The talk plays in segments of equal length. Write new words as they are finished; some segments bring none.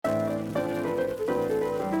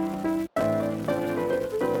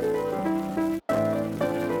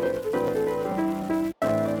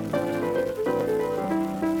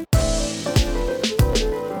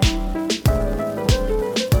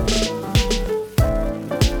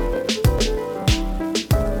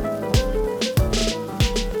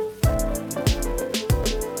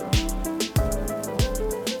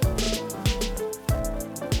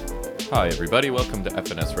everybody. Welcome to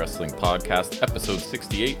FNS Wrestling Podcast, episode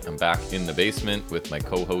 68. I'm back in the basement with my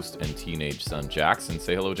co-host and teenage son, Jackson.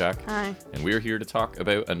 Say hello, Jack. Hi. And we're here to talk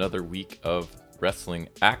about another week of wrestling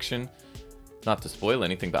action. Not to spoil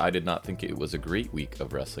anything, but I did not think it was a great week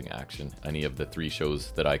of wrestling action. Any of the three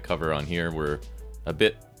shows that I cover on here were a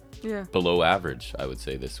bit below average, I would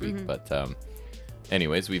say, this week. Mm-hmm. But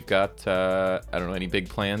anyways, we've got, I don't know, any big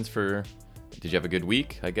plans for... Did you have a good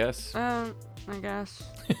week, I guess? I guess.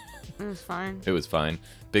 It was fine. It was fine.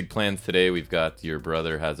 Big plans today. We've got your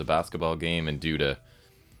brother has a basketball game, and due to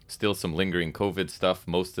still some lingering COVID stuff,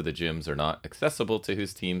 most of the gyms are not accessible to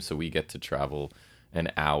his team, so we get to travel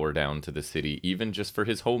an hour down to the city, even just for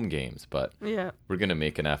his home games. But yeah, we're going to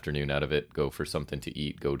make an afternoon out of it, go for something to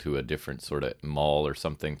eat, go to a different sort of mall or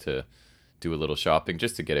something to do a little shopping,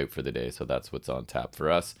 just to get out for the day. So that's what's on tap for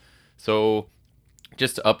us. So...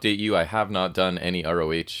 just to update you, I have not done any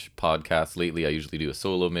ROH podcasts lately. I usually do a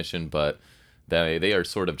solo mission, but they are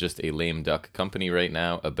sort of just a lame duck company right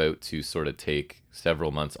now, about to sort of take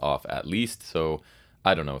several months off at least. So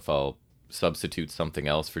I don't know if I'll substitute something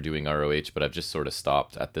else for doing ROH, but I've just sort of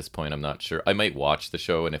stopped at this point. I'm not sure. I might watch the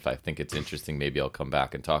show, and if I think it's interesting, maybe I'll come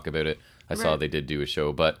back and talk about it. I saw they did do a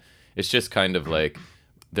show, but it's just kind of like...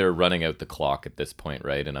 they're running out the clock at this point,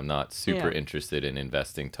 right? And I'm not super interested in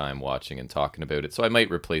investing time watching and talking about it. So I might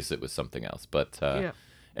replace it with something else. But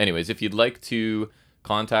anyways, if you'd like to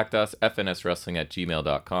contact us,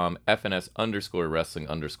 fnswrestling@gmail.com,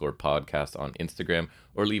 fns_wrestling_podcast on Instagram,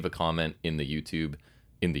 or leave a comment in the YouTube.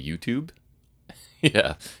 In the YouTube?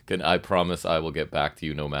 Yeah. I promise I will get back to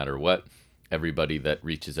you no matter what. Everybody that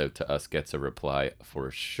reaches out to us gets a reply for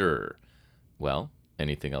sure. Well,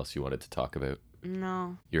 anything else you wanted to talk about?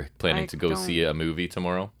 No. You're planning to go see a movie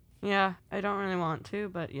tomorrow? Yeah, I don't really want to,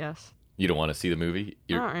 but yes. You don't want to see the movie?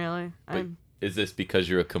 Not really. Is this because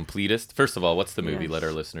you're a completist? First of all, what's the movie? Yes. Let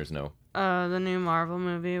our listeners know. The new Marvel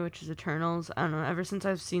movie, which is Eternals. I don't know, ever since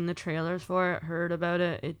I've seen the trailers for it, heard about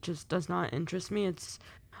it, it just does not interest me. It's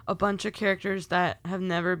a bunch of characters that have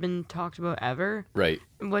never been talked about ever. Right.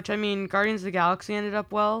 Which, I mean, Guardians of the Galaxy ended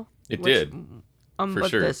up well. It did. For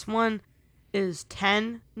sure. This one is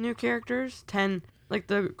 10 new characters. 10, like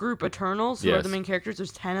the group Eternals, who are the main characters,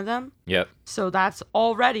 there's 10 of them. Yep. So that's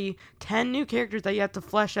already 10 new characters that you have to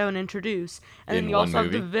flesh out and introduce. And then you also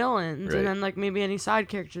have the villains, and then like maybe any side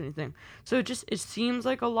characters or anything. So it seems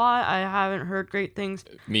like a lot. I haven't heard great things.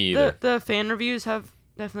 Me either. The fan reviews have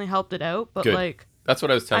definitely helped it out, but good. like... That's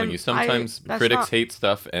what I was telling you. Sometimes critics hate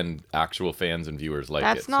stuff and actual fans and viewers like it.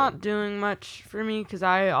 That's not doing much for me because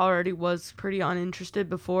I already was pretty uninterested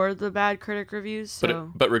before the bad critic reviews.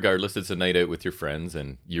 So. But regardless, it's a night out with your friends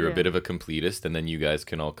and you're a bit of a completist, and then you guys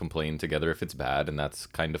can all complain together if it's bad, and that's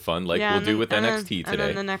kind of fun, like we'll do with NXT today. And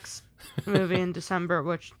then the next movie in December,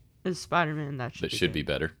 which is Spider-Man, that should be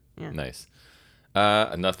better. Yeah. Nice.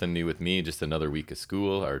 Nothing new with me, just another week of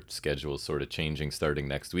school. Our schedule is sort of changing starting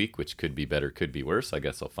next week, which could be better, could be worse. I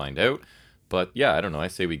guess I'll find out. But yeah, I don't know. I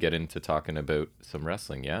say we get into talking about some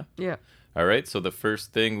wrestling, yeah? Yeah. All right, so the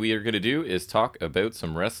first thing we are going to do is talk about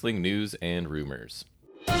some wrestling news and rumors.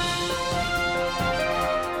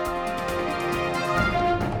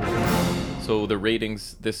 So the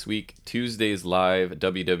ratings this week, Tuesday's live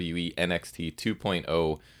WWE NXT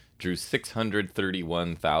 2.0 drew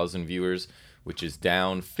 631,000 viewers, which is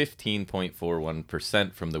down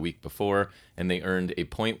 15.41% from the week before, and they earned a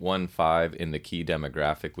 0.15 in the key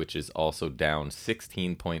demographic, which is also down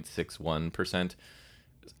 16.61%.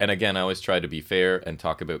 And again, I always try to be fair and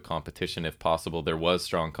talk about competition if possible. There was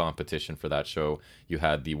strong competition for that show. You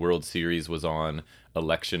had the World Series was on,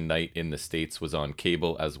 election night in the States was on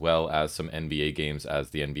cable, as well as some NBA games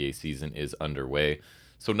as the NBA season is underway.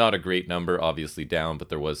 So not a great number, obviously down, but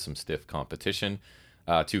there was some stiff competition.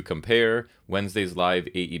 To compare, Wednesday's live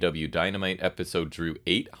AEW Dynamite episode drew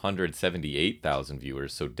 878,000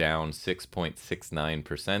 viewers, so down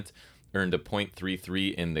 6.69%, earned a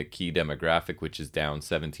 0.33 in the key demographic, which is down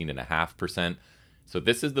 17.5%. So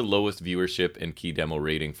this is the lowest viewership and key demo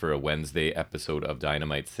rating for a Wednesday episode of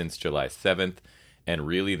Dynamite since July 7th. And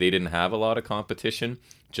really, they didn't have a lot of competition,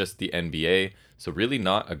 just the NBA. So really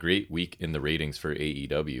not a great week in the ratings for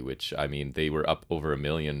AEW, which, I mean, they were up over 1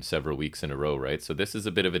 million several weeks in a row, right? So this is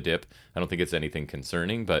a bit of a dip. I don't think it's anything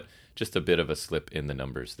concerning, but just a bit of a slip in the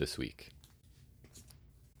numbers this week.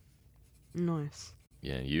 Nice.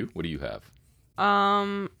 Yeah, you? What do you have?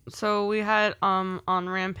 So we had, on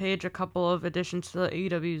Rampage, a couple of additions to the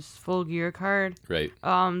AEW's Full Gear card. Right.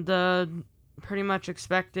 The pretty much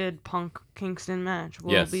expected Punk Kingston match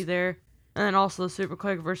will be there. And then also the Super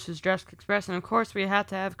Click versus Jurassic Express. And of course, we have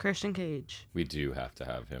to have Christian Cage. We do have to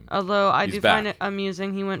have him. Although I do find it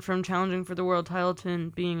amusing, he went from challenging for the world title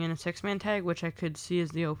to being in a 6-man tag, which I could see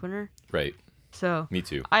as the opener. Right. So me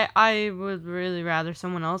too. I would really rather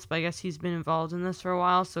someone else, but I guess he's been involved in this for a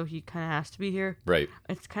while, so he kind of has to be here. Right.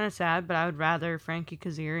 It's kind of sad, but I would rather Frankie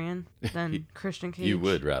Kazarian than Christian Cage. You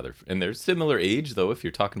would rather, and they're similar age though. If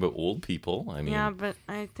you're talking about old people, I mean. Yeah, but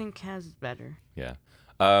I think Kaz is better. Yeah.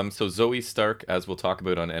 So Zoe Stark, as we'll talk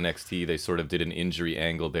about on NXT, they sort of did an injury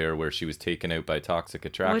angle there where she was taken out by Toxic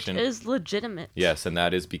Attraction. Which is legitimate. Yes, and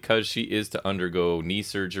that is because she is to undergo knee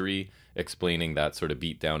surgery, explaining that sort of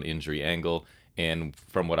beatdown injury angle. And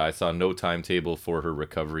from what I saw, no timetable for her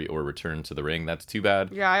recovery or return to the ring. That's too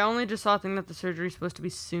bad. Yeah, I only just saw a thing that the surgery is supposed to be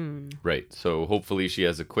soon. Right. So hopefully she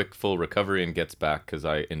has a quick, full recovery and gets back, because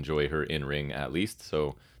I enjoy her in ring at least.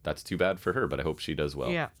 So that's too bad for her, but I hope she does well.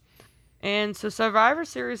 Yeah. And so Survivor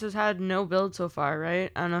Series has had no build so far, right?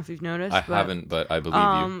 I don't know if you've noticed. I haven't, but I believe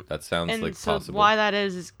you. That sounds like so possible. Why that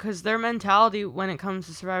is because their mentality when it comes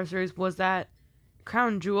to Survivor Series was that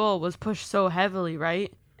Crown Jewel was pushed so heavily,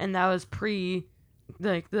 right? And that was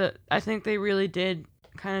I think they really did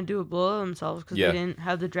kind of do a blow to themselves because they didn't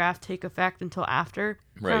have the draft take effect until after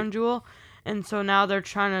Crown Jewel. And so now they're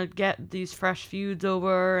trying to get these fresh feuds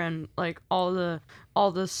over and like all the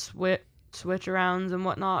switch arounds and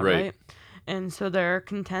whatnot, right? And so they're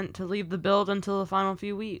content to leave the build until the final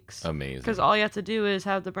few weeks. Amazing. Because all you have to do is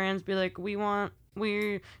have the brands be like,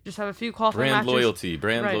 we just have a few qualifying matches.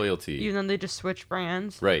 Brand loyalty. Even though they just switch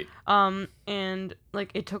brands. Right. And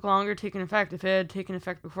like it took longer taking effect. If it had taken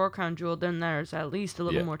effect before Crown Jewel, then there's at least a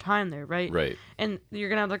little more time there, right? Right. And you're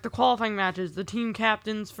gonna have like the qualifying matches, the team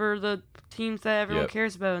captains for the teams that everyone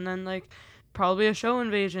cares about, and then like probably a show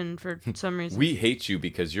invasion for some reason. We hate you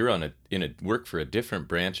because you're work for a different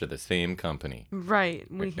branch of the same company. Right.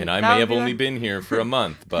 And I may have only been here for a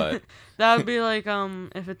month, but that would be like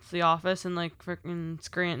if it's The Office and like freaking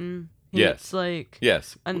Scranton. Yes. Like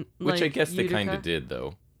yes. Which I guess they kind of did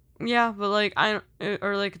though. Yeah, but like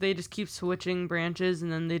or like they just keep switching branches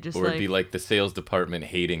and then they just it'd be like the sales department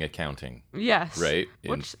hating accounting. Yes. Right.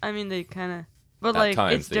 Which I mean they kind of. But like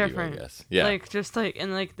it's different. Do, I guess. Yeah. Like just like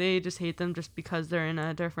and like they just hate them just because they're in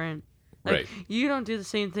a different. Like, right. You don't do the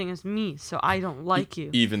same thing as me, so I don't like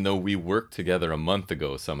you. Even though we worked together a month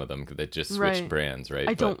ago, some of them that just switched brands, right?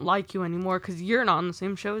 I don't like you anymore because you're not on the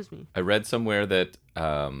same show as me. I read somewhere that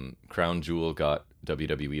Crown Jewel got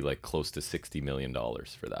WWE like close to $60 million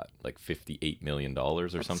for that, like $58 million or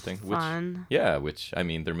something. Fun. Which I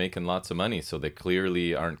mean, they're making lots of money, so they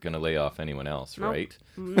clearly aren't going to lay off anyone else, right?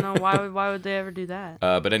 No, why would they ever do that?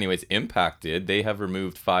 But anyways, Impact did. They have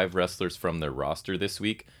removed 5 wrestlers from their roster this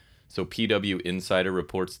week. So PW Insider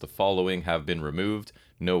reports the following have been removed: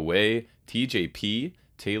 No Way, TJP,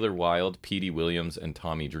 Taylor Wilde, Petey Williams, and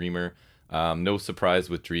Tommy Dreamer. No surprise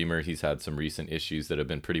with Dreamer. He's had some recent issues that have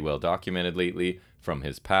been pretty well documented lately from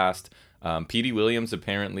his past. Petey Williams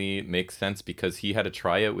apparently makes sense because he had a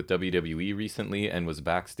tryout with WWE recently and was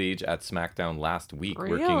backstage at SmackDown last week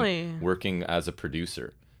working as a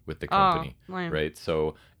producer with the company. Right?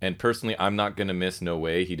 So, and personally, I'm not going to miss No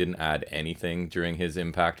Way. He didn't add anything during his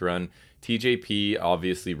Impact run. TJP,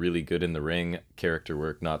 obviously really good in the ring. Character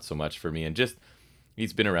work, not so much for me. And just,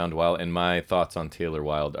 he's been around a while. And my thoughts on Taylor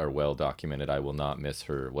Wilde are well documented. I will not miss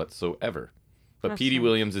her whatsoever. But Petey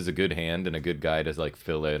Williams is a good hand and a good guy to like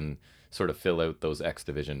fill out those X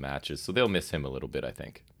Division matches. So they'll miss him a little bit, I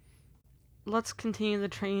think. Let's continue the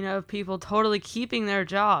train of people totally keeping their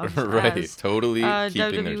jobs. Right, totally keeping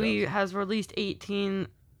their jobs. WWE has released 18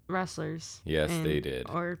 wrestlers. Yes, they did.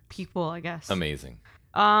 Or people, I guess. Amazing.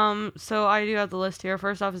 So I do have the list here.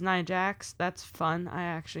 First off is Nia Jax. That's fun. I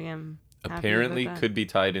actually am apparently could be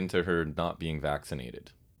tied into her not being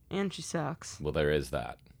vaccinated. And she sucks. Well, there is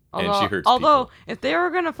that. And she hurts people. If they were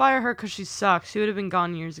going to fire her because she sucks, she would have been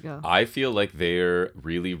gone years ago. I feel like they're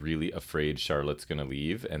really, really afraid Charlotte's going to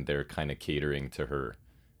leave, and they're kind of catering to her.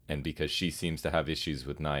 And because she seems to have issues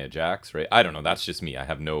with Nia Jax, right? I don't know. That's just me. I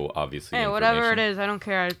have no, obviously, whatever it is, I don't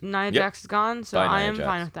care. Nia Jax is gone, so I am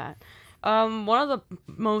fine with that. One of the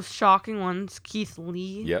most shocking ones, Keith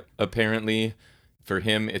Lee. Yep. Apparently, for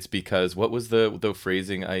him, it's because, what was the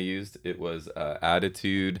phrasing I used? It was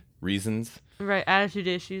attitude reasons. Right, attitude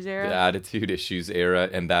issues era. The attitude issues era,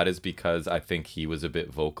 and that is because I think he was a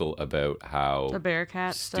bit vocal about how the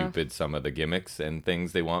Bearcat stupid stuff. Some of the gimmicks and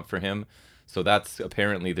things they want for him. So that's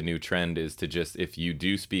apparently the new trend, is to just, if you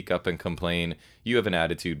do speak up and complain, you have an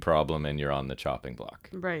attitude problem and you're on the chopping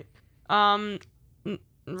block. Right.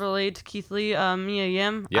 Related to Keith Lee, Mia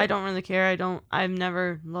Yim. Yep. I don't really care. I've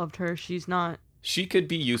never loved her. She's not She could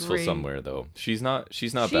be useful somewhere, though. She's not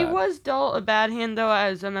bad. She was dealt a bad hand, though,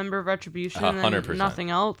 as a member of Retribution 100%. And nothing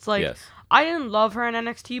else. Like, yes. I didn't love her in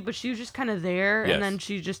NXT, but she was just kind of there, yes. And then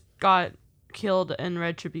she just got killed in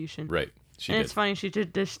Retribution. Right. It's funny, she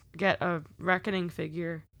did just get a Reckoning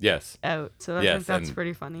figure out, so I think that's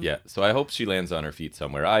pretty funny. Yeah, so I hope she lands on her feet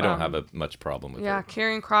somewhere. I don't have much problem with her. Yeah,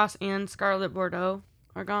 Karrion Kross and Scarlett Bordeaux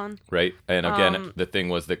are gone. Right, and again, the thing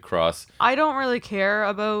was that Kross... I don't really care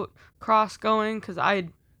about Kross going, because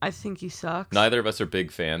I think he sucks. Neither of us are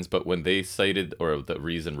big fans, but when they cited, or the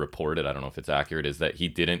reason reported, I don't know if it's accurate, is that he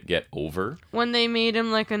didn't get over. When they made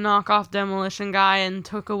him like a knockoff Demolition guy and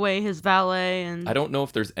took away his valet. And I don't know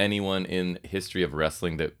if there's anyone in history of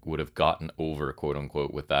wrestling that would have gotten over, quote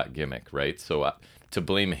unquote, with that gimmick, right? So to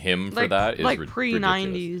blame him for that is like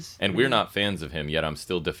pre-90s. And we're not fans of him, yet I'm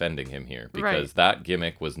still defending him here, because that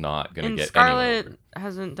gimmick was not going to get Scarlett anyone over.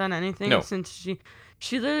 Hasn't done anything since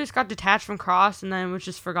she literally just got detached from Kross and then was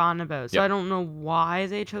just forgotten about. So I don't know why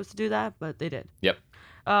they chose to do that, but they did. Yep.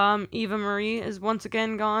 Eva Marie is once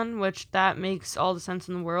again gone, which that makes all the sense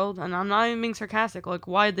in the world. And I'm not even being sarcastic. Like,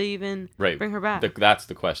 why'd they even bring her back? That's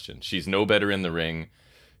the question. She's no better in the ring.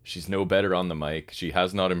 She's no better on the mic. She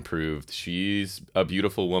has not improved. She's a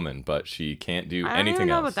beautiful woman, but she can't do anything else. I don't even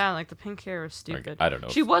know about that. Like, the pink hair was stupid. I don't know.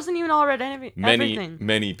 She wasn't even all red everything.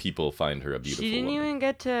 Many people find her a beautiful woman. She didn't even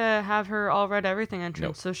get to have her all red everything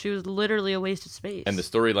entrance, so she was literally a waste of space. And the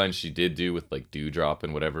storylines she did do with, like, Dewdrop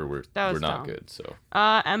and whatever were not good, so.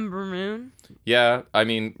 Ember Moon. Yeah, I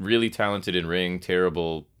mean, really talented in ring,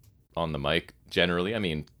 terrible on the mic. Generally, I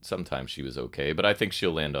mean, sometimes she was okay, but I think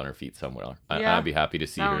she'll land on her feet somewhere. I'd be happy to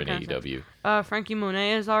see her in AEW. Frankie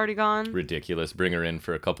Monet is already gone. Ridiculous. Bring her in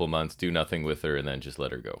for a couple months, do nothing with her, and then just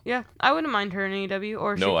let her go. Yeah, I wouldn't mind her in AEW,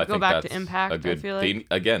 or she could go back to Impact. I feel like.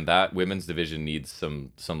 Again, that women's division needs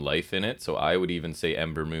some life in it, so I would even say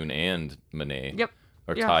Ember Moon and Monet. Yep.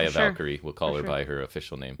 Or Taya Valkyrie. We'll call her by her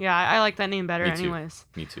official name. Yeah, I like that name better anyways.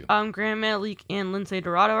 Me too. Grand Metalik and Lince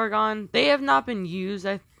Dorado are gone. They have not been used,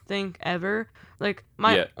 I think, ever. Like,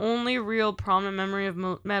 my only real prominent memory of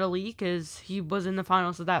Metalik is he was in the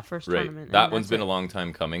finals of that first tournament. That one's been a long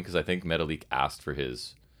time coming, because I think Metalik asked for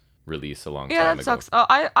his release a long time ago. Yeah, that sucks.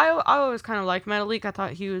 I always kind of liked Metalik. I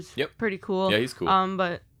thought he was pretty cool. Yeah, he's cool.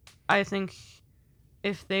 But I think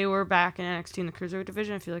if they were back in NXT in the Cruiserweight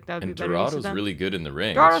division, I feel like that would be better. And Dorado's really good in the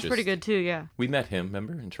ring. Dorado's pretty good too, yeah. We met him,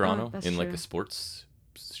 remember, in Toronto, in like a sports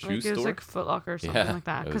shoe store? It was like Foot Locker or something like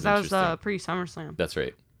that, because that was pre-SummerSlam. That's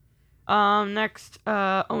right. Next,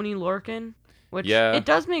 Oni Lorcan, which it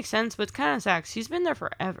does make sense, but it's kind of sad. He's been there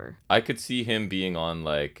forever. I could see him being on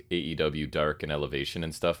like AEW Dark and Elevation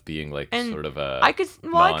and stuff, being like sort of a I could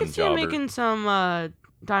see him making some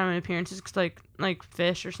Dynamite appearances, like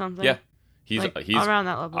Fish or something. Yeah, he's around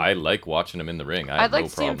that level. I like watching him in the ring. I'd like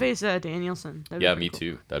to see him face Danielson. Me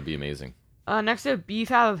too. That'd be amazing. Next, we have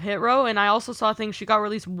BFAB of Hit Row, and I also saw things she got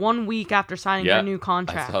released 1 week after signing her new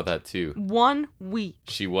contract. I saw that too. 1 week.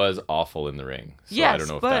 She was awful in the ring, so I don't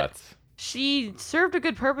know if that's... she served a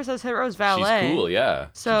good purpose as Hit Row's valet. She's cool, yeah.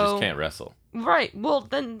 So, she just can't wrestle. Right. Well,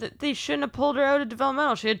 then they shouldn't have pulled her out of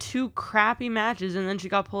developmental. She had 2 crappy matches, and then she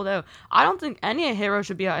got pulled out. I don't think any of Hit Row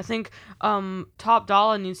should be out. I think Top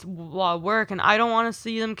Dollar needs work, and I don't want to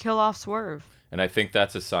see them kill off Swerve. And I think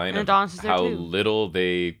that's a sign of how little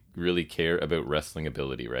they really care about wrestling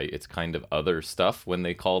ability, right? It's kind of other stuff when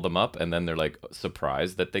they call them up, and then they're like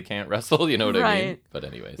surprised that they can't wrestle, you know what I mean? But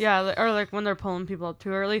anyways. Yeah, or like when they're pulling people up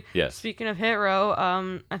too early. Yes. Speaking of Hit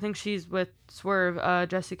Row, I think she's with Swerve.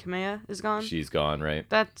 Jessi Kamea is gone. She's gone, right?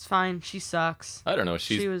 That's fine. She sucks. I don't know.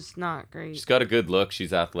 She was not great. She's got a good look.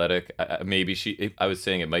 She's athletic. Maybe I was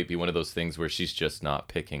saying it might be one of those things where she's just not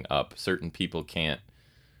picking up. Certain people can't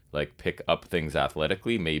like pick up things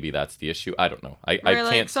athletically. Maybe that's the issue. I don't know. I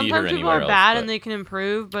can't see her anywhere else. Sometimes people are bad and they can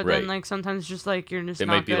improve, but then like sometimes it's just like you're just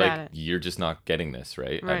not good at it. It might be like you're just not getting this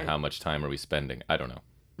right. And how much time are we spending? I don't know.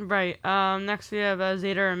 Right. Next we have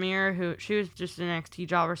Zayda Amir, who she was just an NXT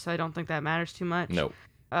jobber, so I don't think that matters too much. No.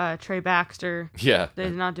 Trey Baxter. Yeah. They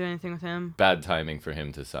did not do anything with him. Bad timing for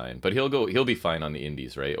him to sign. But he'll be fine on the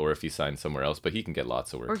indies, right? Or if he signs somewhere else, but he can get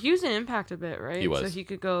lots of work. Or he was in Impact a bit, right? He was. So he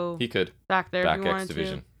could go back there back if he wanted X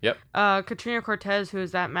division. To. Yep. Katrina Cortez, who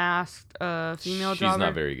is that masked female jobber. She's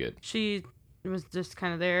not very good. She was just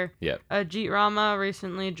kind of there. Yeah. Jeet Rama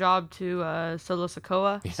recently jobbed to Solo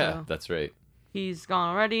Sikoa. Yeah, so that's right. He's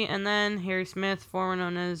gone already. And then Harry Smith, former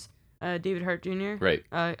known as David Hart Jr. Right.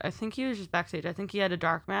 I think he was just backstage. I think he had a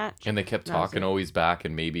dark match. And they kept talking, he's back,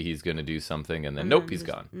 and maybe he's going to do something, and then nope, he's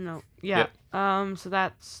gone. No. Yeah. Yep. So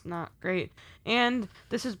that's not great. And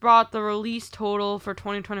this has brought the release total for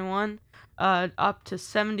 2021 up to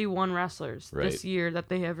 71 wrestlers this year that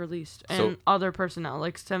they have released, and other personnel,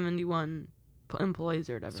 like 71 employees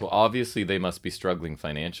or whatever. So obviously they must be struggling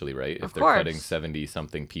financially, right? If they're cutting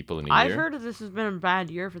 70-something people in a year. I've heard that this has been a bad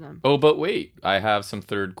year for them. Oh, but wait. I have some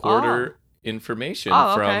third quarter information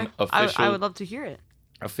from official... I would love to hear it.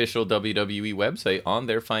 Official WWE website on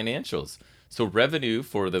their financials. So revenue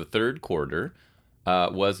for the third quarter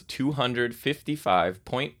was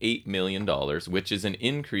 $255.8 million, which is an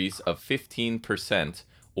increase of 15%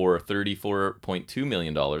 or $34.2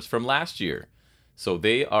 million from last year. So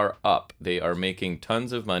they are up. They are making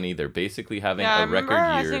tons of money. They're basically having a record year.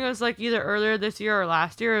 I think it was like either earlier this year or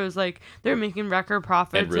last year. It was like they're making record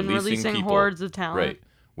profits and releasing hordes of talent. Right.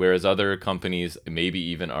 Whereas other companies, maybe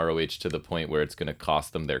even ROH, to the point where it's going to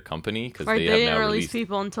cost them their company because they have now released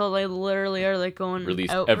people until they literally are like going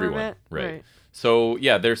out everyone. For a bit. Right. So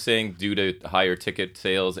yeah, they're saying due to higher ticket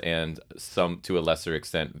sales and some, to a lesser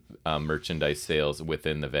extent, merchandise sales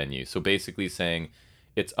within the venue. So basically saying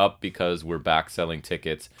it's up because we're back selling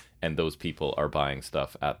tickets and those people are buying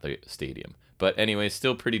stuff at the stadium. But anyway,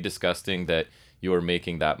 still pretty disgusting that you're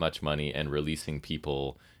making that much money and releasing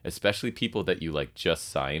people, especially people that you like just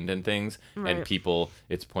signed and things. Right. And people,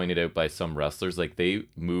 it's pointed out by some wrestlers, like they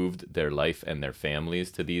moved their life and their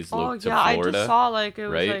families to these to Florida. I just saw like it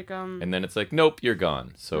was like and then it's like, nope, you're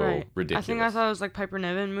gone. So ridiculous. I think I thought it was like Piper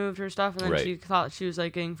Niven moved her stuff and then she thought she was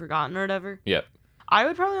like getting forgotten or whatever. Yep. I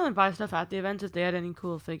would probably only buy stuff at the event if they had any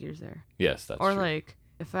cool figures there. Yes, that's true. Or like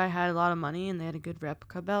if I had a lot of money and they had a good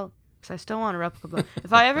replica belt. Because I still want a replica belt.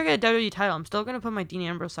 If I ever get a WWE title, I'm still going to put my Dean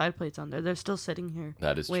Ambrose side plates on there. They're still sitting here.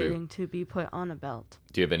 That is waiting to be put on a belt.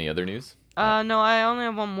 Do you have any other news? No, I only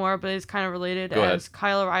have one more, but it's kind of related. Go ahead.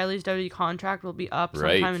 Kyle O'Reilly's WWE contract will be up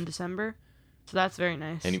sometime in December. So that's very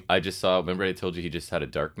nice. And I just saw, remember I told you he just had a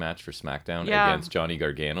dark match for SmackDown against Johnny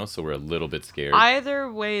Gargano, so we're a little bit scared.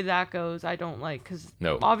 Either way that goes, I don't like, because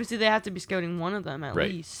obviously they have to be scouting one of them at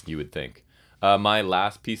least. You would think. My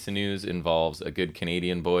last piece of news involves a good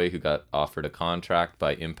Canadian boy who got offered a contract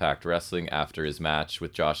by Impact Wrestling after his match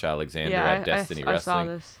with Josh Alexander at Destiny Wrestling. I saw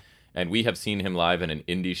this. And we have seen him live in an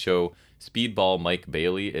indie show. Speedball Mike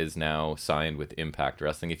Bailey is now signed with Impact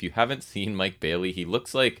Wrestling. If you haven't seen Mike Bailey, he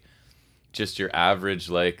looks like just your average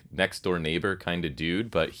like next door neighbor kind of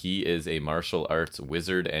dude, but he is a martial arts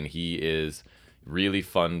wizard and he is really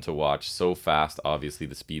fun to watch. So fast. Obviously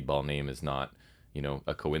the Speedball name is not,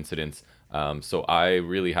 a coincidence. So I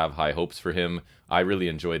really have high hopes for him. I really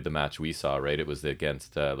enjoyed the match we saw, right? It was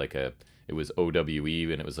against it was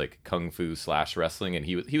OWE and it was like Kung Fu / wrestling and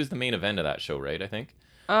he was the main event of that show, right? I think.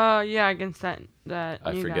 Yeah, against that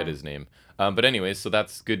I forget his name. But anyways, so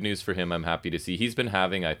that's good news for him. I'm happy to see. He's been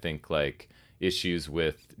having, I think, like issues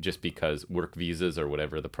with just because work visas or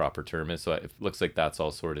whatever the proper term is. So it looks like that's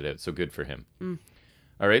all sorted out. So good for him.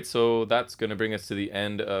 All right, so that's going to bring us to the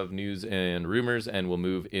end of news and rumors, and we'll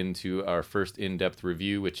move into our first in-depth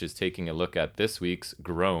review, which is taking a look at this week's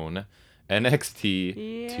Grown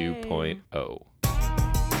NXT 2.0.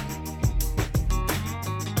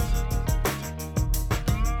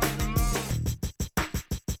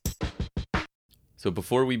 So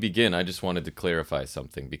before we begin, I just wanted to clarify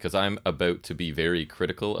something, because I'm about to be very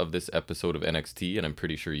critical of this episode of NXT, and I'm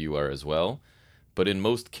pretty sure you are as well. But in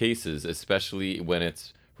most cases, especially when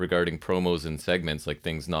it's regarding promos and segments, like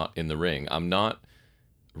things not in the ring, I'm not,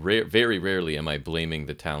 very rarely am I blaming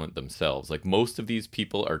the talent themselves. Like most of these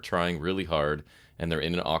people are trying really hard and they're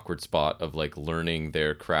in an awkward spot of like learning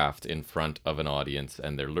their craft in front of an audience,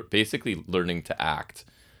 and they're basically learning to act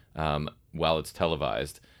while it's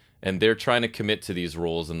televised. And they're trying to commit to these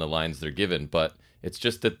roles and the lines they're given, but it's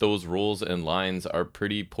just that those roles and lines are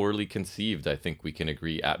pretty poorly conceived, I think we can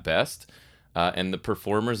agree at best. And the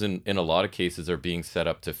performers in a lot of cases are being set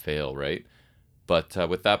up to fail, right? But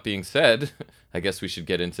with that being said, I guess we should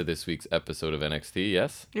get into this week's episode of NXT,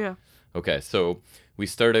 yes? Yeah. Okay, so we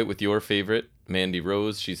start out with your favorite, Mandy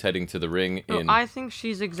Rose. She's heading to the ring I think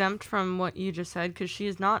she's exempt from what you just said because she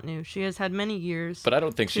is not new. She has had many years. But I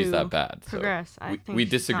don't think she's that bad. Progress. So we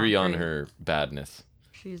disagree on her badness.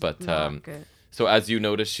 She's not good. So as you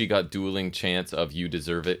noticed, she got dueling chants of "You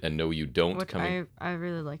deserve it" and "No, you don't." Which I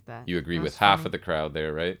really like that. You agree with half of the crowd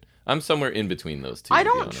there, right? I'm somewhere in between those two. I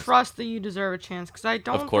don't trust the "You deserve a chance" because I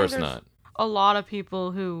don't. Of course think there's not. A lot of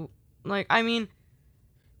people who like. I mean,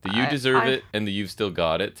 the "You deserve it" and the "You've still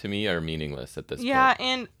got it" to me are meaningless at this point. Yeah,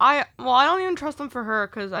 and I don't even trust them for her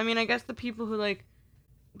because I mean I guess the people who like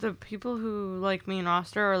the people who like main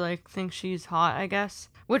roster or like think she's hot, I guess.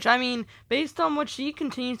 Which, I mean, based on what she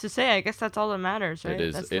continues to say, I guess that's all that matters, right? It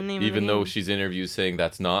is. That's the name Even of the though game. she's interviews saying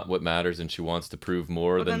that's not what matters and she wants to prove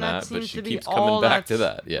more Well, than that but she to keeps coming back to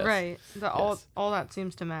that. Yes. Right. Yes. All that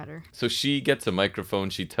seems to matter. So she gets a microphone.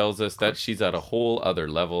 She tells us that she's at a whole other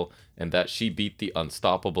level and that she beat the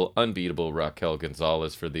unstoppable, unbeatable Raquel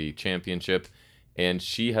Gonzalez for the championship. And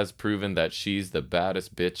she has proven that she's the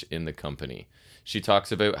baddest bitch in the company. She talks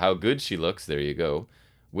about how good she looks. There you go.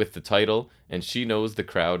 With the title, and she knows the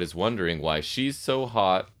crowd is wondering why she's so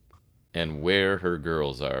hot and where her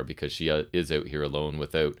girls are because she is out here alone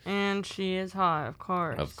without. And she is hot, of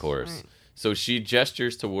course. Of course. Right. So she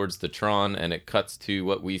gestures towards the Tron, and it cuts to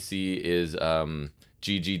what we see is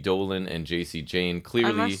Gigi Dolan and Jacy Jayne.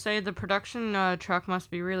 Clearly, I must say the production truck must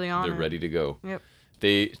be really on. They're ready to go. Yep.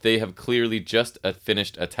 They have clearly just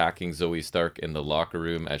finished attacking Zoe Stark in the locker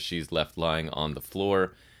room as she's left lying on the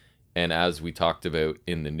floor. And as we talked about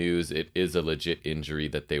in the news, it is a legit injury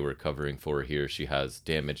that they were covering for here. She has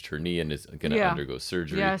damaged her knee and is going to undergo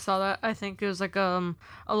surgery. Yeah, I saw that. I think it was like a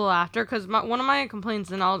little after because one of my complaints,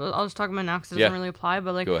 and I'll just talk about it now because it doesn't really apply.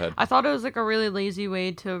 But like, go ahead. I thought it was like a really lazy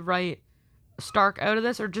way to write Stark out of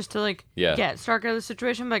this, or just to like get Stark out of the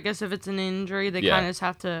situation. But I guess if it's an injury, they kind of just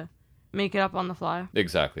have to make it up on the fly.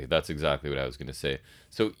 Exactly. That's exactly what I was going to say.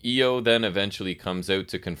 So Io then eventually comes out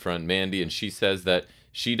to confront Mandy, and she says that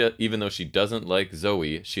even though she doesn't like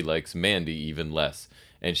Zoe, she likes Mandy even less.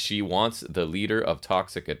 And she wants the leader of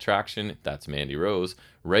Toxic Attraction, that's Mandy Rose,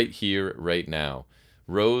 right here, right now.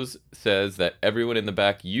 Rose says that everyone in the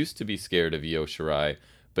back used to be scared of Io Shirai,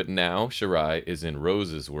 but now Shirai is in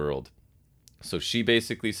Rose's world. So she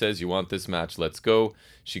basically says, you want this match, let's go.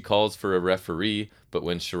 She calls for a referee, but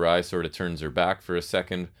when Shirai sort of turns her back for a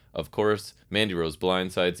second, of course, Mandy Rose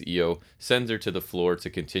blindsides Io, sends her to the floor to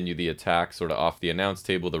continue the attack, sort of off the announce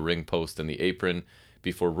table, the ring post, and the apron.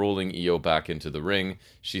 Before rolling Io back into the ring,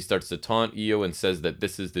 she starts to taunt Io and says that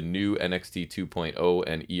this is the new NXT 2.0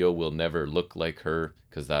 and Io will never look like her,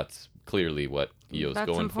 because that's clearly what Io's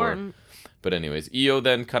going for. But anyways, Io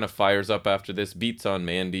then kind of fires up after this, beats on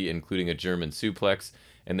Mandy, including a German suplex,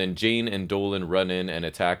 and then Jayne and Dolan run in and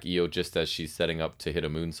attack Io just as she's setting up to hit a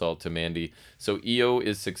moonsault to Mandy. So Io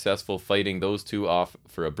is successful fighting those two off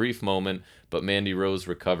for a brief moment, but Mandy Rose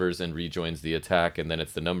recovers and rejoins the attack, and then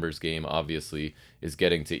it's the numbers game, obviously, is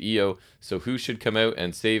getting to Io. So who should come out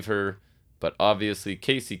and save her? But obviously,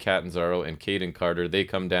 Kacy Catanzaro and Kayden Carter, they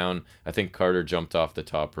come down. I think Carter jumped off the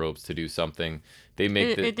top ropes to do something.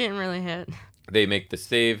 It didn't really hit. They make the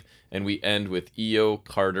save, and we end with Io,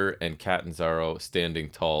 Carter, and Catanzaro standing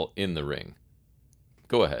tall in the ring.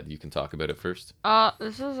 Go ahead. You can talk about it first.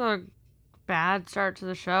 This is a bad start to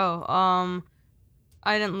the show.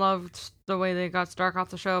 I didn't love the way they got Stark off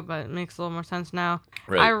the show, but it makes a little more sense now.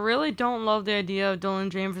 Right. I really don't love the idea of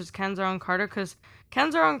Dolan Jayne versus Catanzaro and Carter, because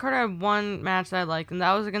Catanzaro and Carter had one match that I liked, and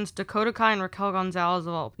that was against Dakota Kai and Raquel Gonzalez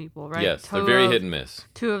of all people, right? Yes, they're very hit and miss.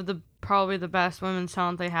 Two of the probably the best women's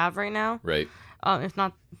talent they have right now. Right. If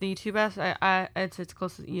not the two best, I'd say it's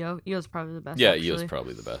close to Io. Io's probably the best. Yeah, actually. Io's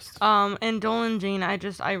probably the best. And Dolan Jayne,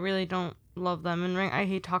 I really don't love them in ring. I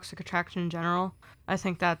hate Toxic Attraction in general. I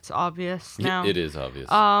think that's obvious now. It is obvious.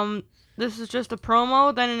 This is just a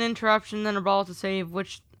promo, then an interruption, then a brawl to save,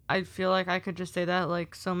 which I feel like I could just say that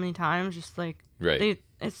like so many times. Just like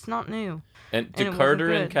it's not new. And do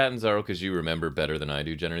Carter and Catanzaro, because you remember better than I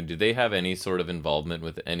do generally, do they have any sort of involvement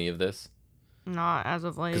with any of this? Not as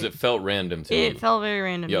of late. Because it felt random to me. It felt very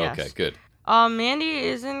random, yes. Okay, good. Mandy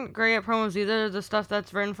isn't great at promos either. The stuff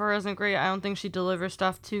that's written for her isn't great. I don't think she delivers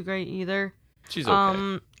stuff too great either. She's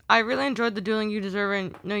okay. I really enjoyed the Dueling You Deserve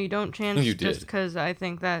and No You Don't chance. You did. Just because I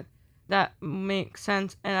think that makes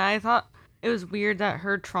sense. And I thought it was weird that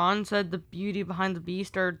her Tron said the beauty behind the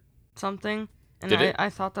beast or something. And I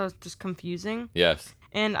thought that was just confusing. Yes.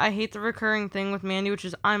 And I hate the recurring thing with Mandy, which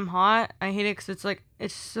is I'm hot. I hate it because it's like,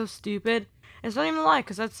 it's so stupid. It's not even a lie,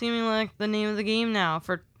 because that's seeming like the name of the game now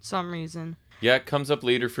for some reason. Yeah, it comes up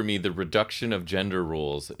later for me, the reduction of gender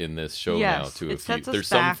roles in this show now to a few. There's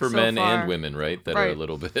some for men and women, right, that are a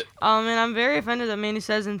little bit. And I'm very offended that Mandy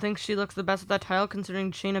says and thinks she looks the best with that title,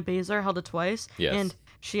 considering Shayna Baszler held it twice. Yes. And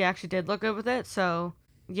she actually did look good with it, so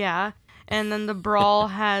yeah. And then the brawl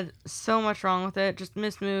had so much wrong with it, just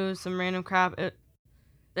missed moves, some random crap.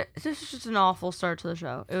 This is just an awful start to the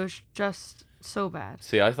show. It was just so bad.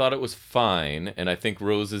 See, I thought it was fine, and I think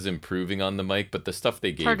Rose is improving on the mic, but the stuff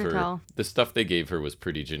they gave her was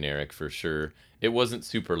pretty generic for sure. It wasn't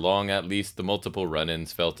super long, at least. The multiple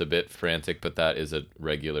run-ins felt a bit frantic, but that is a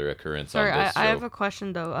regular occurrence on this show. I have a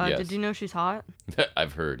question though. Yes. Did you know she's hot?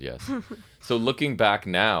 I've heard, yes. So looking back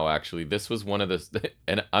now, actually, this was one of the,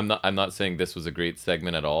 and I'm not saying this was a great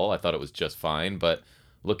segment at all. I thought it was just fine, but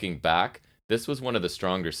looking back, this was one of the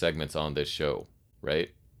stronger segments on this show, right?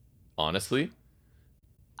 Honestly,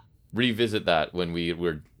 revisit that when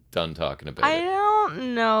we're done talking about it. I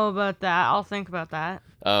don't know about that. I'll think about that.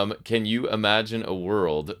 Can you imagine a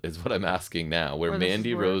world, is what I'm asking now, where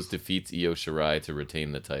Mandy Rose defeats Io Shirai to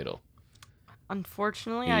retain the title?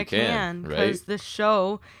 Unfortunately, I can, because this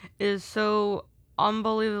show is so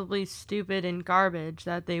unbelievably stupid and garbage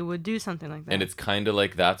that they would do something like that. And it's kind of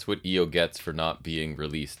like that's what Io gets for not being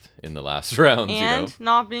released in the last round. And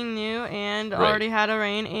not being new, and already had a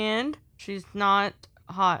reign, and she's not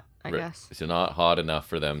hot, I guess. She's not hot enough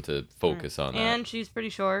for them to focus on that. And she's pretty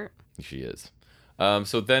short. She is.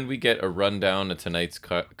 So then we get a rundown of tonight's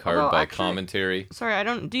card by commentary.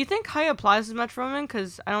 Sorry, do you think height applies as much for women?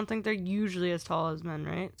 Because I don't think they're usually as tall as men,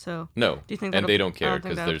 right? So no, do you think and they don't care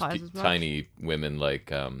because there's tiny women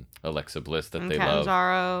like Alexa Bliss that they love.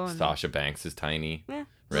 Catanzaro, Sasha Banks is tiny. Yeah,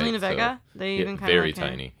 Zelina Vega. They even kind of very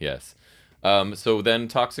tiny. Yes. So then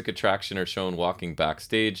Toxic Attraction are shown walking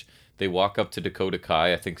backstage. They walk up to Dakota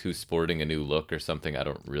Kai, I think, who's sporting a new look or something. I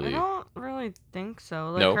don't really think so.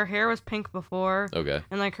 Like, her hair was pink before. Okay.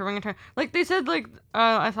 And, like, her ring attire. Like, they said, like,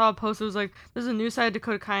 I saw a post that was like, there's a new side of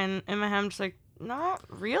Dakota Kai, and in my head, I'm just like, not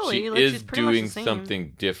really. She like, is she's pretty doing much the same.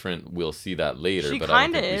 something different. We'll see that later. She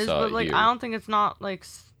kind of is, but, like, I don't think it's not, like,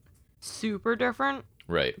 super different.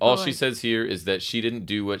 Right. All she says here is that she didn't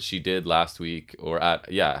do what she did last week or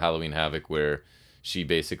at Halloween Havoc, where she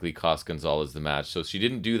basically cost Gonzalez the match. So she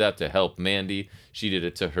didn't do that to help Mandy. She did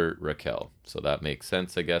it to hurt Raquel. So that makes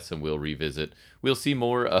sense, I guess, and we'll revisit. We'll see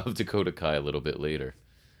more of Dakota Kai a little bit later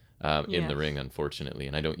in the ring, unfortunately.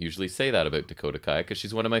 And I don't usually say that about Dakota Kai because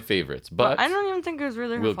she's one of my favorites. But I don't even think it was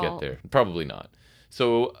really her fault. We'll get there. Probably not.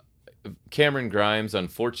 So Cameron Grimes,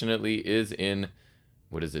 unfortunately, is in,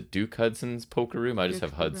 what is it, Duke Hudson's poker room? I just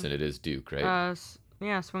have Hudson. It is Duke, right?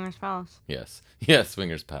 Yeah, Swingers Palace. Yes,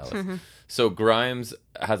 Swingers Palace. So Grimes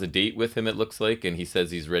has a date with him, it looks like, and he says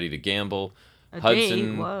he's ready to gamble.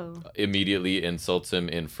 Hudson immediately insults him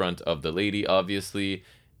in front of the lady, obviously.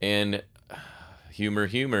 And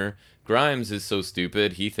humor, Grimes is so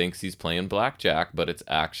stupid, he thinks he's playing blackjack, but it's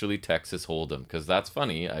actually Texas Hold'em. Because that's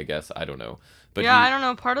funny, I guess. I don't know. But I don't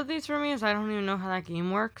know. Part of these for me is I don't even know how that game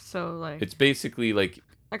works. So, like, it's basically like...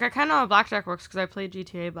 Like, I kind of know how blackjack works because I played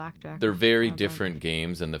GTA blackjack. They're very different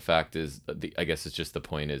games, and the fact is, I guess it's just the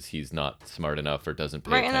point is he's not smart enough or doesn't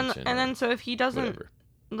pay attention. And then so if he doesn't,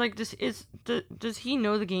 like, does he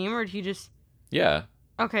know the game or did he just? Yeah.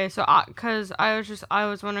 Okay, so because I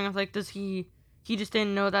was wondering if, like, does he just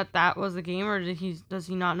didn't know that was the game, or does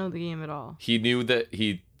he not know the game at all? He knew that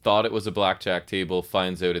he thought it was a blackjack table,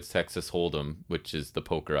 finds out it's Texas Hold'em, which is the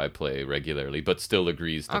poker I play regularly, but still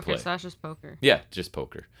agrees to play. Okay, so that's just poker. Yeah, just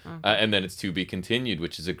poker. Okay. And then it's to be continued,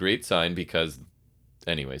 which is a great sign because...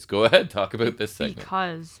 Anyways, go ahead, talk about this segment.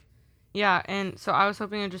 Yeah, and so I was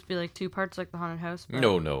hoping it would just be like 2 parts like the haunted house. But...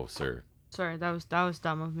 No, sir. Sorry, that was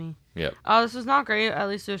dumb of me. Yep. This was not great, at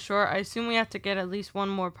least it was short. I assume we have to get at least one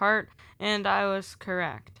more part, and I was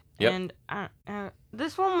correct. Yep. And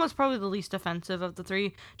this one was probably the least offensive of the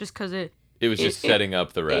 3, just because it was just setting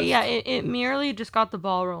up the rest. Yeah, it merely just got the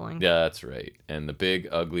ball rolling. Yeah, that's right. And the big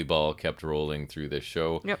ugly ball kept rolling through this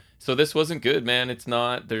show. Yep. So this wasn't good, man. It's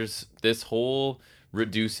not. There's this whole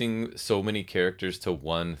reducing so many characters to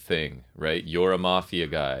one thing, right? You're a mafia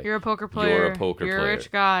guy. You're a poker player. You're a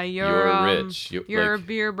rich guy. You're rich. You're like,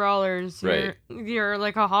 beer brawlers. Right. You're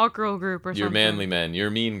like a hot girl group or something. You're manly men.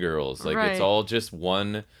 You're mean girls. Like, it's all just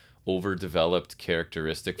one overdeveloped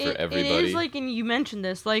characteristic for everybody. It is like, and you mentioned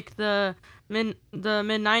this, like the mid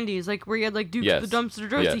 90s, like where you had like Duke the Dumpster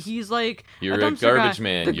Drosy. He's like you're a garbage guy.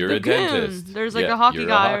 man. You're a dentist. There's like a hockey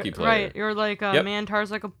guy, a hockey player. right? You're like a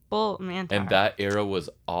Mantar's like a bull Mantar. And that era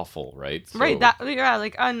was awful, right? So, right.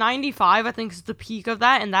 Like 95, I think is the peak of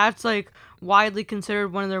that, and that's like widely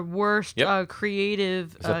considered one of their worst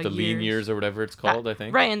creative is that the lean years or whatever it's called, I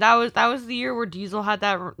think. Right, and that was the year where Diesel had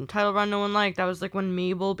that title run no one liked. That was like when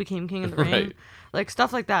Mabel became king of the ring. Like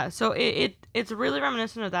stuff like that. So it's really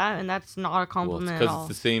reminiscent of that, and that's not a compliment at all. Because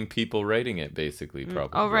it's the same people writing it, basically,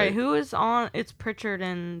 probably. Oh, right. Who is on? It's Pritchard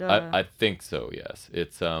and... I think so, yes.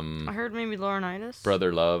 It's... I heard maybe Laurinaitis.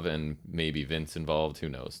 Brother Love and maybe Vince involved. Who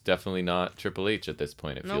knows? Definitely not Triple H at this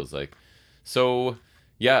point, it feels like. So,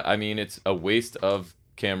 yeah, I mean, it's a waste of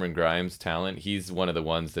Cameron Grimes' talent. He's one of the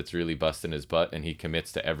ones that's really busting his butt, and he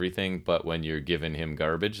commits to everything. But when you're giving him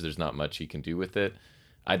garbage, there's not much he can do with it.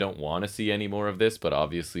 I don't want to see any more of this, but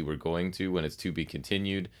obviously we're going to when it's to be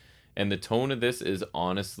continued. And the tone of this is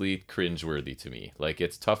honestly cringeworthy to me. Like,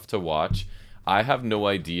 it's tough to watch. I have no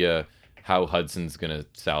idea how Hudson's gonna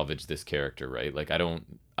salvage this character, right? Like, I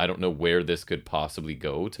don't know where this could possibly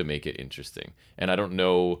go to make it interesting. And I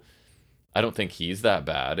don't think he's that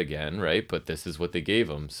bad again, right? But this is what they gave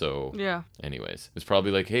him. So yeah. Anyways, it's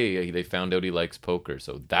probably like, hey, they found out he likes poker,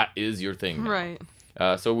 so that is your thing now. Right.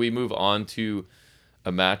 So we move on to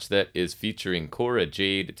a match that is featuring Cora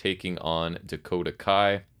Jade taking on Dakota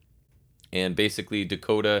Kai. And basically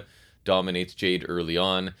Dakota dominates Jade early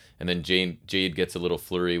on, and then Jade gets a little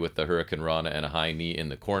flurry with the Hurricane Rana and a high knee in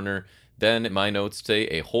the corner. Then my notes say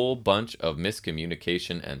a whole bunch of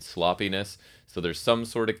miscommunication and sloppiness. So there's some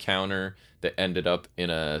sort of counter that ended up in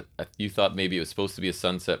you thought maybe it was supposed to be a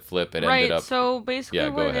sunset flip. It ended up... Right, so basically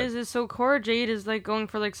what it is so Cora Jade is, like, going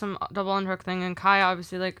for, like, some double underhook thing, and Kai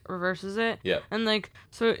obviously, like, reverses it. Yeah. And, like,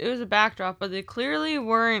 so it was a backdrop, but they clearly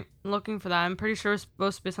weren't looking for that. I'm pretty sure it was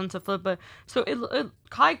supposed to be a sunset flip, but... So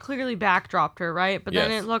Kai clearly backdropped her, right? But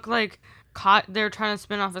then it looked like... They're trying to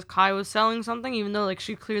spin off as Kai was selling something, even though, like,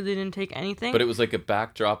 she clearly didn't take anything. But it was like a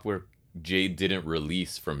backdrop where Jade didn't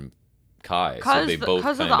release from Kai, so they both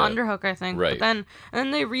because of the underhook, I think. Right. But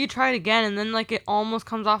then they retried again, and then, like, it almost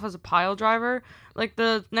comes off as a pile driver. Like,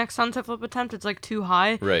 the next sunset flip attempt, it's, like, too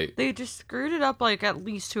high. Right. They just screwed it up, like, at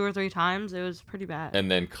least 2 or 3 times. It was pretty bad.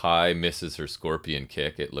 And then Kai misses her scorpion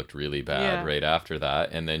kick. It looked really bad right after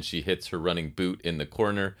that. And then she hits her running boot in the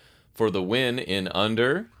corner for the win in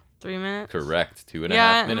under... 3 minutes? Correct. 2.5 minutes.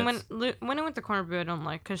 Yeah, and when it went the corner boot, I don't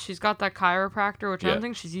like, because she's got that chiropractor, which I don't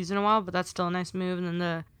think she's used in a while, but that's still a nice move, and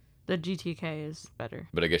then the GTK is better.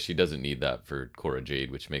 But I guess she doesn't need that for Cora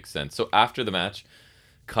Jade, which makes sense. So after the match,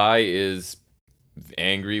 Kai is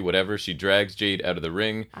angry, whatever. She drags Jade out of the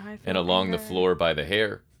ring and along the floor by the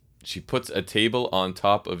hair. She puts a table on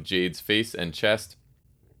top of Jade's face and chest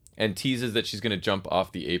and teases that she's going to jump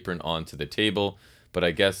off the apron onto the table. But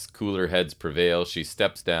I guess cooler heads prevail. She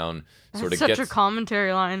steps down, That's such a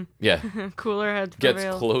commentary line. Yeah. Cooler heads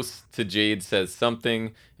prevail. Gets close to Jade, says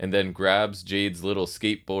something, and then grabs Jade's little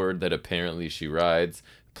skateboard that apparently she rides,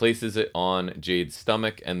 places it on Jade's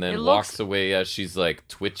stomach, and then walks away as she's, like,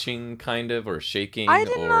 twitching, kind of, or shaking. I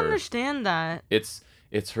didn't understand that. It's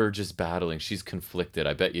her just battling. She's conflicted.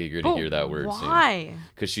 I bet you're going to hear that word soon. Why?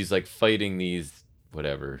 Because she's, like, fighting these...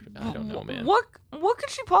 Whatever. I don't know, man. What could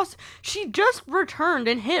she possibly... She just returned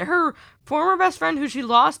and hit her former best friend who she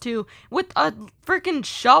lost to with a freaking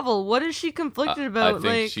shovel. What is she conflicted about? I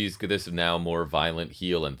think she's this now more violent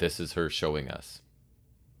heel, and this is her showing us.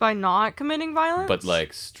 By not committing violence? But,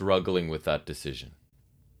 like, struggling with that decision.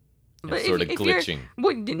 But sort of glitching.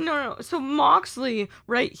 Wait, no. So Moxley,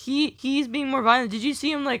 right, he's being more violent. Did you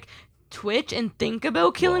see him, like... twitch and think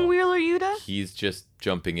about killing Wheeler Yuta? He's just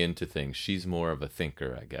jumping into things. She's more of a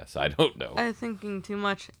thinker, I guess. I don't know. I'm thinking too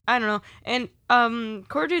much. I don't know. And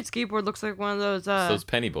Cora Jade's skateboard looks like one of those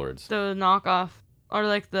penny boards. The knockoff. Or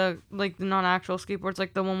like the non-actual skateboards,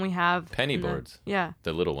 like the one we have. Penny boards. Yeah.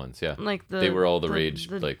 The little ones, yeah. Like they were all the rage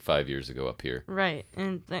like 5 years ago up here. Right.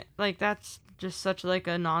 And like that's just such like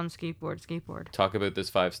a skateboard. Talk about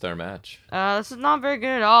this 5-star match. This is not very good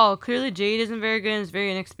at all. Clearly Jade isn't very good and is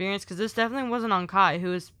very inexperienced, because this definitely wasn't on Kai,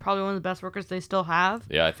 who is probably one of the best workers they still have.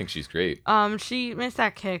 Yeah, I think she's great. She missed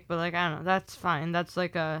that kick, but like I don't know, that's fine. That's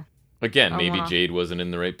like a... Again, maybe Jade wasn't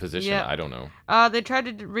in the right position. Yeah. I don't know. They tried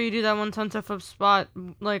to redo that one sunset flip spot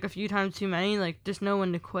like a few times too many, like just know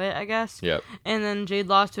when to quit, I guess. Yep. And then Jade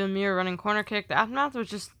lost to a mirror running corner kick. The aftermath was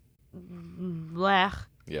just blech.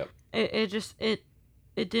 Yep.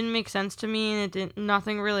 It didn't make sense to me, and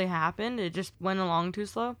nothing really happened. It just went along too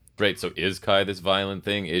slow. Right. So is Kai this violent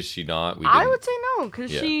thing? Is she not? I would say no, because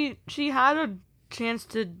she had a chance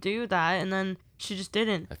to do that, and then she just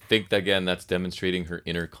didn't. I think, again, that's demonstrating her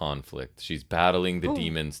inner conflict. She's battling the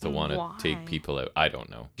demons to want to take people out. I don't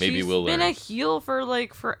know. Maybe we'll learn. She's been a heel for,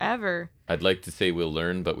 like, forever. I'd like to say we'll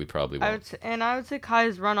learn, but we probably won't. I would say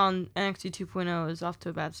Kai's run on NXT 2.0 is off to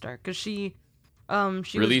a bad start, because she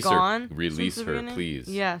release was gone. Release her, beginning. please.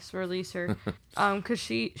 Yes, release her. Because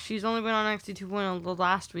she's only been on NXT 2.0 the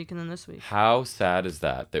last week and then this week. How sad is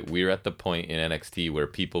that we're at the point in NXT where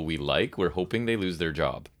people we like, we're hoping they lose their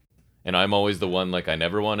job. And I'm always the one, like, I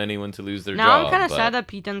never want anyone to lose their job. Now I'm kind of sad that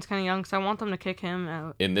Pete Dunne's kind of young, because I want them to kick him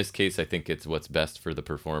out. In this case, I think it's what's best for the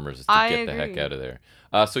performers is to get the heck out of there.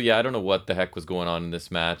 So yeah, I don't know what the heck was going on in this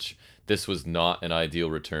match. This was not an ideal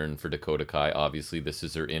return for Dakota Kai. Obviously, this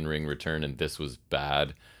is her in-ring return, and this was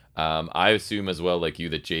bad. I assume as well, like you,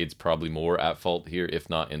 that Jade's probably more at fault here, if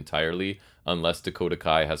not entirely, unless Dakota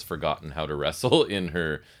Kai has forgotten how to wrestle in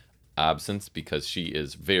her absence, because she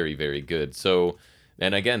is very, very good. So,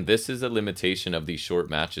 and again, this is a limitation of these short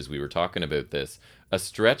matches. We were talking about this. A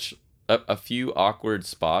stretch, a few awkward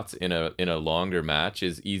spots in a longer match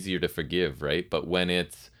is easier to forgive, right? But when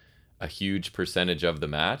it's a huge percentage of the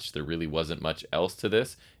match, there really wasn't much else to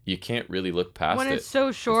this. You can't really look past it. When it's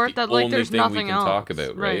so short that like there's nothing else. Talk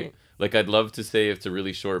about, right? Like I'd love to say it's a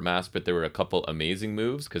really short match, but there were a couple amazing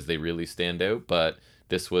moves because they really stand out. But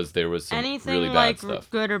there was some anything really bad like stuff.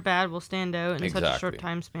 Good or bad will stand out in such a short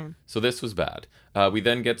time span. So this was bad. We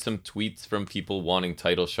then get some tweets from people wanting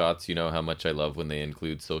title shots. You know how much I love when they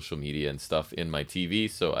include social media and stuff in my TV,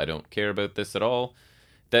 so I don't care about this at all.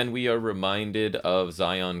 Then we are reminded of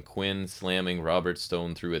Xyon Quinn slamming Robert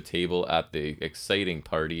Stone through a table at the exciting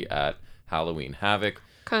party at Halloween Havoc.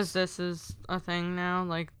 Because this is a thing now.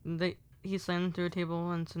 Like, he slammed him through a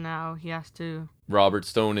table, and so now he has to... Robert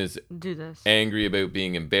Stone is do this. Angry about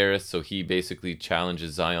being embarrassed, so he basically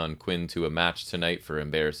challenges Xyon Quinn to a match tonight for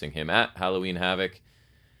embarrassing him at Halloween Havoc.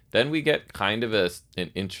 Then we get kind of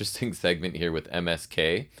an interesting segment here with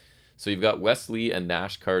MSK. So you've got Wes Lee and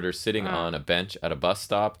Nash Carter sitting on a bench at a bus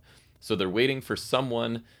stop. So they're waiting for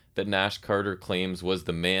someone that Nash Carter claims was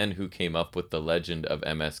the man who came up with the legend of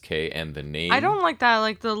MSK and the name. I don't like that,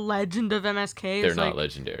 like the legend of MSK. They're not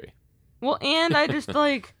legendary. Well, and I just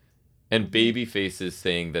like... And Babyface is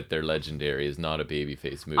saying that they're legendary is not a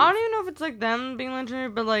Babyface move. I don't even know if it's like them being legendary,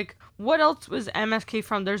 but like, what else was MSK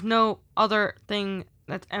from? There's no other thing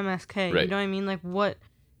that's MSK. Right. You know what I mean? Like, what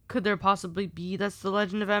could there possibly be that's the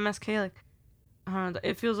legend of MSK? Like, I don't know.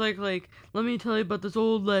 It feels like let me tell you about this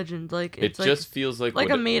old legend. Like, it just feels like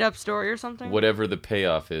a made up story or something. Whatever the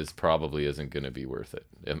payoff is probably isn't going to be worth it.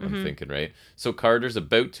 I'm thinking, right? So Carter's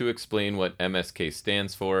about to explain what MSK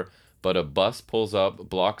stands for, but a bus pulls up,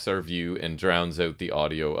 blocks our view, and drowns out the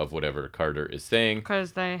audio of whatever Carter is saying.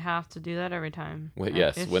 Because they have to do that every time. Well,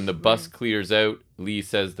 yes, when the bus clears out, Lee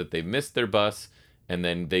says that they missed their bus, and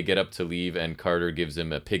then they get up to leave, and Carter gives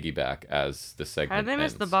him a piggyback as the segment ends. How did they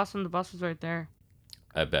miss the bus when the bus was right there?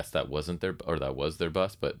 I bet that wasn't that was their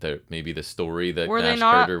bus, but maybe the story that Nash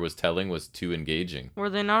Carter was telling was too engaging. Were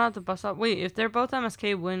they not at the bus stop? Wait, if they're both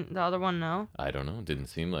MSK, wouldn't the other one know? I don't know. Didn't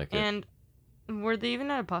seem like it. And were they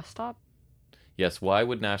even at a bus stop? Yes. Why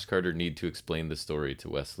would Nash Carter need to explain the story to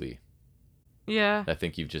Wes Lee? Yeah. I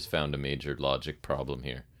think you've just found a major logic problem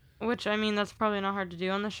here. Which, I mean, that's probably not hard to do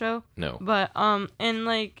on the show. No. But, and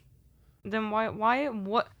like, then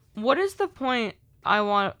what is the point, I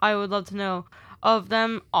would love to know, of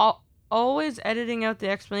them always editing out the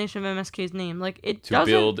explanation of MSK's name? Like, it doesn't...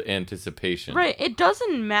 To build anticipation. Right, it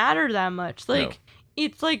doesn't matter that much. Like, no.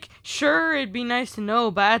 It's like, sure, it'd be nice to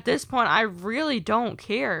know, but at this point, I really don't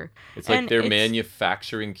care. It's like they're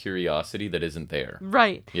manufacturing curiosity that isn't there.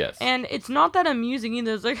 Right. Yes. And it's not that amusing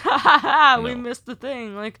either. It's like, ha ha ha, we missed the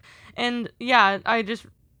thing. Like, and yeah, I just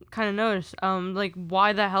kind of noticed, like,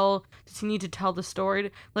 why the hell does he need to tell the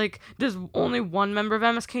story? Like, does only one member of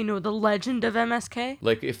MSK know the legend of MSK?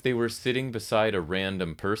 Like, if they were sitting beside a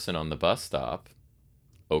random person on the bus stop...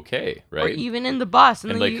 Okay, right? Or even in the bus.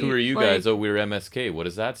 And like, who are you guys? Oh, we're MSK. What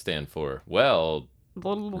does that stand for? Well,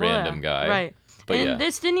 random guy. Right. But and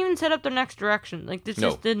this didn't even set up their next direction. Like, this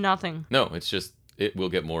just did nothing. No, it's just, we'll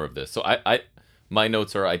get more of this. So my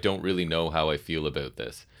notes are, I don't really know how I feel about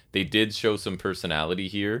this. They did show some personality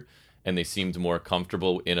here, and they seemed more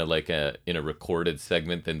comfortable in a recorded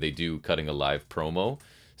segment than they do cutting a live promo.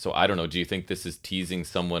 So I don't know. Do you think this is teasing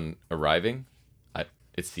someone arriving?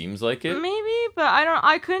 It seems like it. Maybe, but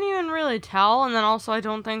I couldn't even really tell, and then also I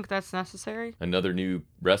don't think that's necessary. Another new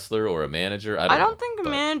wrestler or a manager? I don't think a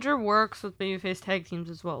manager works with babyface tag teams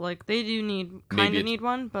as well. Like, they do need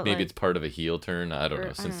one, but maybe it's part of a heel turn. I don't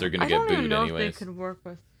know, since they're gonna get booed anyways. I don't even know if they could work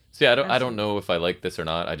with. See, I don't know if I like this or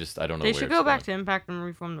not. I don't know. They should go back to Impact and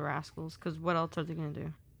reform the Rascals, because what else are they gonna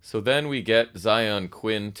do? So then we get Xyon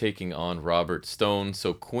Quinn taking on Robert Stone.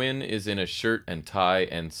 So Quinn is in a shirt and tie,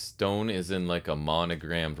 and Stone is in like a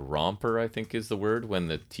monogrammed romper, I think is the word, when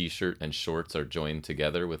the t-shirt and shorts are joined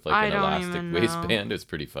together with like an elastic waistband. It's a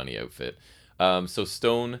pretty funny outfit. So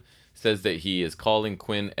Stone says that he is calling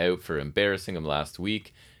Quinn out for embarrassing him last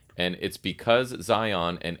week, and it's because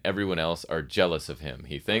Xyon and everyone else are jealous of him,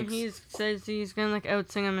 he thinks. And he says he's gonna like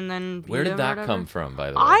outsing him and then beat Where did that come from,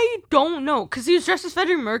 by the way? I don't know, because he was dressed as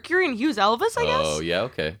Freddie Mercury and he was Elvis, I guess? Oh, yeah,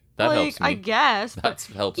 okay. That helps me. I guess. That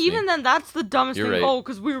helps me. Even then, that's the dumbest thing. Right. Oh,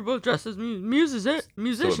 because we were both dressed as musicians.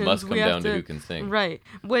 So it must come down to who can sing. Right,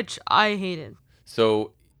 which I hated.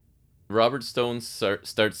 So Robert Stone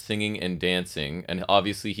starts singing and dancing, and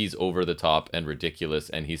obviously he's over the top and ridiculous,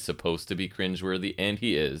 and he's supposed to be cringeworthy, and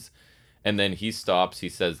he is. And then he stops. He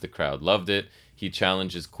says the crowd loved it. He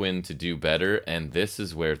challenges Quinn to do better, and this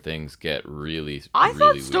is where things get really, I really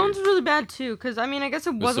thought Stone's weird. really bad too, because I mean, I guess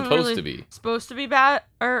it wasn't supposed to be bad,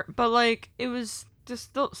 but like it was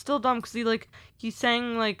just still dumb because he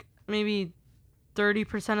sang like maybe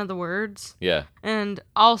 30% of the words. Yeah. And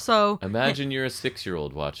also, imagine you're a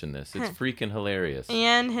 6-year-old watching this. It's freaking hilarious.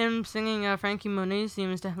 And him singing Frankie Monet's theme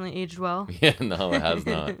has definitely aged well. Yeah, no, it has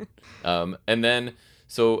not. And then.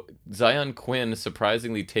 So Zion Quinn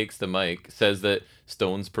surprisingly takes the mic, says that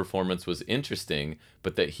Stone's performance was interesting,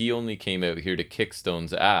 but that he only came out here to kick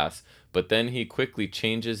Stone's ass. But then he quickly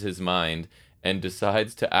changes his mind and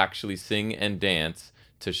decides to actually sing and dance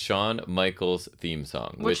to Shawn Michaels' theme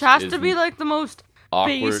song. Which has to be like the most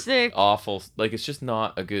awkward, basic, awful, like it's just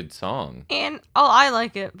not a good song. And I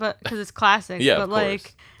like it, but because it's classic. Yeah, but of like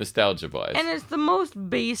course. Nostalgia wise. And it's the most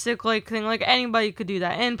basic like thing. Like anybody could do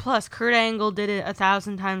that. And plus, Kurt Angle did it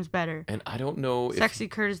 1,000 times better. And I don't know. Sexy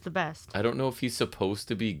Kurt is the best. I don't know if he's supposed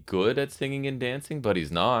to be good at singing and dancing, but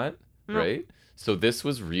he's not. No. Right. So this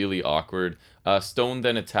was really awkward. Stone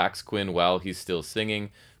then attacks Quinn while he's still singing.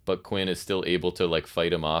 But Quinn is still able to like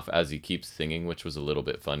fight him off as he keeps singing, which was a little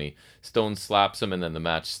bit funny. Stone slaps him and then the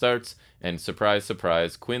match starts. And surprise,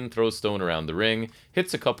 surprise, Quinn throws Stone around the ring,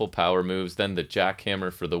 hits a couple power moves, then the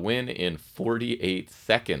jackhammer for the win in 48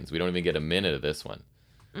 seconds. We don't even get a minute of this one.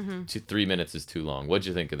 3 minutes is too long. What'd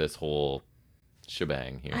you think of this whole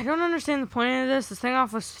shebang here? I don't understand the point of this. The thing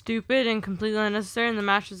off was stupid and completely unnecessary. And the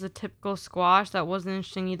match was a typical squash. That wasn't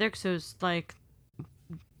interesting either because it was like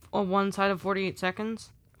on one side of 48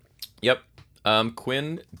 seconds. Yep.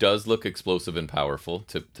 Quinn does look explosive and powerful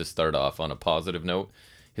to start off on a positive note.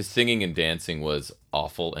 His singing and dancing was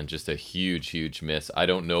awful and just a huge, huge miss. I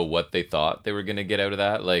don't know what they thought they were going to get out of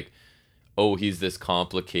that. Like, oh, he's this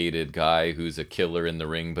complicated guy who's a killer in the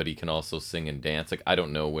ring, but he can also sing and dance. Like, I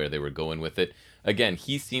don't know where they were going with it. Again,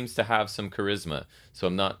 he seems to have some charisma, so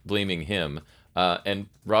I'm not blaming him. And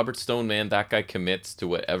Robert Stone, man, that guy commits to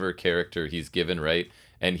whatever character he's given, right?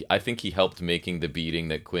 And I think he helped making the beating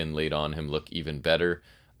that Quinn laid on him look even better.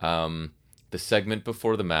 The segment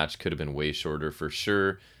before the match could have been way shorter for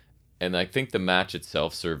sure. And I think the match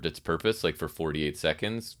itself served its purpose. Like for 48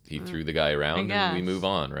 seconds, he threw the guy around and we move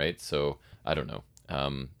on, right? So I don't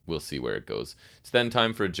know. We'll see where it goes. It's then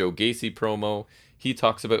time for a Joe Gacy promo. He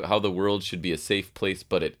talks about how the world should be a safe place,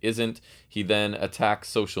 but it isn't. He then attacks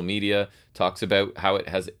social media, talks about how it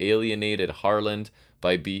has alienated Harland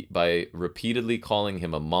by repeatedly calling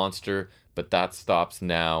him a monster, but that stops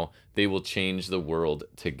now. They will change the world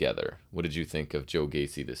together. What did you think of Joe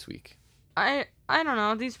Gacy this week? I don't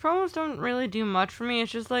know. These promos don't really do much for me.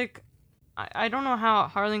 It's just like, I don't know how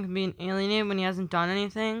Harland can be alienated when he hasn't done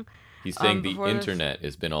anything. He's saying the internet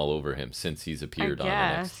has been all over him since he's appeared on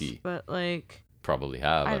NXT. But like... Probably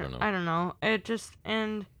have, I don't know. I don't know. It just,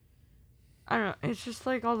 and... I don't know. It's just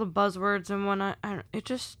like all the buzzwords and whatnot. It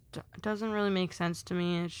just doesn't really make sense to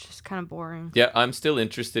me. It's just kind of boring. Yeah, I'm still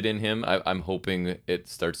interested in him. I'm hoping it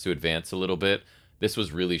starts to advance a little bit. This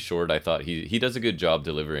was really short. I thought he does a good job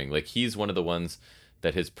delivering. Like, he's one of the ones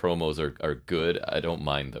that his promos are good. I don't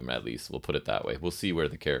mind them, at least. We'll put it that way. We'll see where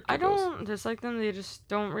the character goes. I don't dislike them. They just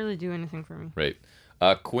don't really do anything for me. Right.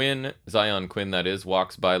 Zion Quinn, that is,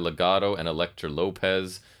 walks by Legado and Elektra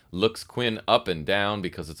Lopez. Looks Quinn up and down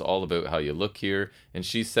because it's all about how you look here, and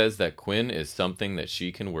she says that Quinn is something that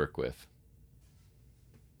she can work with.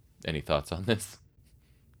 Any thoughts on this?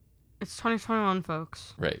 It's 2021,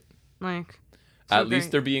 folks. Right. Like, at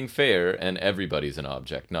least they're being fair, and everybody's an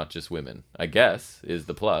object, not just women. I guess is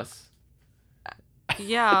the plus.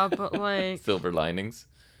 Yeah, but like silver linings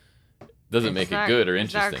doesn't make it good or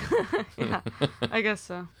interesting. Yeah, I guess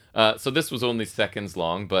so. So this was only seconds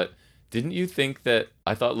long, but. Didn't you think that...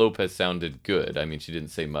 I thought Lopez sounded good. I mean, she didn't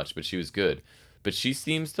say much, but she was good. But she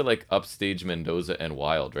seems to, like, upstage Mendoza and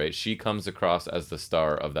Wilde, right? She comes across as the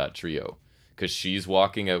star of that trio. Because she's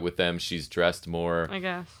walking out with them. She's dressed more... I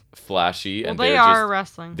guess. Flashy. Well, and they are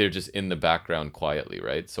wrestling. They're just in the background quietly,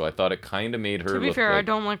 right? So I thought it kind of made her To be look fair, like... I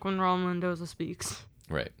don't like when Raul Mendoza speaks.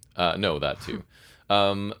 Right. No, that too.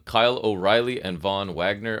 Kyle O'Reilly and Von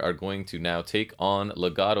Wagner are going to now take on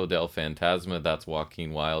Legado del Fantasma. That's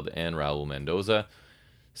Joaquin Wilde and Raul Mendoza.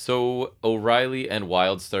 So O'Reilly and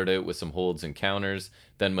Wilde start out with some holds and counters.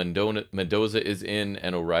 Then Mendoza is in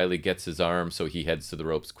and O'Reilly gets his arm, so he heads to the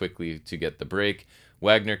ropes quickly to get the break.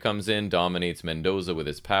 Wagner comes in, dominates Mendoza with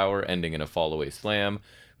his power, ending in a fall-away slam.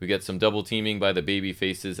 We get some double teaming by the baby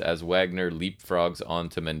faces as Wagner leapfrogs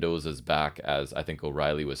onto Mendoza's back as I think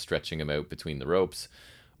O'Reilly was stretching him out between the ropes.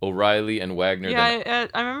 O'Reilly and Wagner. Yeah,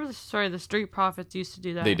 I remember the Street Profits used to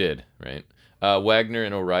do that. They did, right? Wagner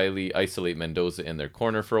and O'Reilly isolate Mendoza in their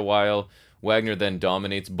corner for a while. Wagner then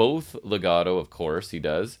dominates both Legado, of course, he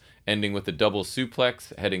does, ending with a double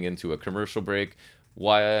suplex, heading into a commercial break.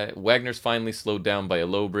 Wagner's finally slowed down by a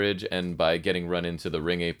low bridge and by getting run into the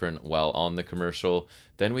ring apron while on the commercial.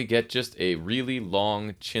 Then we get just a really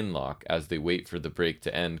long chin lock as they wait for the break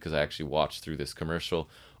to end, because I actually watched through this commercial.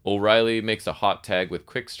 O'Reilly makes a hot tag with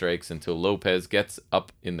quick strikes until Lopez gets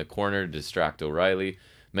up in the corner to distract O'Reilly.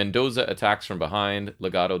 Mendoza attacks from behind.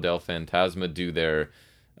 Legado del Fantasma do their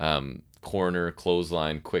corner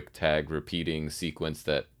clothesline quick tag repeating sequence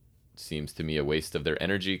that seems to me a waste of their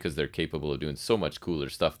energy because they're capable of doing so much cooler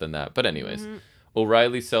stuff than that. But anyways,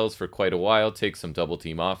 O'Reilly sells for quite a while, takes some double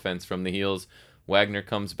team offense from the heels. Wagner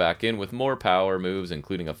comes back in with more power moves,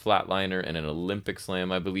 including a flatliner and an Olympic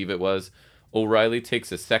slam, I believe it was. O'Reilly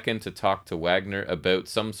takes a second to talk to Wagner about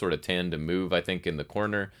some sort of tandem move, I think, in the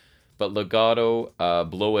corner. But Legado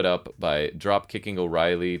blow it up by drop kicking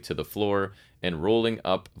O'Reilly to the floor and rolling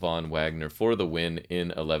up Von Wagner for the win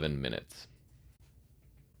in 11 minutes.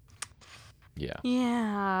 Yeah.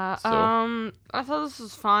 Yeah. So, I thought this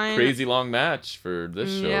was fine. Crazy long match for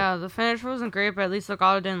this show. Yeah, the finish wasn't great, but at least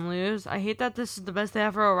Legado didn't lose. I hate that this is the best they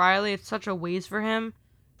have for O'Reilly. It's such a waste for him.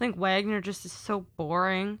 I think Wagner just is so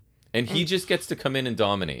boring. And he just gets to come in and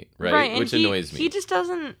dominate, right? Which annoys me. He just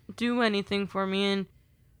doesn't do anything for me, and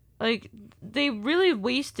like they really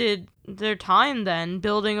wasted their time then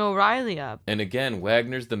building O'Reilly up. And again,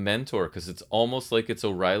 Wagner's the mentor, because it's almost like it's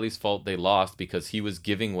O'Reilly's fault they lost because he was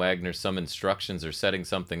giving Wagner some instructions or setting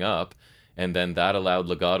something up, and then that allowed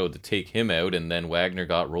Legado to take him out, and then Wagner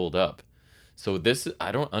got rolled up. So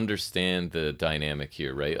I don't understand the dynamic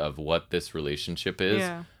here, right, of what this relationship is.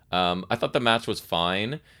 Yeah. I thought the match was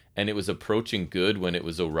fine, and it was approaching good when it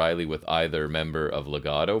was O'Reilly with either member of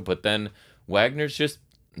Legado, but then Wagner's just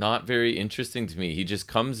not very interesting to me. He just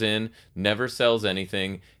comes in, never sells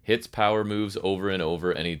anything, hits power moves over and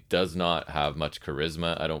over, and he does not have much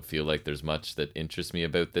charisma. I don't feel like there's much that interests me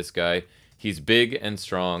about this guy. He's big and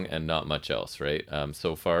strong and not much else, right?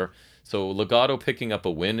 So far. So Legado picking up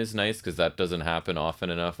a win is nice because that doesn't happen often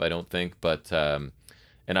enough, I don't think. But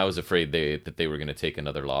and I was afraid that they were going to take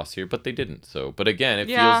another loss here, but they didn't. So, but again, it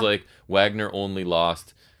feels like Wagner only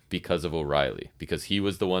lost because of O'Reilly, because he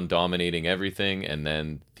was the one dominating everything, and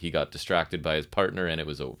then he got distracted by his partner, and it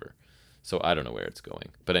was over. So I don't know where it's going.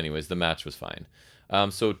 But anyways, the match was fine.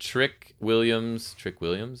 So Trick Williams,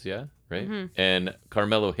 yeah, right? Mm-hmm. And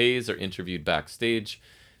Carmelo Hayes are interviewed backstage.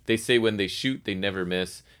 They say when they shoot, they never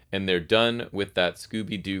miss, and they're done with that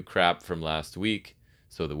Scooby-Doo crap from last week.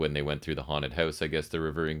 So when they went through the haunted house, I guess they're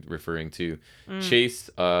referring to. Chase,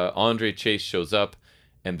 Andre Chase shows up,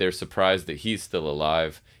 and they're surprised that he's still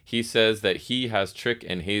alive. He says that he has Trick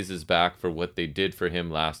and Hayes' back for what they did for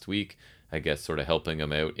him last week. I guess sort of helping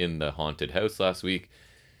him out in the haunted house last week.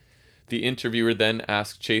 The interviewer then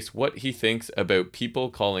asks Chase what he thinks about people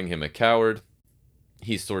calling him a coward.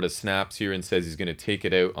 He sort of snaps here and says he's going to take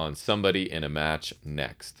it out on somebody in a match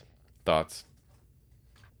next. Thoughts?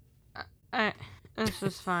 This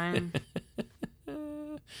was fine.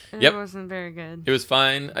 It wasn't very good. It was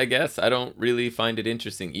fine, I guess. I don't really find it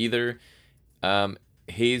interesting either.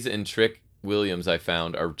 Hayes and Trick Williams, I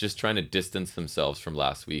found, are just trying to distance themselves from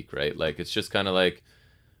last week, right? Like, it's just kind of like,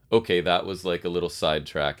 okay, that was like a little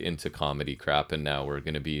sidetrack into comedy crap, and now we're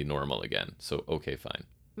going to be normal again. So, okay, fine.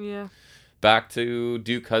 Yeah. Back to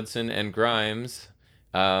Duke Hudson and Grimes.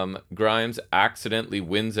 Grimes accidentally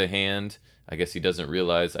wins a hand. I guess he doesn't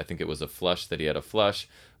realize, I think it was a flush, that he had a flush,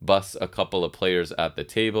 busts a couple of players at the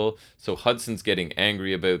table. So Hudson's getting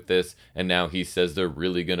angry about this, and now he says they're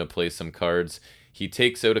really going to play some cards. He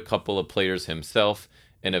takes out a couple of players himself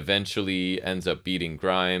and eventually ends up beating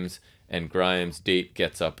Grimes, and Grimes' date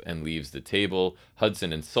gets up and leaves the table.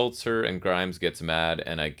 Hudson insults her, and Grimes gets mad,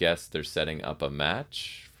 and I guess they're setting up a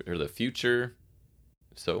match for the future.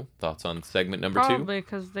 So, thoughts on segment number 2? Probably,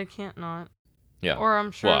 because they can't not. Yeah. Or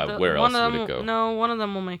I'm sure where else would it go? No, one of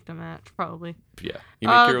them will make the match, probably. Yeah. You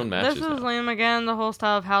make your own matches. This was lame again. The whole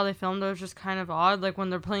style of how they filmed it was just kind of odd. Like when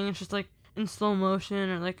they're playing, it's just like in slow motion,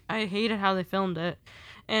 or like I hated how they filmed it.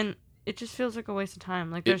 And it just feels like a waste of time.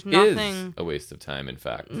 Like there's nothing. It is a waste of time, in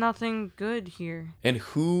fact. Nothing good here. And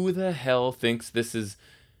who the hell thinks this is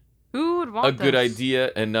who would want a good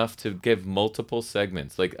idea enough to give multiple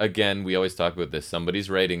segments? Like, again, we always talk about this. Somebody's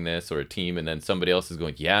writing this, or a team, and then somebody else is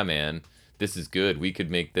going, yeah, man, this is good. We could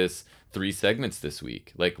make this 3 segments this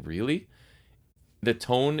week. Like, really? The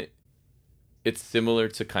tone, it's similar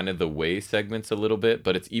to kind of the Way segments a little bit,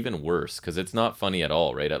 but it's even worse because it's not funny at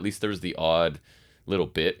all, right? At least there's the odd little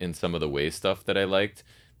bit in some of the Way stuff that I liked.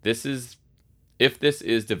 if this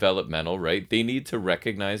is developmental, right, they need to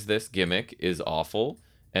recognize this gimmick is awful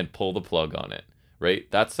and pull the plug on it, right?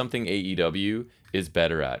 That's something AEW is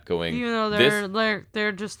better at, going, even though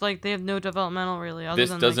they're just like, they have no developmental really, other this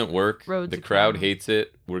than doesn't like work, Rhodes the and crowd Kevin. hates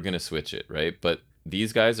it, we're gonna switch it, right? But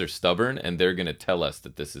these guys are stubborn and they're gonna tell us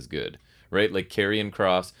that this is good, right? Like Karrion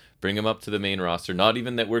Kross, bring him up to the main roster, not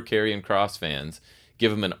even that we're Karrion Kross fans,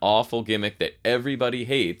 give him an awful gimmick that everybody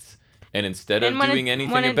hates, and instead of doing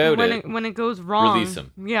anything about it, when it goes wrong, release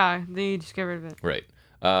him. Yeah, they just get rid of it. Right.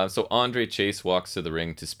 So Andre Chase walks to the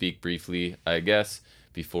ring to speak briefly, I guess,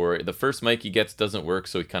 before the first mic he gets doesn't work,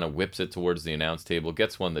 so he kind of whips it towards the announce table,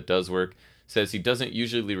 gets one that does work, says he doesn't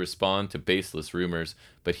usually respond to baseless rumors,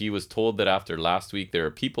 but he was told that after last week there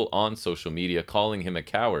are people on social media calling him a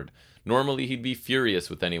coward. Normally he'd be furious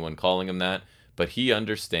with anyone calling him that, but he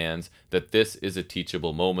understands that this is a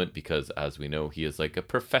teachable moment because, as we know, he is like a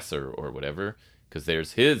professor or whatever, because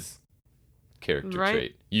there's his character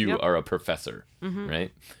trait. You are a professor,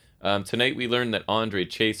 right? Tonight we learn that Andre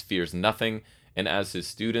Chase fears nothing, and as his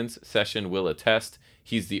students, Session will attest,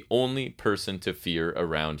 he's the only person to fear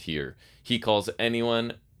around here. He calls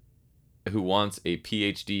anyone who wants a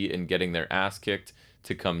PhD in getting their ass kicked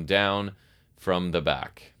to come down from the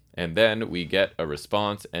back. And then we get a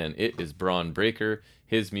response, and it is Bron Breakker.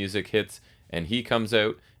 His music hits, and he comes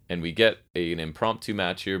out, and we get an impromptu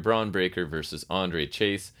match here. Bron Breakker versus Andre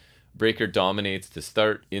Chase. Breakker dominates to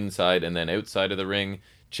start inside and then outside of the ring.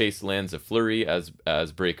 Chase lands a flurry as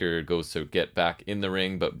Breakker goes to get back in the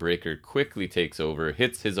ring, but Breakker quickly takes over,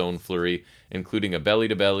 hits his own flurry, including a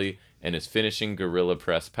belly-to-belly, and is finishing Gorilla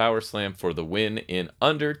Press Power Slam for the win in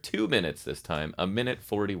under 2 minutes this time.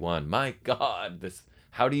 1:41. My God,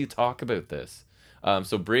 how do you talk about this?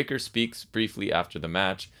 So Breakker speaks briefly after the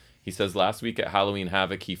match. He says last week at Halloween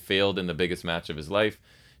Havoc, he failed in the biggest match of his life.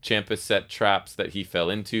 Ciampa set traps that he fell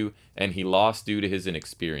into, and he lost due to his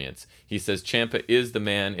inexperience. He says Ciampa is the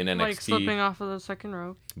man in NXT. Like slipping off of the second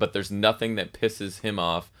rope. But there's nothing that pisses him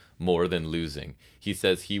off more than losing. He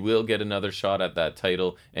says he will get another shot at that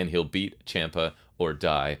title, and he'll beat Ciampa or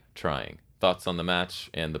die trying. Thoughts on the match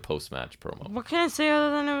and the post-match promo? What can I say other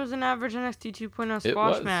than it was an average NXT 2.0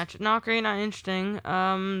 squash match? Not great, not interesting.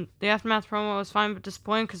 The aftermath promo was fine but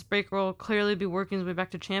disappointing because Breakker will clearly be working his way back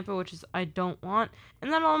to Ciampa, which is I don't want.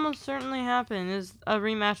 And that'll almost certainly happen, is a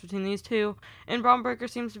rematch between these two. And Bron Breakker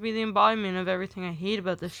seems to be the embodiment of everything I hate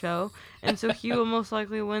about this show. And so he will most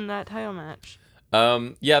likely win that title match.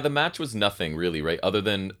 Yeah, the match was nothing really, right? Other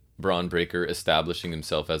than Bron Breakker establishing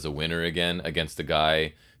himself as a winner again against a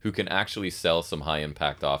guy who can actually sell some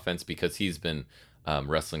high-impact offense because he's been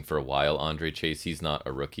wrestling for a while. Andre Chase, he's not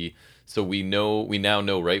a rookie. So we now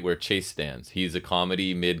know right where Chase stands. He's a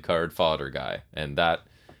comedy mid-card fodder guy. And that,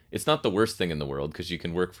 it's not the worst thing in the world because you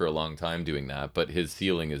can work for a long time doing that, but his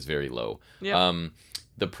ceiling is very low. Yep.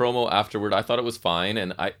 The promo afterward, I thought it was fine,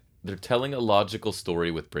 and they're telling a logical story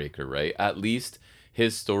with Breakker, right? At least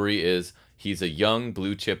his story is he's a young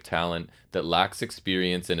blue chip talent that lacks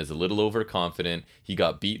experience and is a little overconfident. He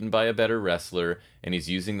got beaten by a better wrestler, and he's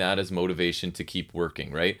using that as motivation to keep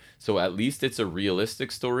working, right? So at least it's a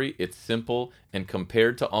realistic story. It's simple, and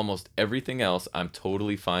compared to almost everything else, I'm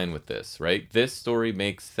totally fine with this, right? This story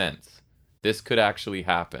makes sense. This could actually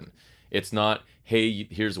happen. It's not, hey,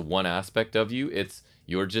 here's one aspect of you. It's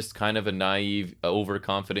you're just kind of a naive,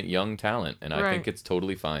 overconfident young talent, and I think it's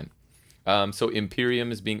totally fine. So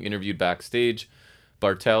Imperium is being interviewed backstage.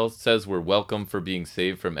 Bartel says we're welcome for being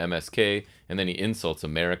saved from MSK, and then he insults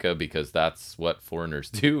America because that's what foreigners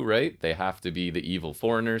do, right? They have to be the evil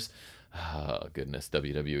foreigners. Oh, goodness,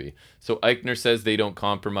 WWE. So Eichner says they don't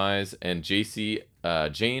compromise, and Jane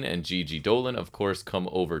and Gigi Dolan, of course, come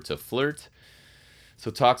over to flirt. So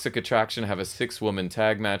Toxic Attraction have a 6-woman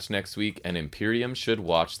tag match next week, and Imperium should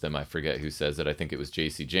watch them. I forget who says it. I think it was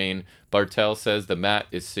JC Jane. Bartel says the mat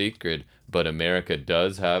is sacred, but America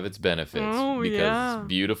does have its benefits because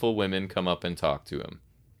beautiful women come up and talk to him.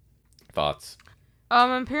 Thoughts?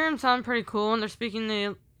 Imperium sound pretty cool, and they're speaking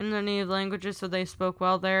in their native languages, so they spoke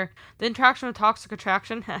well there. The interaction with Toxic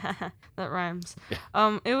Attraction, that rhymes.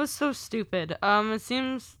 Yeah. It was so stupid. It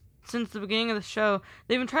seems since the beginning of the show,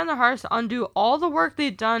 they've been trying their hardest to undo all the work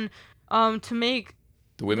they've done to make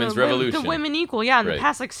the women's revolution, the women equal. Yeah, in the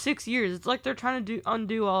past 6 years, it's like they're trying to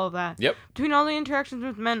undo all of that. Yep. Between all the interactions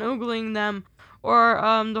with men ogling them, or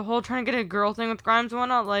the whole trying to get a girl thing with Grimes and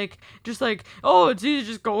whatnot, oh, it's easy,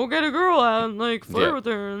 just go get a girl out and flirt with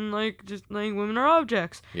her, and just women are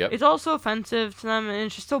objects. Yep. It's also offensive to them, and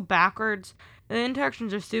it's just so backwards. The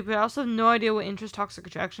interactions are stupid. I also have no idea what interest Toxic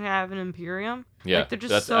Attraction have in Imperium. Yeah, like, they're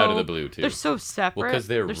just that's out of the blue, too. They're so separate. Well, because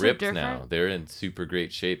they're ripped so now. They're in super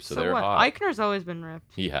great shape, so what? they're hot. Eichner's always been ripped.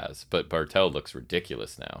 He has, but Bartel looks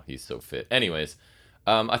ridiculous now. He's so fit. Anyways,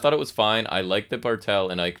 I thought it was fine. I like that Bartel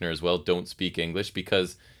and Eichner as well don't speak English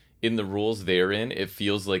because in the roles they're in, it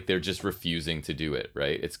feels like they're just refusing to do it,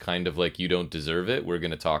 right? It's kind of like, you don't deserve it. We're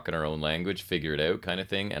going to talk in our own language, figure it out kind of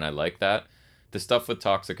thing, and I like that. The stuff with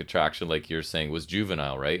Toxic Attraction, like you're saying, was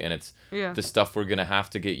juvenile, right? And it's the stuff we're going to have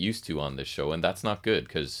to get used to on this show, and that's not good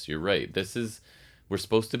because you're right. We're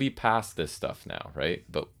supposed to be past this stuff now, right?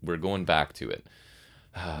 But we're going back to it.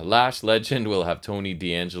 Lash Legend will have Tony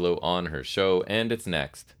D'Angelo on her show, and it's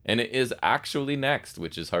next. And it is actually next,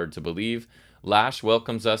 which is hard to believe. Lash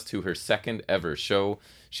welcomes us to her second ever show.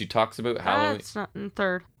 She talks about Halloween. It's not in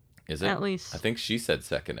third. Is it? At least. I think she said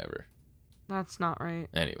second ever. That's not right.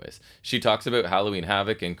 Anyways, she talks about Halloween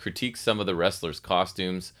Havoc and critiques some of the wrestlers'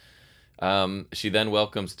 costumes. She then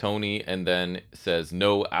welcomes Tony and then says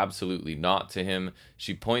no, absolutely not to him.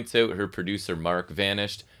 She points out her producer Mark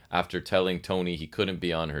vanished after telling Tony he couldn't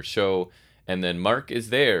be on her show. And then Mark is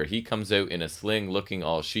there. He comes out in a sling looking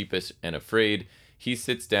all sheepish and afraid. He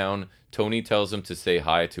sits down. Tony tells him to say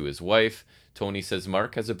hi to his wife. Tony says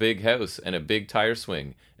Mark has a big house and a big tire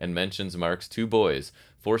swing and mentions Mark's 2 boys,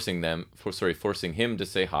 forcing him to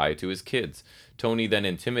say hi to his kids. Tony then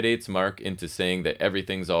intimidates Mark into saying that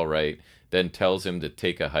everything's all right, then tells him to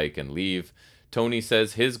take a hike and leave. Tony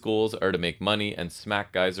says his goals are to make money and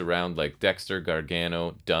smack guys around like Dexter,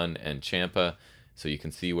 Gargano, Dunn, and Ciampa. So you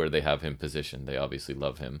can see where they have him positioned. They obviously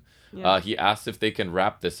love him. Yeah. He asks if they can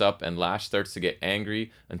wrap this up, and Lash starts to get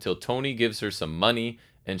angry until Tony gives her some money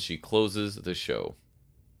and she closes the show.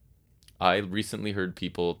 I recently heard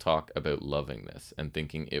people talk about loving this and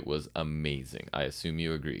thinking it was amazing. I assume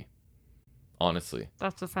you agree. Honestly.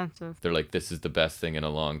 That's offensive. They're like, this is the best thing in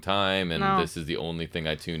a long time, and this is the only thing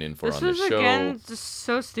I tune in for on the show. This is, again, just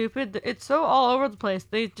so stupid. It's so all over the place.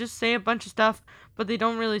 They just say a bunch of stuff, but they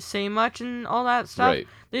don't really say much and all that stuff. Right.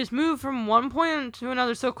 They just move from one point to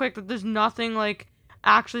another so quick that there's nothing, like,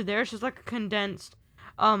 actually there. It's just like a condensed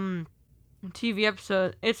TV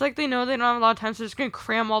episode. It's like they know they don't have a lot of time, so they're just going to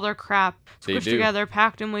cram all their crap squished together,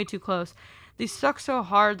 packed in way too close. They suck so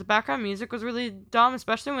hard. The background music was really dumb,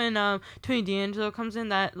 especially when Tony D'Angelo comes in.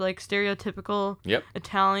 That like stereotypical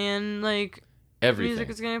Italian like music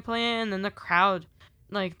is gonna play, and then the crowd,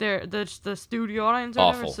 like the studio audience, or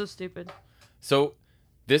whatever, is so stupid. So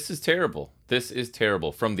this is terrible. This is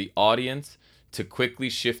terrible. From the audience to quickly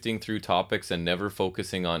shifting through topics and never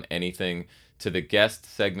focusing on anything, to the guest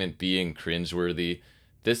segment being cringeworthy.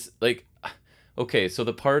 This okay. So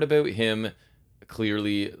the part about him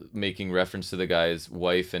clearly making reference to the guy's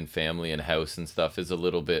wife and family and house and stuff is a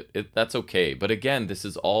little bit, that's okay. But again, this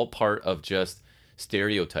is all part of just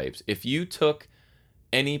stereotypes. If you took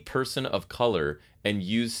any person of color and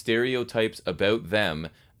used stereotypes about them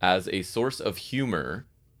as a source of humor,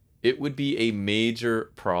 it would be a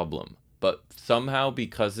major problem. But somehow,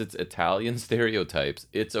 because it's Italian stereotypes,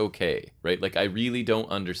 it's okay, right? Like, I really don't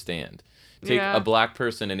understand. Take a black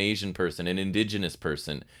person, an Asian person, an indigenous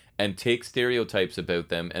person, and take stereotypes about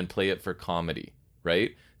them and play it for comedy,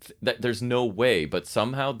 right? There's no way, but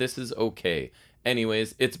somehow this is okay.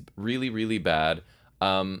 Anyways, it's really, really bad.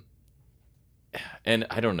 And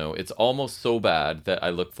I don't know, it's almost so bad that I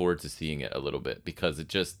look forward to seeing it a little bit, because it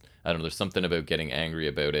just, I don't know, there's something about getting angry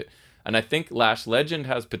about it. And I think Lash Legend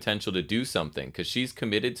has potential to do something, because she's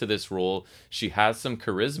committed to this role. She has some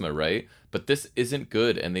charisma, right? But this isn't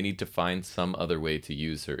good, and they need to find some other way to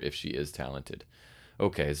use her if she is talented.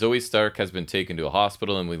 Okay, Zoe Stark has been taken to a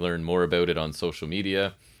hospital, and we learn more about it on social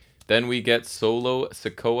media. Then we get Solo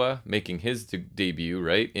Sikoa making his debut,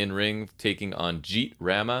 right? In ring, taking on Jeet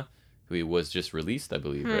Rama, who was just released, I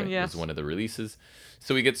believe, right? Yes. Was one of the releases.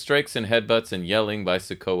 So we get strikes and headbutts and yelling by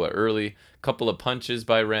Sikoa early. Couple of punches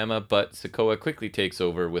by Rama, but Sikoa quickly takes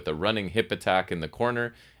over with a running hip attack in the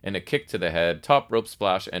corner and a kick to the head, top rope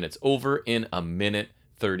splash, and it's over in a minute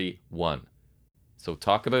 31. So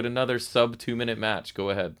talk about another sub 2-minute match. Go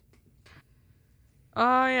ahead.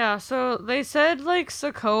 Yeah, so they said, like,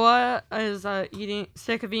 Sikoa is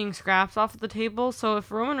sick of eating scraps off of the table, so if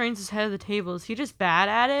Roman Reigns is head of the table, is he just bad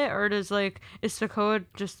at it, or is Sikoa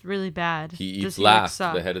just really bad? He eats last,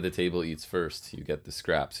 the head of the table eats first. You get the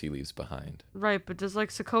scraps he leaves behind. Right, but does,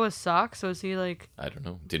 Sikoa suck, so is he, I don't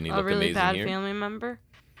know. Didn't he look really amazing bad here? Family member?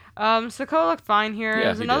 Sikoa looked fine here. Yeah, It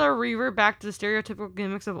was another revert back to the stereotypical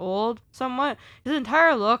gimmicks of old, somewhat. His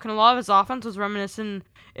entire look and a lot of his offense was reminiscent,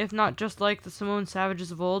 if not just like the Samoan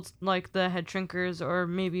Savages of old, like the Head Shrinkers or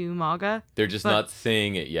maybe Umaga. They're just not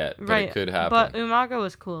saying it yet, but it could happen. But Umaga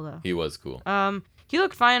was cool, though. He was cool. He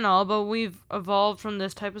looked fine and all, but we've evolved from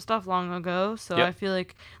this type of stuff long ago, so I feel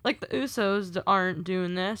like the Usos aren't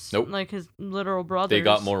doing this. Nope. Like his literal brothers. They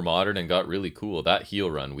got more modern and got really cool. That heel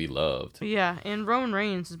run we loved. Yeah, and Roman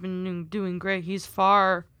Reigns has been doing great. He's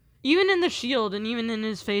far, even in the Shield and even in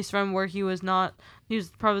his face run where he was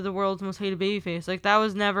probably the world's most hated babyface. Like that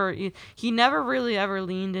was never, he never really ever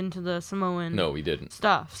leaned into the Samoan he didn't.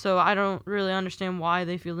 stuff. So I don't really understand why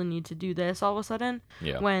they feel the need to do this all of a sudden.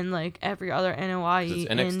 Yeah. When like every other NOI it's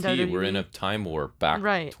in NXT, WWE, we're in a time warp back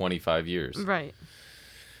 25 years. Right.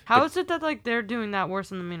 How is it that like they're doing that worse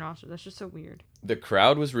than the main roster? That's just so weird. The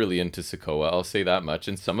crowd was really into Sikoa, I'll say that much,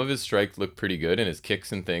 and some of his strikes look pretty good and his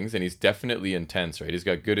kicks and things, and he's definitely intense, right? He's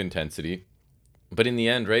got good intensity. But in the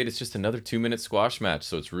end, right, it's just another 2-minute squash match,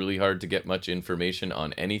 so it's really hard to get much information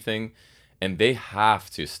on anything. And they have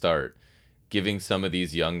to start giving some of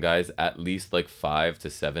these young guys at least like 5 to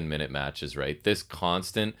 7 minute matches, right? This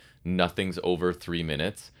constant nothing's over 3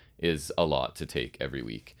 minutes is a lot to take every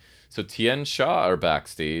week. So Tien Shaw are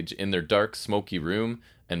backstage in their dark, smoky room,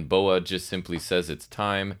 and Boa just simply says it's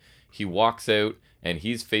time. He walks out, and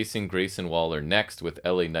he's facing Grayson Waller next with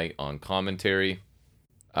LA Knight on commentary.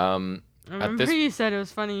 I remember you said it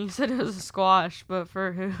was funny. You said it was a squash, but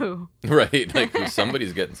for who? Right, like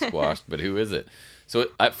somebody's getting squashed, but who is it? So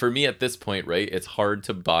for me at this point, right, it's hard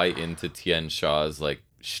to buy into Tien Shaw's like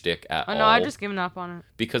shtick at all. Oh no, I just given up on it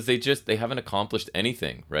because they haven't accomplished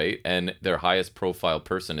anything, right? And their highest profile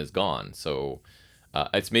person is gone. So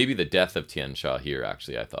it's maybe the death of Tien Shaw here,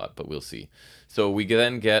 actually, I thought, but we'll see. So we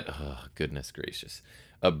then get, oh goodness gracious,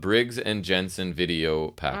 a Briggs and Jensen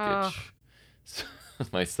video package. So,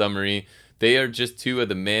 my summary: they are just two of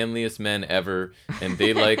the manliest men ever, and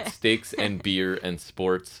they like steaks and beer and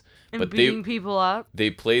sports. And but beating people up. They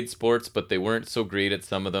played sports, but they weren't so great at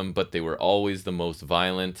some of them, but they were always the most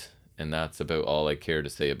violent, and that's about all I care to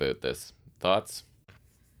say about this. Thoughts?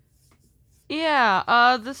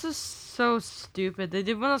 Yeah, this is so stupid. They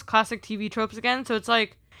did one of those classic TV tropes again, so it's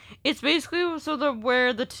like, it's basically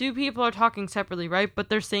where the two people are talking separately, right? But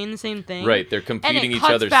they're saying the same thing. Right, they're completing each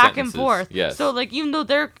other's back sentences. And forth. Yes. So like, even though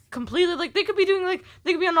they're completely like, they could be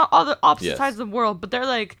on all the opposite sides of the world, but they're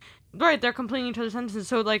like, right, they're completing each other's sentences.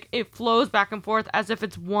 So like, it flows back and forth as if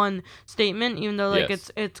it's one statement, even though like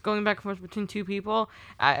it's going back and forth between two people,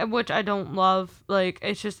 which I don't love. Like,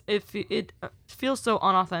 it's just it feels so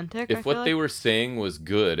unauthentic. If what they were saying was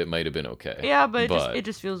good, it might have been okay. Yeah, but it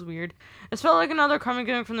just feels weird. It felt like another comic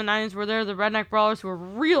gimmick from the 90s where they're the redneck brawlers who are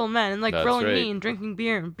real men and like grilling meat and drinking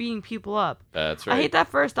beer and beating people up. That's right. I hate that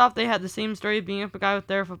first off they had the same story of beating up a guy with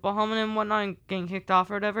their football helmet and whatnot and getting kicked off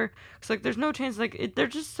or whatever. It's like there's no chance, like they're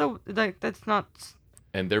just so like that's not.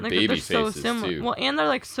 And they're like, baby faces too. Well, and they're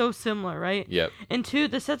like so similar, right? Yep. And two,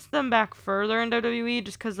 this sets them back further in WWE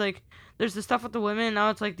just because like there's the stuff with the women. Now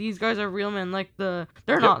it's like these guys are real men. Like they're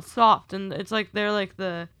not soft, and it's like they're like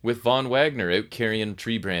the with Von Wagner out carrying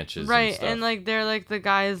tree branches. Right, and like they're like the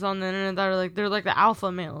guys on the internet that are like they're like the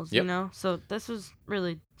alpha males, you know. So this is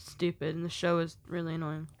really stupid, and the show is really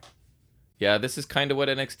annoying. Yeah, this is kind of what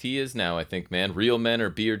NXT is now, I think, man. Real men are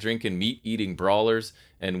beer-drinking, meat-eating brawlers,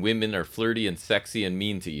 and women are flirty and sexy and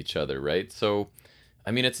mean to each other, right? So, I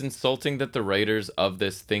mean, it's insulting that the writers of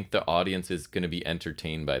this think the audience is going to be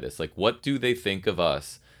entertained by this. Like, what do they think of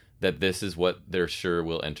us that this is what they're sure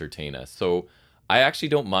will entertain us? So, I actually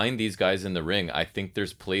don't mind these guys in the ring. I think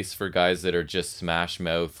there's place for guys that are just smash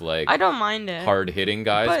mouth, like I don't mind it. Hard hitting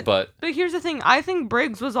guys, but here's the thing. I think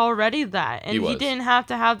Briggs was already that, and he didn't have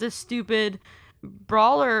to have this stupid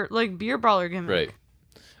brawler, like beer brawler gimmick.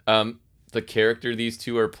 Right. The character these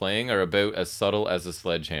two are playing are about as subtle as a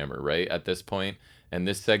sledgehammer, right? At this point, and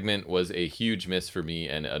this segment was a huge miss for me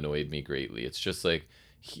and annoyed me greatly. It's just like,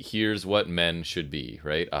 here's what men should be,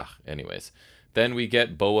 right? Anyways. Then we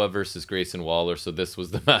get Boa versus Grayson Waller. So this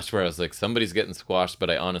was the match where I was like, somebody's getting squashed, but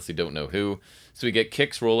I honestly don't know who. So we get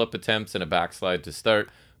kicks, roll-up attempts, and a backslide to start.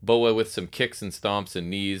 Boa with some kicks and stomps and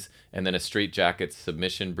knees, and then a straitjacket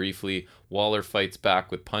submission briefly. Waller fights back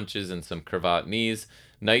with punches and some cravat knees.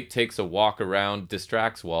 Knight takes a walk around,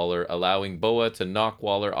 distracts Waller, allowing Boa to knock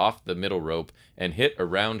Waller off the middle rope and hit a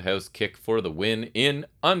roundhouse kick for the win in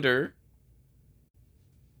under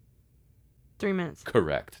 3 minutes.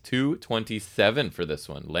 Correct. 2:27 for this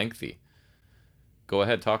one. Lengthy. Go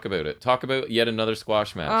ahead, talk about it. Talk about yet another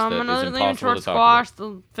squash match that is impossible to talk squash. About.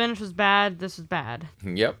 The finish was bad. This was bad.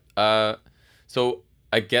 Yep. So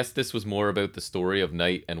I guess this was more about the story of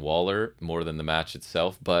Knight and Waller more than the match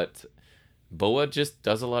itself, but Boa just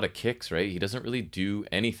does a lot of kicks, right? He doesn't really do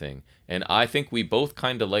anything. And I think we both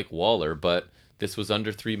kind of like Waller, but this was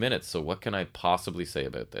under 3 minutes, so what can I possibly say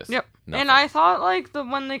about this? Yep. Nothing. And I thought, like,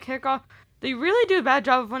 when they kick off, they really do a bad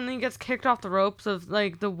job of when he gets kicked off the ropes of,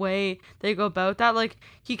 like, the way they go about that. Like,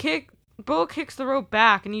 Boa kicks the rope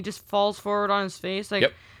back, and he just falls forward on his face. Like,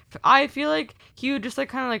 yep. I feel like he would just, like,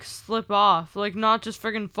 kind of, like, slip off. Like, not just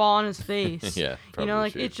friggin' fall on his face. Yeah, probably. You know,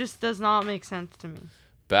 like, it just does not make sense to me.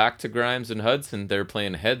 Back to Grimes and Hudson. They're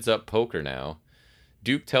playing heads-up poker now.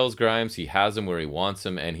 Duke tells Grimes he has him where he wants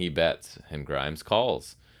him, and he bets, and Grimes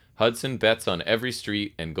calls. Hudson bets on every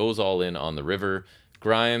street and goes all in on the river.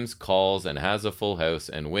 Grimes calls and has a full house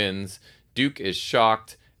and wins. Duke is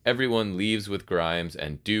shocked. Everyone leaves with Grimes,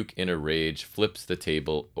 and Duke, in a rage, flips the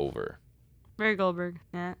table over. Very Goldberg,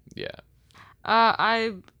 yeah. Yeah.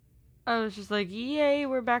 I was just like, yay,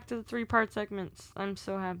 we're back to the 3-part segments. I'm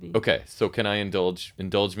so happy. Okay, so can I indulge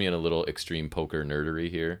me in a little extreme poker nerdery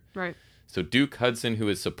here? Right. So Duke Hudson, who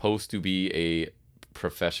is supposed to be a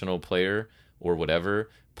professional player or whatever,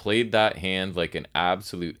 played that hand like an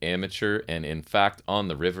absolute amateur. And in fact, on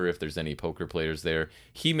the river, if there's any poker players there,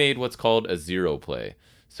 he made what's called a zero play.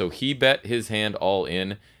 So he bet his hand all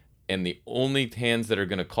in, and the only hands that are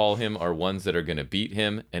going to call him are ones that are going to beat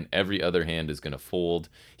him, and every other hand is going to fold.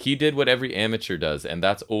 He did what every amateur does, and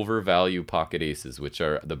that's overvalue pocket aces, which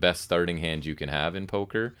are the best starting hand you can have in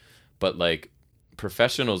poker. But like,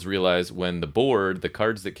 professionals realize when the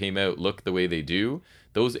cards that came out look the way they do,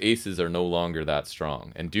 those aces are no longer that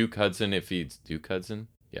strong. And Duke Hudson, if he's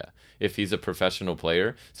a professional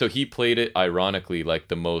player, so he played it ironically like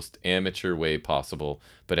the most amateur way possible.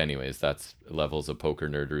 But anyways, that's levels of poker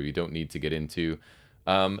nerdery we don't need to get into.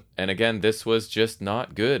 And again, this was just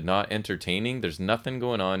not good, not entertaining. There's nothing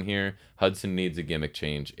going on here. Hudson needs a gimmick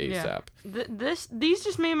change ASAP. Yeah. These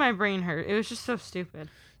just made my brain hurt. It was just so stupid.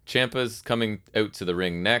 Ciampa's coming out to the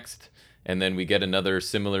ring next, and then we get another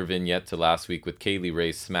similar vignette to last week with Kaylee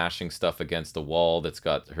Ray smashing stuff against a wall that's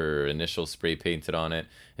got her initials spray painted on it,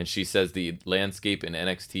 and she says the landscape in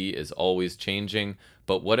NXT is always changing,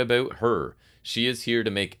 but what about her? She is here to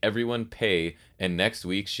make everyone pay, and next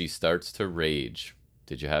week she starts to rage.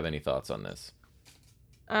 Did you have any thoughts on this?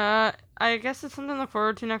 I guess it's something to look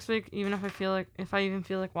forward to next week, even if I even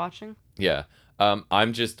feel like watching. Yeah.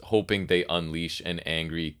 I'm just hoping they unleash an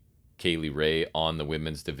angry Kaylee Ray on the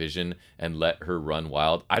women's division and let her run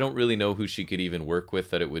wild. I don't really know who she could even work with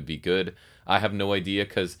that it would be good. I have no idea,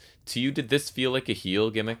 because to you, did this feel like a heel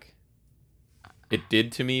gimmick? It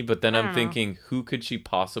did to me, but then I'm thinking, who could she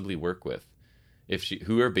possibly work with?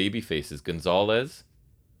 Who are baby faces? Gonzalez?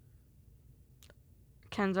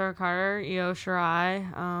 Kenzara Carter, Io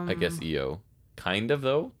Shirai. I guess Io. Kind of,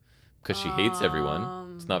 though, because she hates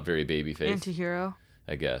everyone. It's not very baby face. Anti-hero.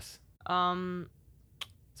 I guess.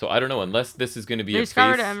 So I don't know, unless this is going to be a face.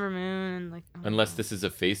 They to Ember Moon and unless this is a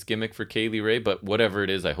face gimmick for Kaylee Ray, but whatever it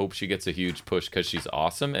is, I hope she gets a huge push because she's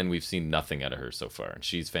awesome, and we've seen nothing out of her so far, and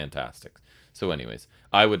she's fantastic. So, anyways,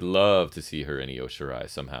 I would love to see her in Io Shirai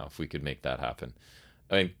somehow if we could make that happen.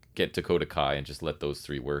 I mean, get Dakota Kai and just let those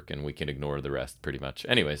three work, and we can ignore the rest pretty much.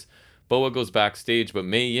 Anyways, Boa goes backstage, but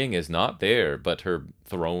Mei Ying is not there, but her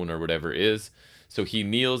throne or whatever is. So he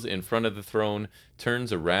kneels in front of the throne,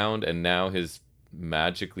 turns around, and now his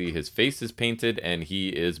face is painted, and he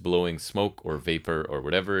is blowing smoke or vapor or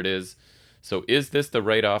whatever it is. So is this the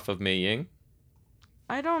write-off of Mei Ying?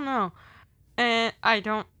 I don't know. And I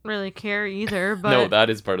don't really care either, but no, that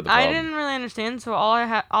is part of the problem. I didn't really understand, so all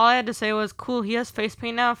I had to say was, cool, he has face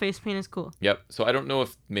paint now, face paint is cool. Yep, so I don't know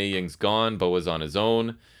if Mei Ying's gone, Boa's on his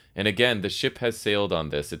own. And again, the ship has sailed on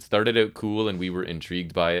this. It started out cool and we were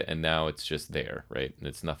intrigued by it, and now it's just there, right? And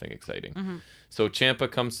it's nothing exciting. Mm-hmm. So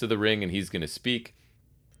Ciampa comes to the ring and he's going to speak.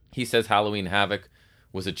 He says Halloween Havoc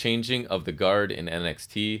was a changing of the guard in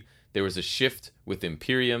NXT. There was a shift with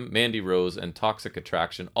Imperium, Mandy Rose, and Toxic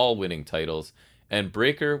Attraction all winning titles. And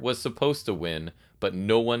Breakker was supposed to win, but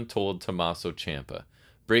no one told Tommaso Ciampa.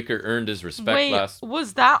 Breakker earned his respect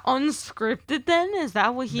was that unscripted then? Is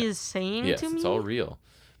that what he is saying to me? Yes, it's all real.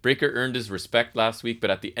 Breakker earned his respect last week, but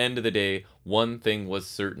at the end of the day, one thing was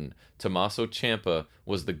certain. Tommaso Ciampa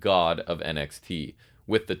was the god of NXT.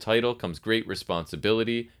 With the title comes great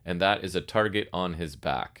responsibility, and that is a target on his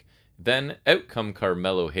back. Then out come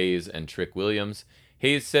Carmelo Hayes and Trick Williams.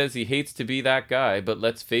 Hayes says he hates to be that guy, but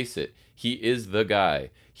let's face it, he is the guy.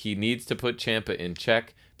 He needs to put Ciampa in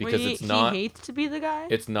check because he hates to be the guy?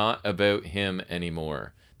 It's not about him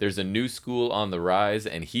anymore. There's a new school on the rise,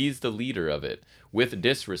 and he's the leader of it. With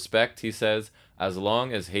disrespect, he says, as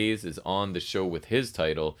long as Hayes is on the show with his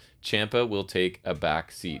title, Ciampa will take a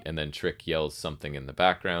back seat. And then Trick yells something in the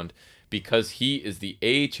background because he is the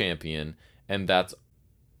A champion, and that's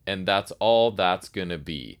all that's gonna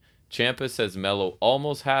be. Ciampa says Melo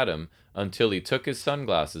almost had him until he took his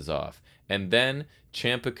sunglasses off, and then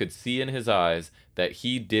Ciampa could see in his eyes that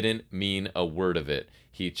he didn't mean a word of it.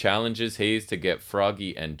 He challenges Hayes to get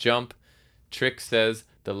froggy and jump. Trick says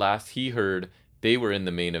the last he heard, they were in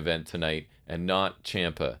the main event tonight and not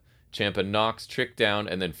Ciampa. Ciampa knocks Trick down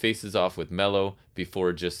and then faces off with Melo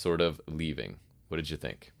before just sort of leaving. What did you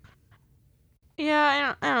think?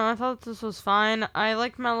 Yeah, I don't know. I thought this was fine. I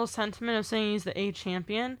like Melo's sentiment of saying he's the A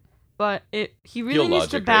champion, but he really needs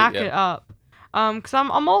to back it up. Because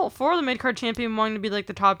I'm all for the mid-card champion wanting to be like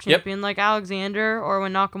the top champion, like Alexander, or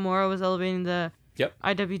when Nakamura was elevating the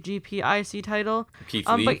IWGP IC title. Keith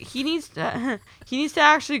Lee. But he needs to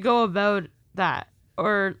actually go about that,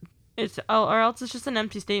 or else it's just an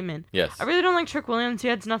empty statement. Yes. I really don't like Trick Williams. He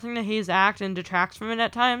adds nothing to Hayes' act and detracts from it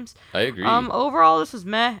at times. I agree. Overall, this was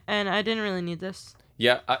meh, and I didn't really need this.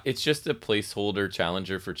 Yeah, it's just a placeholder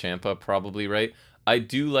challenger for Ciampa, probably, right? I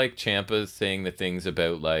do like Ciampa saying the things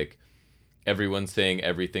about, like, everyone's saying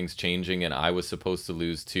everything's changing and I was supposed to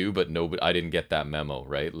lose too, but I didn't get that memo,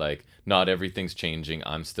 right? Like, not everything's changing.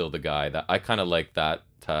 I'm still the guy. That I kind of like that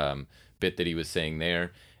bit that he was saying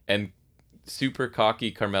there. And super cocky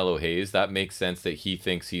Carmelo Hayes, that makes sense that he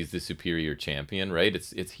thinks he's the superior champion, right?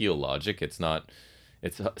 It's heel logic. It's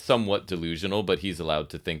somewhat delusional, but he's allowed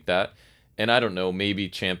to think that. And I don't know, maybe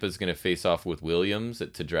Ciampa's going to face off with Williams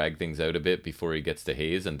to drag things out a bit before he gets to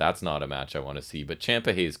Hayes, and that's not a match I want to see. But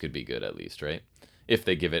Ciampa Hayes could be good at least, right? If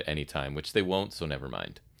they give it any time, which they won't, so never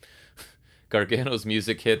mind. Gargano's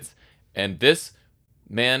music hits, and this,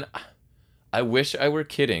 man, I wish I were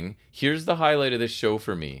kidding. Here's the highlight of this show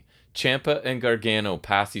for me. Ciampa and Gargano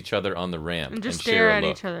pass each other on the ramp and stare at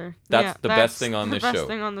each other. That's the best thing on this show. Best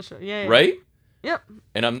thing on the show. Yeah. Right? Yep.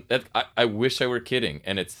 And I wish I were kidding,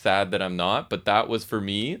 and it's sad that I'm not, but that was, for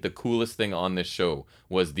me, the coolest thing on this show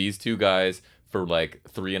was these two guys for like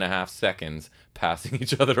 3.5 seconds passing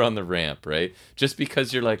each other on the ramp, right? Just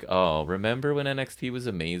because you're like, oh, remember when NXT was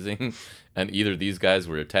amazing? And either these guys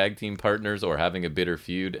were tag team partners or having a bitter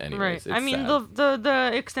feud. Anyways, right. I mean,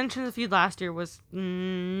 the extension of the feud last year was,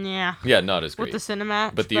 yeah. Yeah, not as great. With the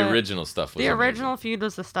Cinematch. But the original stuff was The amazing. original feud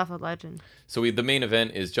was the stuff of legend. So the main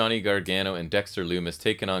event is Johnny Gargano and Dexter Lumis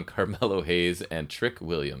taking on Carmelo Hayes and Trick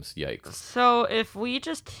Williams. Yikes. So if we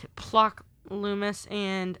just pluck Lumis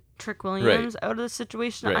and Trick Williams out of the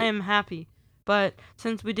situation, I am happy. But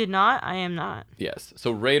since we did not, I am not. Yes.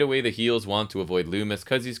 So right away the heels want to avoid Lumis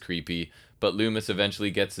because he's creepy, but Lumis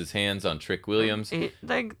eventually gets his hands on Trick Williams. He's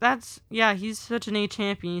such an A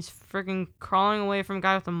champion. He's freaking crawling away from a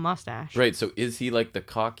guy with a mustache. Right. So is he like the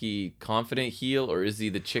cocky, confident heel, or is he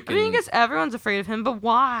the chicken? I mean, I guess everyone's afraid of him, but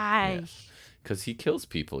why? Yes. Because he kills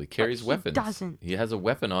people. He carries weapons. He doesn't. He has a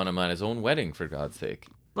weapon on him on his own wedding, for God's sake.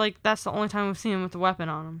 Like, that's the only time we've seen him with a weapon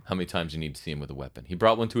on him. How many times do you need to see him with a weapon? He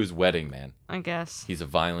brought one to his wedding, man. I guess. He's a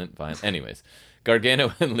violent. Anyways,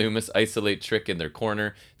 Gargano and Lumis isolate Trick in their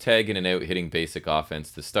corner, tag in and out, hitting basic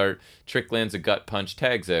offense to start. Trick lands a gut punch,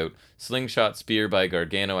 tags out. Slingshot spear by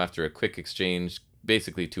Gargano after a quick exchange,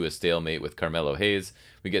 basically to a stalemate with Carmelo Hayes.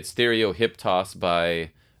 We get stereo hip toss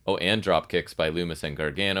and drop kicks by Lumis and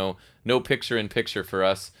Gargano. No picture-in-picture for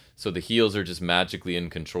us, so the heels are just magically in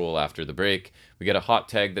control after the break. We get a hot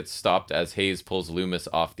tag that's stopped as Hayes pulls Lumis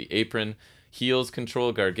off the apron. Heels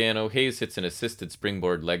control Gargano. Hayes hits an assisted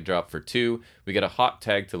springboard leg drop for 2. We get a hot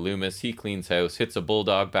tag to Lumis. He cleans house, hits a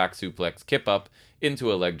bulldog back suplex, kip up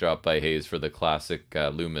into a leg drop by Hayes for the classic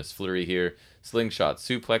Lumis flurry here. Slingshot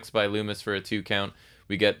suplex by Lumis for a 2 count.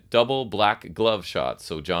 We get double black glove shots,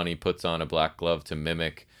 so Johnny puts on a black glove to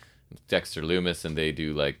mimic Dexter Lumis, and they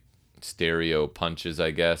do like stereo punches,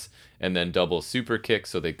 I guess, and then double super kicks,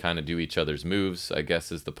 so they kind of do each other's moves, I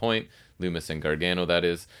guess is the point. Lumis and Gargano, that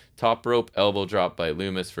is. Top rope elbow drop by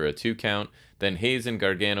Lumis for a 2 count. Then Hayes and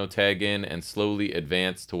Gargano tag in and slowly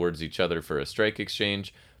advance towards each other for a strike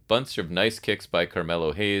exchange. Bunch of nice kicks by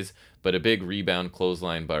Carmelo Hayes, but a big rebound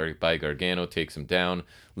clothesline by Gargano takes him down.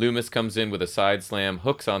 Lumis comes in with a side slam,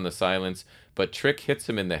 hooks on the silence, but Trick hits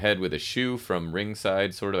him in the head with a shoe from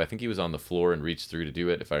ringside, sort of. I think he was on the floor and reached through to do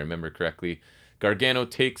it, if I remember correctly. Gargano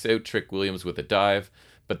takes out Trick Williams with a dive,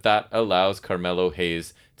 but that allows Carmelo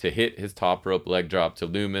Hayes to hit his top rope leg drop to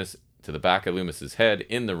Lumis, to the back of Lumis's head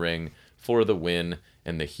in the ring for the win,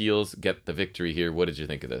 and the heels get the victory here. What did you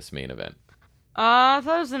think of this main event? I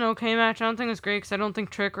thought it was an okay match. I don't think it was great because I don't think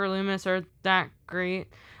Trick or Lumis are that great.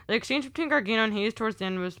 The exchange between Gargano and Hayes towards the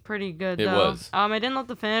end was pretty good, though. It was. I didn't love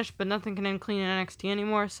the finish, but nothing can end clean in NXT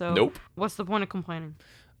anymore, so Nope. What's the point of complaining?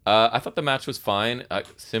 I thought the match was fine.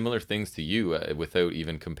 Similar things to you, without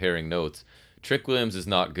even comparing notes. Trick Williams is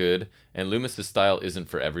not good, and Loomis's style isn't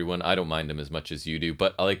for everyone. I don't mind him as much as you do,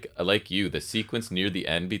 but like you, the sequence near the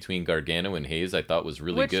end between Gargano and Hayes, I thought was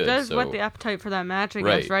really good. Which does whet the appetite for that match, I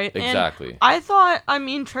guess, right? Exactly. And I thought,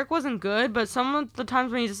 Trick wasn't good, but some of the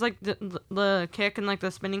times when he just like the kick and like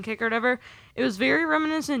the spinning kick or whatever, it was very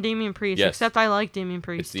reminiscent of Damian Priest. Yes. Except I like Damian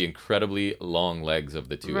Priest. It's the incredibly long legs of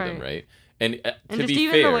the two of them, right? And to be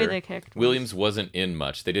fair, the way they kicked Williams wasn't in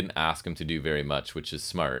much. They didn't ask him to do very much, which is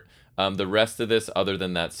smart. The rest of this, other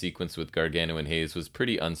than that sequence with Gargano and Hayes, was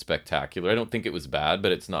pretty unspectacular. I don't think it was bad,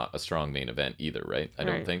 but it's not a strong main event either, right? I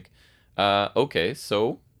don't think. Okay,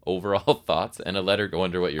 so overall thoughts and a letter. I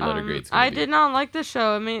wonder what your letter grade's going to be. I did not like this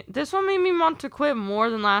show. This one made me want to quit more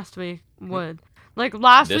than last week would. Like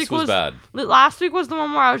last week was bad. Last week was the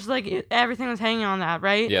one where I was like everything was hanging on that,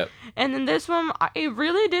 right? Yeah. And then this one, it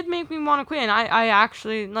really did make me want to quit. And I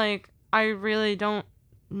actually I really don't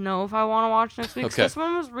know if I want to watch next week. Okay. This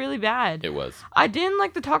one was really bad. It was. I didn't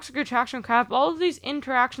like the toxic attraction crap. All of these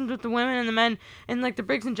interactions with the women and the men and like the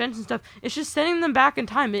Briggs and Jensen stuff. It's just sending them back in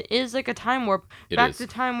time. It is like a time warp. Back to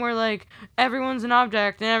time where like everyone's an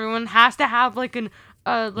object and everyone has to have like an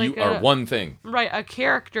you are one thing, right? A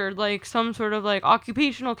character, like some sort of like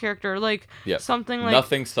occupational character, like something like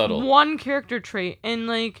nothing subtle, one character trait, and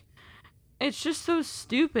like it's just so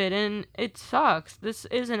stupid and it sucks. This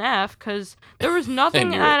is an F because there was nothing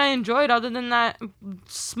that I enjoyed other than that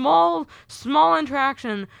small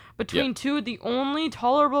interaction between two of the only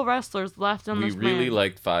tolerable wrestlers left on this. We really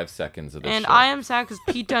liked 5 seconds of this. And show. I am sad because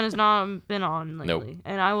Pete Dunne has not been on lately, nope.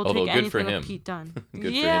 And I will take anything with Pete Dunne. Good for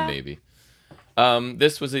him, maybe.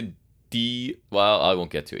 This was a D. Well, I won't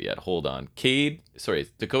get to it yet. Hold on.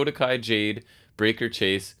 Dakota Kai, Jade, Breaker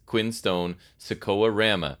Chase, Quinn Stone, Sikoa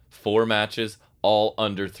Rama. 4 matches, all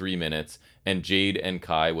under 3 minutes, and Jade and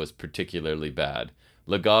Kai was particularly bad.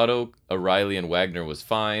 Legado, O'Reilly, and Wagner was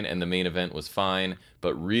fine, and the main event was fine,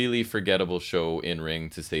 but really forgettable show in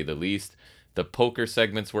ring, to say the least. The poker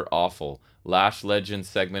segments were awful. Lash Legends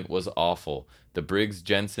segment was awful. The Briggs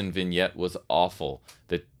Jensen vignette was awful.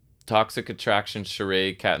 The Toxic Attraction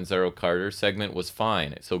Charade Catanzaro Carter segment was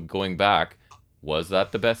fine. So going back, was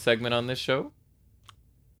that the best segment on this show?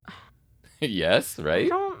 Yes, right? I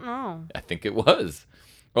don't know. I think it was.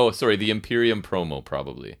 Oh, sorry, the Imperium promo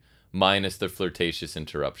probably. Minus the flirtatious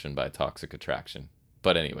interruption by Toxic Attraction.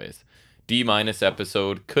 But anyways, D-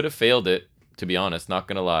 episode. Could have failed it, to be honest, not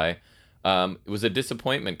gonna lie. It was a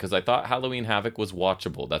disappointment because I thought Halloween Havoc was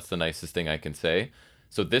watchable. That's the nicest thing I can say.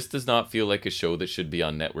 So this does not feel like a show that should be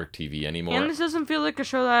on network TV anymore. And this doesn't feel like a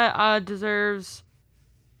show that deserves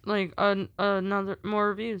like another more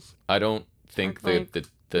reviews. I don't think we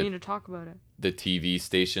need to talk about it. The TV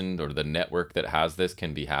station or the network that has this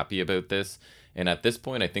can be happy about this. And at this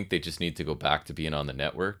point, I think they just need to go back to being on the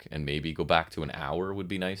network and maybe go back to an hour would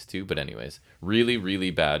be nice too. But anyways, really,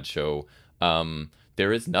 really bad show.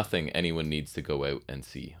 There is nothing anyone needs to go out and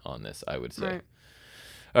see on this, I would say. Right.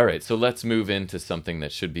 All right, so let's move into something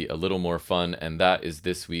that should be a little more fun, and that is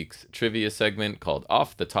this week's trivia segment called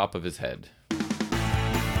Off the Top of His Head.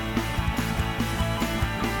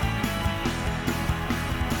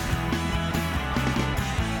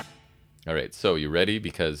 All right, so you ready?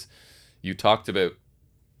 Because you talked about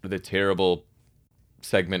the terrible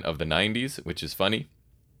segment of the 90s, which is funny,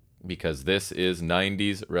 because this is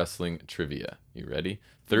 90s wrestling trivia. You ready?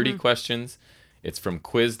 30 questions. It's from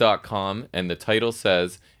quiz.com, and the title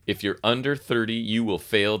says, if you're under 30, you will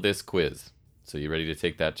fail this quiz. So you ready to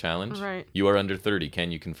take that challenge? Right. You are under 30.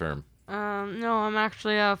 Can you confirm? No, I'm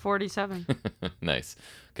actually 47. Nice.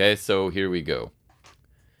 Okay, so here we go.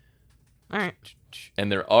 All right.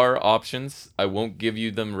 And there are options. I won't give you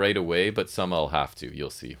them right away, but some I'll have to. You'll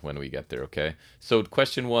see when we get there, okay? So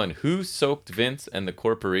question 1, who soaked Vince and the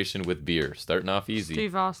corporation with beer? Starting off easy.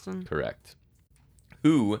 Steve Austin. Correct.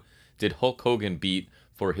 Who did Hulk Hogan beat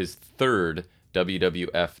for his 3rd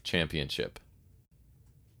WWF championship?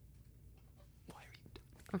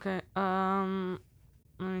 Okay, let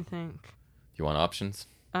me think. You want options?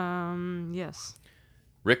 Yes.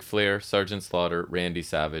 Ric Flair, Sergeant Slaughter, Randy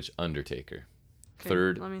Savage, Undertaker.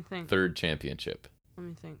 Okay, let me think. 3rd championship. Let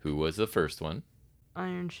me think. Who was the first one?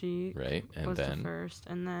 Iron Sheik. Right, and was then the first,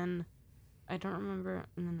 and then I don't remember.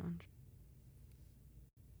 And then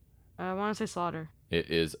I want to say Slaughter.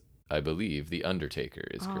 It is, I believe, the Undertaker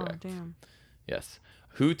is correct. Oh, damn. Yes.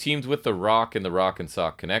 Who teamed with The Rock in the Rock and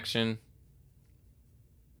Sock Connection?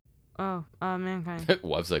 Oh, Mankind. I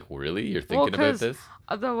was like, really? You're thinking about this?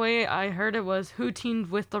 The way I heard it was who teamed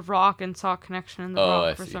with The Rock and saw connection in The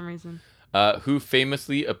Rock for some reason. Who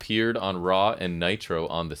famously appeared on Raw and Nitro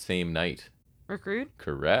on the same night? Rick Rude?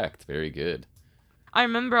 Correct. Very good. I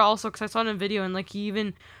remember also because I saw it in a video and like he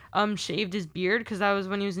even shaved his beard because that was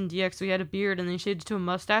when he was in DX. So he had a beard and then he shaved it to a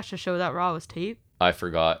mustache to show that Raw was tape. I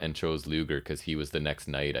forgot and chose Luger because he was the next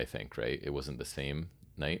night, I think, right? It wasn't the same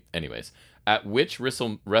night. Anyways, at which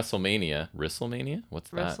WrestleMania? What's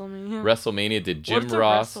that? WrestleMania did Jim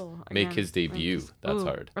Ross make his debut? That's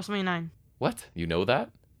hard. WrestleMania 9. What? You know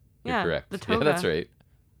that? You're correct. The toga. Yeah, that's right.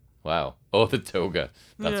 Wow. Oh, the toga.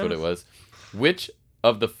 That's what it was. Which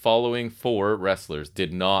of the following 4 wrestlers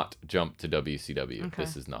did not jump to WCW? Okay.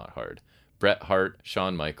 This is not hard. Bret Hart,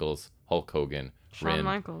 Shawn Michaels, Hulk Hogan, Shawn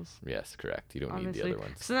Michaels. Yes, correct. You don't need the other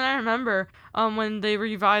ones. So then I remember when they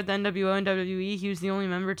revived the NWO and WWE, he was the only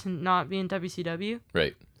member to not be in WCW.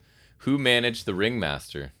 Right. Who managed the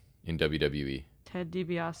Ringmaster in WWE? Ted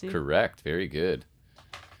DiBiase. Correct. Very good.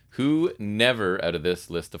 Who never, out of this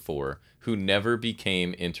list of 4, who never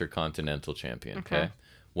became Intercontinental Champion? Okay.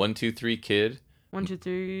 1, 2, 3, Kid. 1, 2,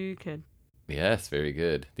 3, Kid. Yes, very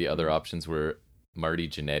good. The other options were Marty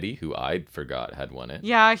Jannetty, who I forgot had won it.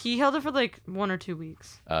 Yeah, he held it for like 1 or 2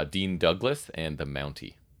 weeks. Dean Douglas and the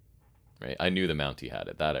Mountie. Right, I knew the Mountie had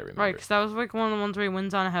it. That I remember. Right, because that was like one of the ones where he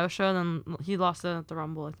wins on a house show, and then he lost it at the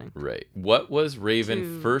Rumble, I think. Right. What was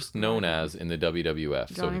Raven first known as in the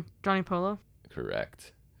WWF? Johnny Polo.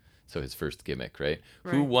 Correct. So his first gimmick, right?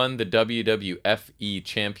 Who won the WWFE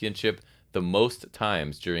Championship the most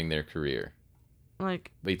times during their career?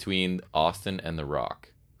 Like between Austin and The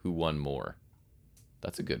Rock, who won more?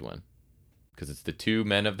 That's a good one, because it's the 2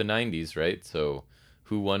 men of the 90s, right? So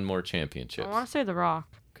who won more championships? I want to say The Rock.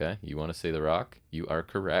 Okay, you want to say The Rock? You are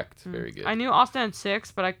correct. Very good. I knew Austin had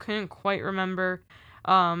 6, but I couldn't quite remember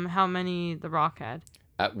how many The Rock had.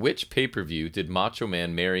 At which pay-per-view did Macho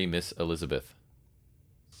Man marry Miss Elizabeth?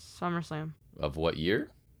 SummerSlam. Of what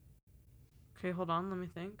year? Okay, hold on. Let me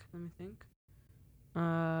think.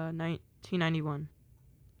 1991.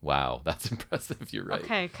 Wow, that's impressive. You're right.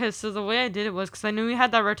 Okay, so the way I did it was because I knew he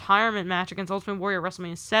had that retirement match against Ultimate Warrior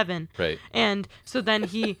WrestleMania 7. Right. And so then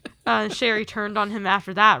Sherry turned on him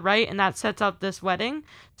after that, right? And that sets up this wedding.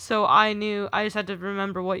 So I just had to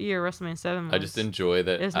remember what year WrestleMania 7 was. I just enjoy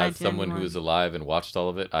that as someone who is alive and watched all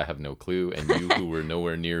of it, I have no clue. And you who were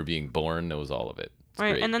nowhere near being born knows all of it. It's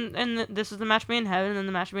right, great. and this is the match made in heaven, and then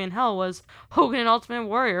the match made in hell was Hogan and Ultimate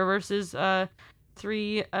Warrior versus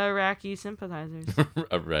 3 Iraqi sympathizers.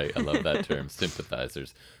 Right, I love that term,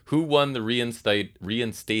 sympathizers. Who won the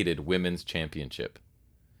reinstated women's championship?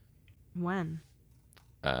 When?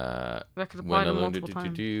 That could apply to multiple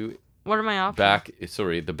times. What are my options?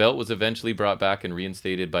 The belt was eventually brought back and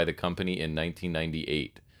reinstated by the company in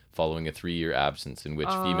 1998, following a 3-year absence in which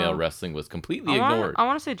female wrestling was completely ignored. I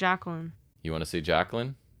want to say Jacqueline. You want to say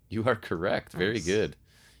Jacqueline? You are correct. Very good.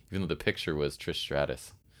 Even though the picture was Trish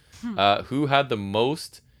Stratus. Who had the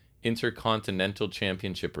most Intercontinental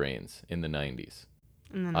Championship reigns in the 90s?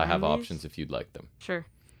 I have options if you'd like them. Sure.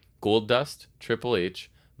 Goldust, Triple H,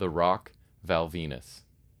 The Rock, Val Venus.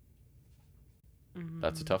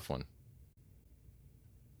 That's a tough one.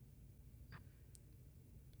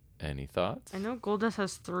 Any thoughts? I know Goldust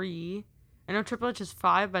has 3. I know Triple H has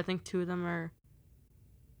 5, but I think 2 of them are...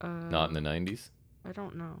 not in the 90s? I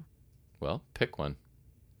don't know. Well, pick one.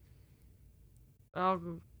 I'll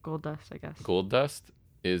go Goldust, I guess. Goldust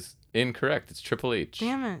is incorrect. It's Triple H.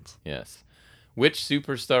 Damn it. Yes. Which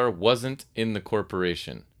superstar wasn't in the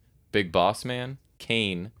corporation? Big Boss Man,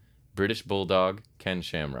 Kane, British Bulldog, Ken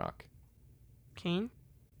Shamrock. Kane?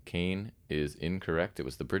 Kane is incorrect. It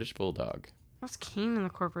was the British Bulldog. What's Kane in the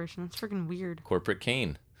corporation? That's freaking weird. Corporate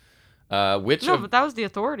Kane. But that was the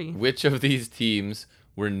Authority. Which of these teams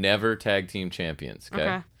were never tag team champions?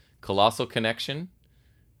 Okay. Colossal Connection.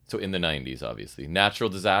 So in the 90s, obviously. Natural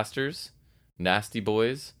Disasters, Nasty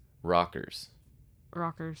Boys, Rockers.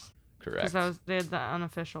 Rockers. Correct. Because they had the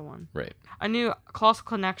unofficial one. Right. I knew Colossal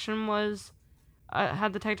Connection was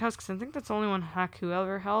had the tag titles because I think that's the only one Haku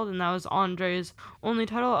ever held, and that was Andre's only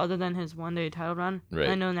title other than his one-day title run. Right.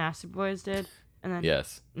 And I know Nasty Boys did, and then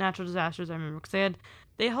Natural Disasters I remember because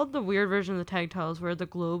they held the weird version of the tag titles where the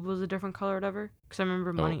globe was a different color or whatever. Because I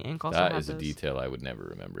remember Money Inc. also had those. That is a detail I would never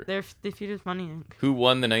remember. They feuded Money Inc. Who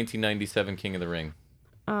won the 1997 King of the Ring?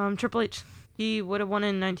 Triple H. He would have won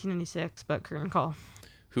in 1996, but couldn't call.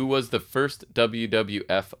 Who was the first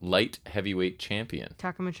WWF light heavyweight champion?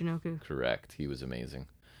 Taka Michinoku. Correct. He was amazing.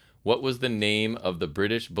 What was the name of the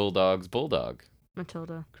British Bulldog's bulldog?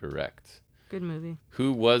 Matilda. Correct. Good movie.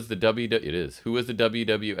 Who was the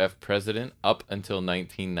WWF president up until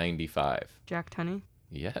 1995? Jack Tunney.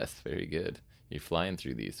 Yes, very good. You're flying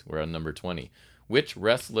through these. We're on number 20. Which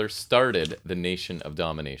wrestler started the Nation of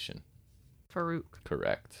Domination? Farouk.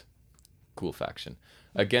 Correct. Cool faction.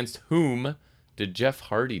 Against whom did Jeff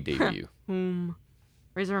Hardy debut?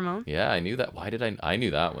 Razor Ramon? Yeah, I knew that. Why did I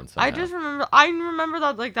knew that one somehow. I remember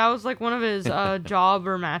that like that was like one of his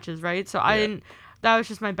jobber matches, right? So I didn't, that was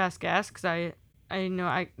just my best guess because I know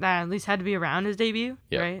that at least had to be around his debut,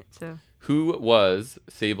 right? So who was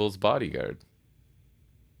Sable's bodyguard?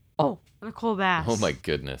 Oh, Nicole Bass. Oh my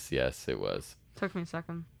goodness, yes, it was. Took me a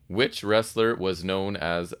second. Which wrestler was known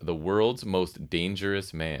as the world's most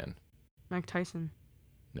dangerous man? Mike Tyson.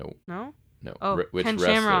 No. No? No. Oh, Which Ken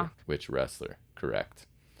wrestler? Shamrock. Which wrestler? Correct.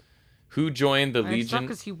 Who joined the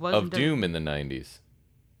Legion of Doom in the 90s?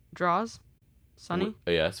 Draws? Sonny?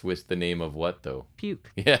 Yes, with the name of what though?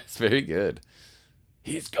 Puke. Yes, very good.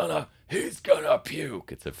 He's gonna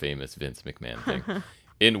puke. It's a famous Vince McMahon thing.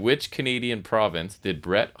 In which Canadian province did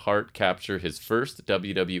Bret Hart capture his first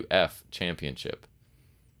WWF championship?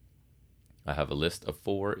 I have a list of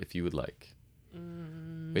 4 if you would like.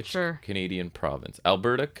 Which Canadian province?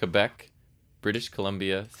 Alberta, Quebec, British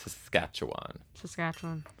Columbia, Saskatchewan.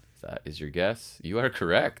 Saskatchewan. That is your guess. You are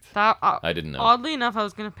correct. I didn't know. Oddly enough, I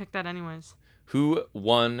was gonna pick that anyways. Who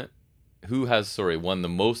won the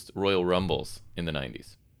most Royal Rumbles in the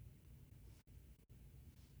 90s?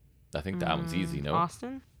 I think that one's easy, no?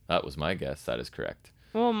 Austin? That was my guess. That is correct.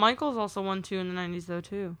 Well, Michaels also won 2 in the 90s, though,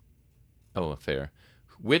 too. Oh, fair.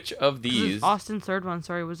 Which of these... Austin's third one,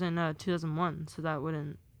 was in 2001, so that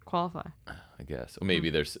wouldn't qualify. I guess. Or maybe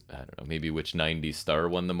there's... I don't know. Maybe which 90s star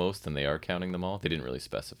won the most, and they are counting them all? They didn't really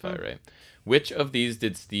specify, right? Which of these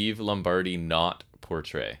did Steve Lombardi not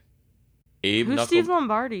portray? Who's Steve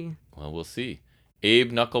Lombardi? Well, we'll see.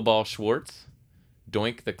 Abe Knuckleball Schwartz,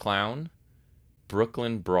 Doink the Clown,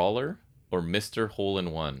 Brooklyn Brawler, or Mr.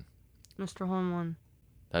 Hole-in-One? Mr. Hole-in-One.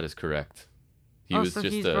 That is correct. He's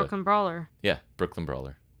Brooklyn Brawler. Yeah, Brooklyn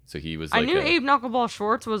Brawler. So he was I knew Abe Knuckleball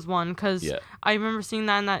Schwartz was one because I remember seeing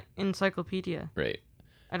that in that encyclopedia. Right.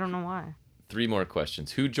 I don't know why. 3 more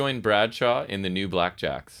questions. Who joined Bradshaw in the New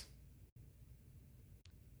Blackjacks?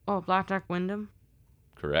 Oh, Blackjack Wyndham?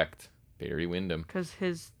 Correct. Barry Windham. Because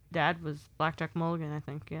his dad was Blackjack Mulligan, I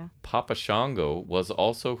think, yeah. Papa Shango was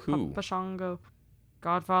also who? Papa Shango.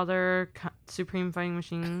 Godfather, Supreme Fighting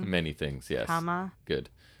Machine. Many things, yes. Kama. Good.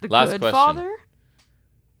 The Last Good question.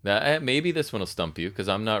 Father? Maybe this one will stump you because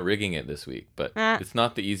I'm not rigging it this week, but it's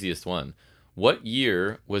not the easiest one. What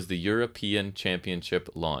year was the European Championship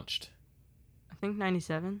launched? I think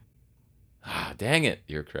 97. Ah, dang it.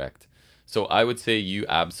 You're correct. So I would say you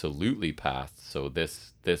absolutely passed. So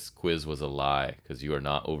this quiz was a lie because you are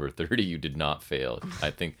not over 30. You did not fail. I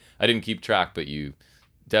think I didn't keep track, but you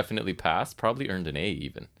definitely passed. Probably earned an A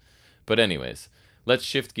even. But anyways, let's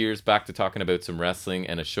shift gears back to talking about some wrestling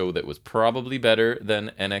and a show that was probably better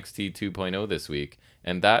than NXT 2.0 this week,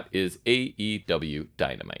 and that is AEW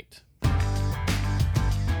Dynamite.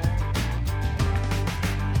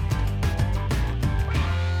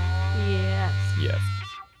 Yes.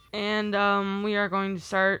 And we are going to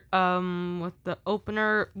start with the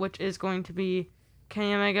opener, which is going to be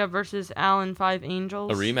Kenny Omega versus Allen 5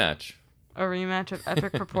 Angels. A rematch of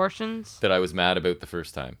epic proportions. That I was mad about the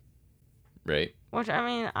first time. Right? Which, I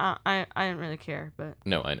mean, I didn't really care, but...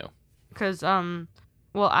 No, I know. Because, well,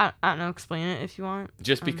 I don't know, explain it if you want.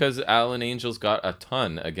 Just because Allen Angels got a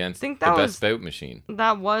ton against the Best Bout Machine.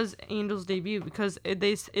 That was Angel's debut, because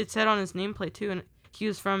it said on his nameplate, too, and he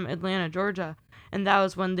was from Atlanta, Georgia. And that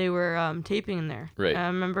was when they were taping in there. Right. I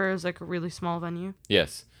remember it was like a really small venue.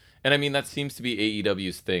 Yes. And I mean, that seems to be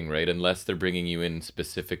AEW's thing, right? Unless they're bringing you in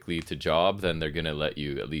specifically to job, then they're going to let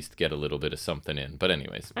you at least get a little bit of something in. But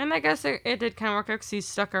anyways. And I guess it did kind of work out because he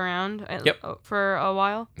stuck around for a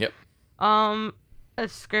while. Yep. A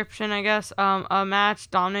description, I guess. A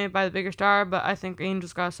match dominated by the bigger star, but I think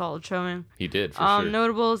Angels got a solid showing. He did, for sure.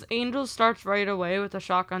 Notables, Angels starts right away with a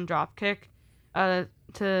shotgun drop kick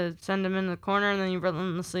to send him in the corner, and then he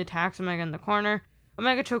relentlessly attacks Omega in the corner.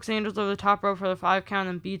 Omega chokes Angels over the top rope for the 5 count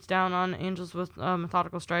and beats down on Angels with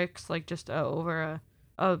methodical strikes, like just over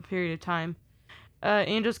a period of time.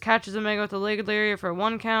 Angels catches Omega with a leg lariat for a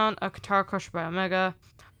 1 count, a guitar crusher by Omega,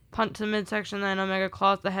 punt to the midsection, then Omega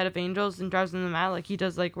claws the head of Angels and drives him to the mat like he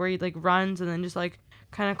does, like where he like runs and then just like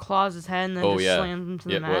kind of claws his head and then slams him to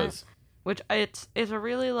the mat. Was. Which it's a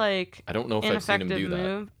really like I don't know if I've seen him do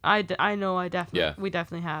move. that. I know we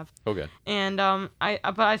definitely have. Okay. And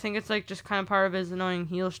but I think it's like just kind of part of his annoying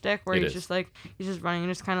heel shtick where he's just running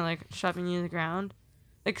and just kind of like shoving you to the ground.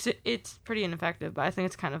 Like it's pretty ineffective, but I think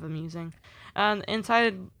it's kind of amusing.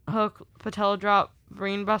 Inside hook patella drop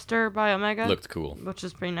brainbuster by Omega. Looked cool. Which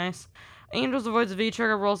is pretty nice. Angels avoids a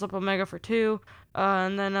V-trigger, rolls up Omega for 2.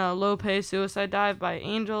 And then a low-pay suicide dive by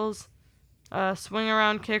Angels. Swing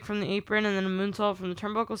around kick from the apron, and then a moonsault from the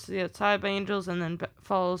turnbuckles to the outside by Angels, and then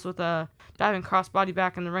follows with a diving crossbody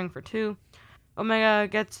back in the ring for 2. Omega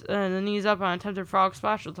gets the knees up on attempted frog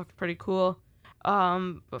splash, which looked pretty cool.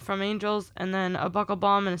 From Angels, and then a buckle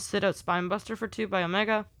bomb and a sit-out spine buster for 2 by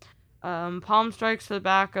Omega. Palm strikes to the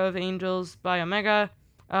back of Angels by Omega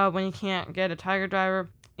when he can't get a Tiger Driver.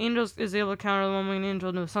 Angels is able to counter the one-winged Angel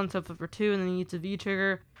into a sunset flip for 2, and then he eats a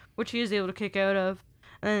V-trigger, which he is able to kick out of.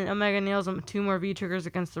 And then Omega nails him with 2 more V-triggers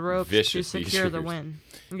against the ropes to secure the win.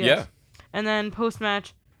 Yes. Yeah. And then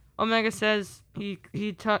post-match, Omega says he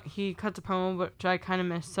cuts a promo, which I kind of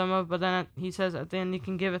missed some of, but then he says at the end he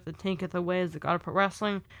can giveth and taketh away as the god of pro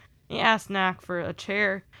wrestling. He asks Knack for a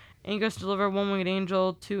chair, and he goes to deliver one-winged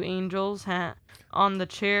angel to Angels on the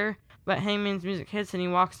chair, but Hangman's music hits and he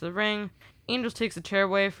walks to the ring. Angels takes the chair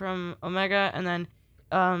away from Omega, and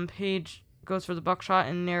then Page goes for the buckshot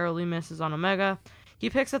and narrowly misses on Omega. He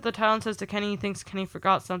picks up the title and says to Kenny he thinks Kenny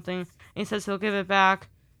forgot something, and he says he'll give it back,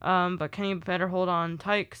 but Kenny better hold on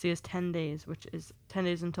tight because he has 10 days, which is 10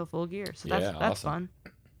 days until Full Gear. So that's awesome.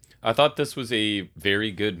 fun. I thought this was a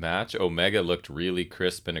very good match. Omega looked really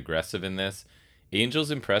crisp and aggressive in this. Angels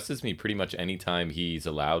impresses me pretty much anytime he's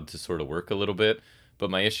allowed to sort of work a little bit, but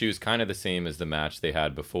my issue is kind of the same as the match they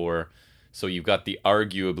had before. So you've got the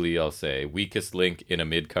arguably, I'll say, weakest link in a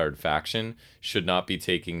mid-card faction should not be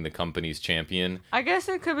taking the company's champion. I guess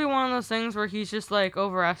it could be one of those things where he's just like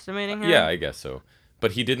overestimating him. Yeah, I guess so.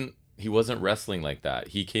 But he wasn't wrestling like that.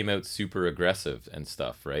 He came out super aggressive and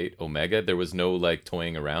stuff, right? Omega, there was no like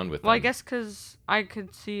toying around with him. Well, I guess because I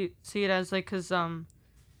could see it as like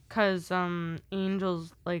because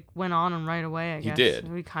Angels like went on him right away. I guess he did.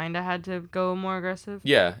 We kind of had to go more aggressive.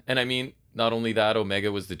 Yeah, and I mean, not only that, Omega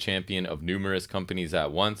was the champion of numerous companies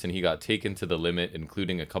at once, and he got taken to the limit,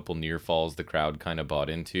 including a couple near falls the crowd kind of bought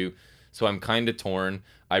into. So I'm kind of torn.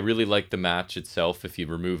 I really like the match itself if you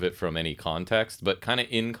remove it from any context, but kind of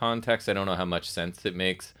in context, I don't know how much sense it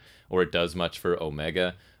makes or it does much for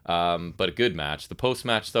Omega. But a good match. The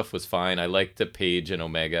post-match stuff was fine. I liked that Page and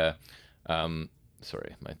Omega...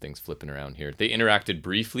 sorry, my thing's flipping around here. They interacted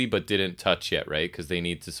briefly, but didn't touch yet, right? Because they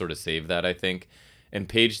need to sort of save that, I think. And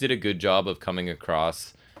Page did a good job of coming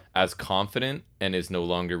across as confident and is no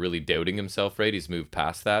longer really doubting himself, right? He's moved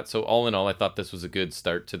past that. So all in all, I thought this was a good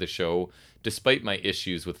start to the show. Despite my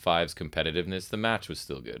issues with Five's competitiveness, the match was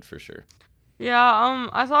still good for sure. Yeah,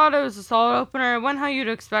 I thought it was a solid opener. It went how you'd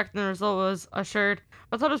expect, and the result was assured.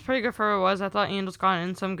 I thought it was pretty good for what it was. I thought Angels got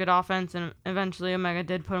in some good offense, and eventually Omega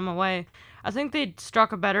did put him away. I think they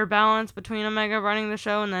struck a better balance between Omega running the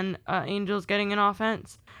show and then Angels getting in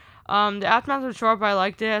offense. The aftermath was short, but I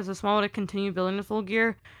liked it as a small way to continue building the Full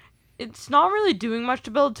Gear. It's not really doing much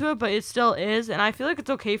to build to it, but it still is, and I feel like it's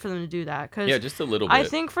okay for them to do that. Yeah, just a little bit. I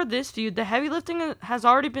think for this feud, the heavy lifting has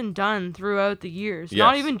already been done throughout the years. Yes.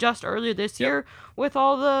 Not even just earlier this year with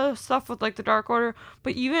all the stuff with, like, the Dark Order,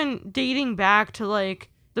 but even dating back to, like,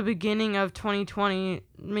 the beginning of 2020,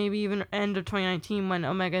 maybe even end of 2019 when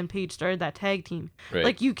Omega and Page started that tag team. Right.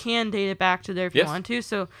 Like, you can date it back to there if you want to,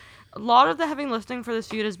 so a lot of the heavy lifting for this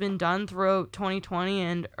feud has been done throughout 2020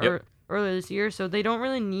 and earlier this year, so they don't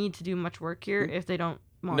really need to do much work here if they don't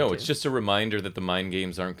want to. No, it's just a reminder that the mind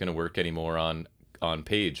games aren't going to work anymore on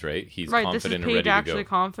Page, right? He's confident and ready to go. Right, this is Page actually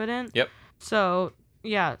confident. Yep. So,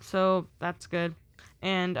 yeah, so that's good.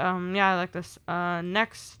 And, yeah, I like this.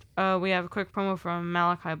 Next, we have a quick promo from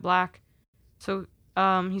Malachi Black. So,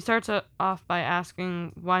 he starts off by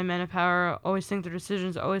asking why men of power always think their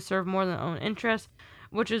decisions always serve more than their own interests,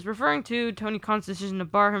 which is referring to Tony Khan's decision to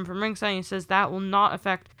bar him from ringside. He says that will not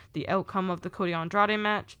affect the outcome of the Cody Andrade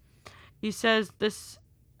match. He says this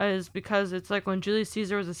is because it's like when Julius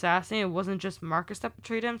Caesar was assassinated, it wasn't just Marcus that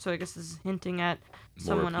betrayed him, so I guess this is hinting at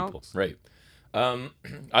someone else. Right.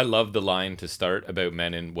 I love the line to start about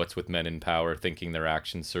what's with men in power, thinking their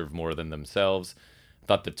actions serve more than themselves. I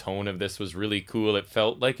thought the tone of this was really cool. It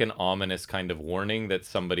felt like an ominous kind of warning that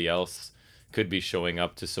somebody else could be showing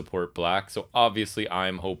up to support Black. So obviously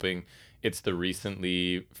I'm hoping it's the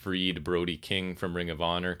recently freed Brody King from Ring of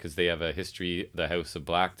Honor, because they have a history, the House of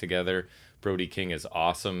Black together. Brody King is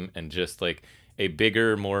awesome and just like a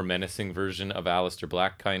bigger, more menacing version of Aleister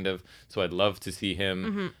Black, kind of. So I'd love to see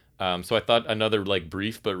him. Mm-hmm. So I thought another like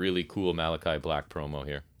brief but really cool Malachi Black promo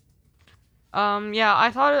here. Yeah,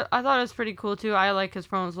 I thought it was pretty cool too. I like his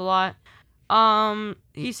promos a lot.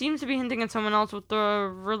 He seems to be hinting at someone else with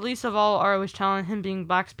the release of All ROH Talent, him being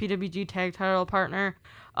Black's PWG tag title partner.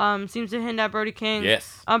 seems to hint at Brody King.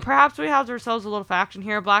 Yes. Perhaps we have ourselves a little faction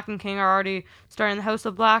here. Black and King are already starting the House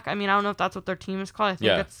of Black. I mean, I don't know if that's what their team is called. I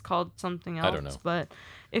think it's called something else. I don't know. But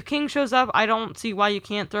if King shows up, I don't see why you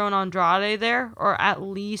can't throw an Andrade there, or at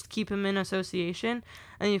least keep him in association.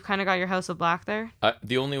 And you've kind of got your House of Black there.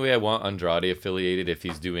 The only way I want Andrade affiliated if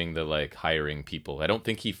he's doing the like hiring people. I don't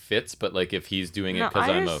think he fits, but like if he's doing it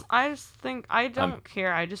because I just think I don't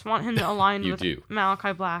care. I just want him to align with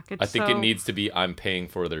Malachi Black. I think it needs to be I'm paying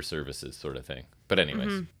for their services sort of thing. But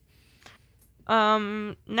anyways.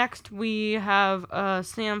 Next we have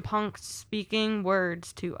CM Punk speaking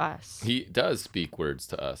words to us. He does speak words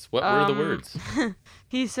to us. What were the words?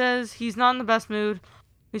 He says he's not in the best mood.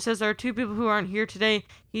 He says there are two people who aren't here today.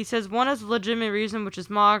 He says one has a legitimate reason, which is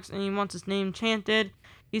Mox, and he wants his name chanted.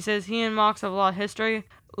 He says he and Mox have a lot of history.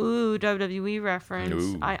 Ooh, WWE reference.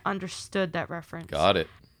 Ooh. I understood that reference. Got it.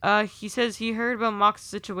 He says he heard about Mox's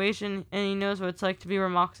situation, and he knows what it's like to be where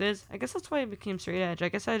Mox is. I guess that's why he became straight edge. I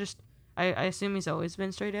guess I assume he's always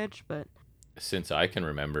been straight edge, but... Since I can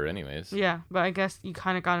remember anyways. Yeah, but I guess you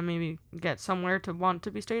kind of got to maybe get somewhere to want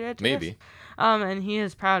to be straight edge. Maybe. And he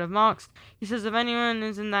is proud of Mox. He says if anyone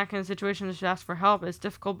is in that kind of situation, they should ask for help. It's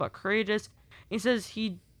difficult but courageous. He says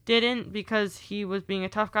he didn't because he was being a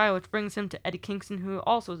tough guy, which brings him to Eddie Kingston, who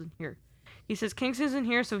also isn't here. He says Kingston isn't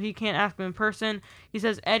here, so he can't ask him in person. He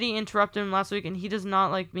says Eddie interrupted him last week, and he does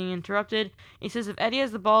not like being interrupted. He says if Eddie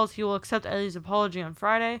has the balls, he will accept Eddie's apology on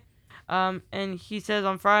Friday. And he says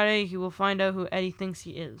on Friday he will find out who Eddie thinks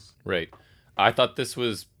he is. Right. I thought this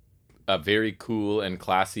was a very cool and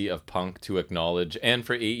classy of Punk to acknowledge, and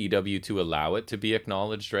for AEW to allow it to be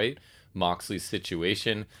acknowledged, right? Moxley's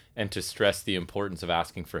situation, and to stress the importance of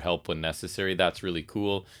asking for help when necessary. That's really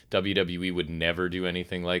cool. WWE would never do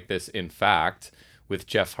anything like this. In fact, with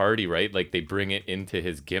Jeff Hardy, right? Like they bring it into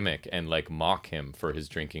his gimmick and like mock him for his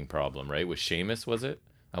drinking problem, right? With Sheamus, was it?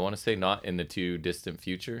 I want to say not in the too distant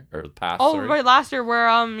future or past. Oh, sorry. Right, last year where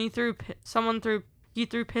he threw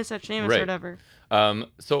piss at Sheamus or whatever.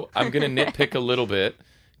 So I'm gonna nitpick a little bit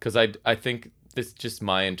because I think this is just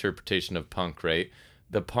my interpretation of Punk, right?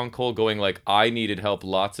 The Punk whole going like I needed help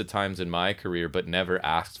lots of times in my career but never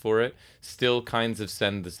asked for it still kinds of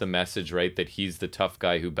sends the message, right, that he's the tough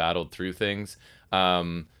guy who battled through things.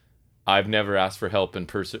 I've never asked for help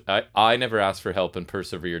and I never asked for help and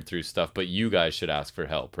persevered through stuff, but you guys should ask for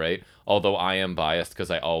help, right? Although I am biased because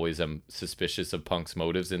I always am suspicious of Punk's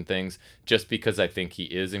motives in things, just because I think he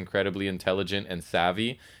is incredibly intelligent and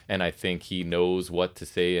savvy, and I think he knows what to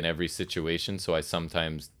say in every situation, so I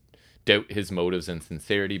sometimes doubt his motives and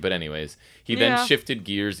sincerity. But anyways, he then shifted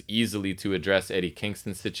gears easily to address Eddie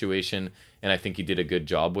Kingston's situation, and I think he did a good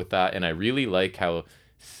job with that, and I really like how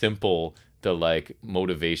simple the like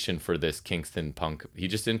motivation for this Kingston Punk. He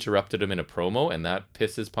just interrupted him in a promo, and that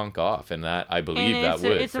pisses Punk off, and that I believe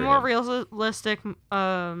it's a more realistic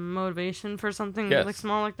motivation for something like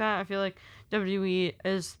small like that. I feel like WWE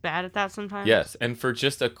is bad at that sometimes. Yes, and for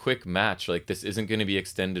just a quick match, like this isn't going to be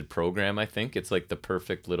extended program. I think it's like the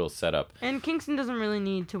perfect little setup. And Kingston doesn't really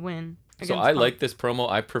need to win. So I like this promo.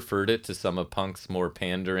 I preferred it to some of Punk's more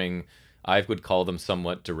pandering, I would call them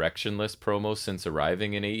somewhat directionless promos since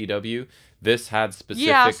arriving in AEW. This had specific...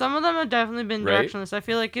 Yeah, some of them have definitely been directionless. I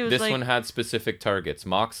feel like it was this one had specific targets.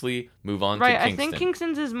 Moxley, move on to Kingston. Kingston. I think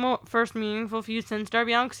Kingston's his first meaningful feud since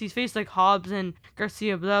Darby Allin, because he's faced like Hobbs and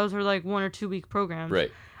Garcia, but those were like 1 or 2 week programs.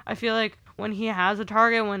 Right. I feel like when he has a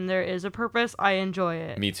target, when there is a purpose, I enjoy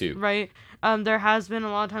it. Me too. Right? There has been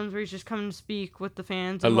a lot of times where he's just come to speak with the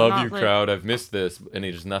fans. I love you, crowd. I've missed this. And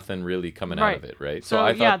there's nothing really coming out of it, right? So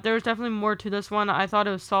I thought, there was definitely more to this one. I thought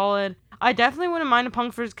it was solid. I definitely wouldn't mind a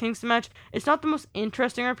Punk vs. Kingston match. It's not the most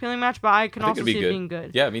interesting or appealing match, but I can also see it being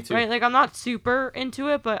good. Yeah, me too. Right? Like, I'm not super into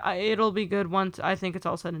it, but it'll be good once I think it's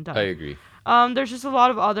all said and done. I agree. There's just a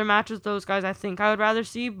lot of other matches those guys I think I would rather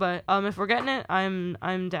see, but if we're getting it,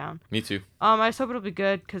 I'm down. Me too. I just hope it'll be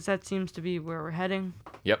good, because that seems to be where we're heading.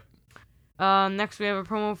 Yep. Next we have a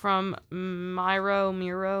promo from Miro.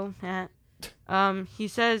 He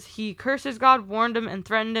says he cursed God, warned him, and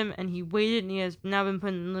threatened him, and he waited, and he has now been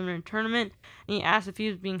put in the limited tournament, and he asked if he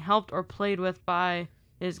was being helped or played with by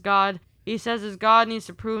his God. He says his God needs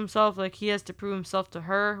to prove himself like he has to prove himself to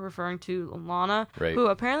her, referring to Lana, who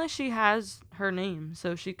apparently she has her name,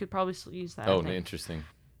 so she could probably use that. Oh, interesting.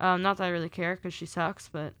 Not that I really care, because she sucks,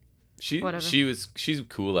 but whatever. She's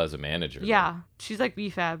cool as a manager. Yeah, she's like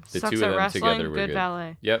BFAB. The sucks two of at them wrestling, together were good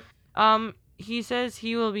ballet. Yep. He says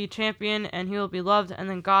he will be champion, and he will be loved, and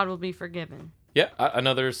then God will be forgiven. Yeah,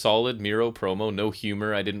 another solid Miro promo. No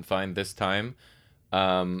humor I didn't find this time.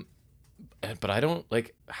 But I don't,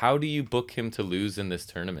 like, how do you book him to lose in this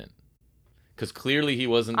tournament? Because clearly he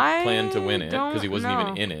wasn't planned to win it because he wasn't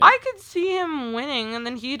even in it. I could see him winning, and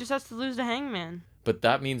then he just has to lose to Hangman. But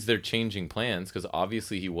that means they're changing plans because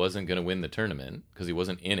obviously he wasn't going to win the tournament because he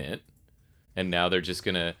wasn't in it. And now they're just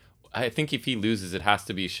going to... I think if he loses, it has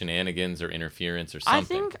to be shenanigans or interference or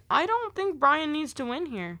something. I don't think Bryan needs to win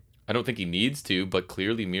here. I don't think he needs to, but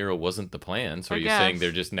clearly Miro wasn't the plan. So are you saying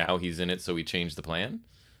they're just now he's in it, so he changed the plan?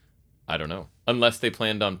 I don't know. Unless they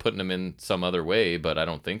planned on putting him in some other way, but I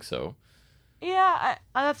don't think so. Yeah,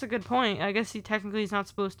 that's a good point. I guess he's not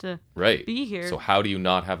supposed to be here. So how do you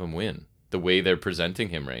not have him win? The way they're presenting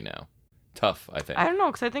him right now. Tough, I think. I don't know,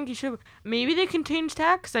 because I think he should... Maybe they can change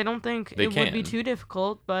tack, I don't think would be too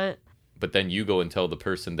difficult, but... But then you go and tell the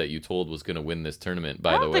person that you told was going to win this tournament,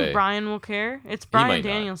 by the way. I don't think Bryan will care. It's Bryan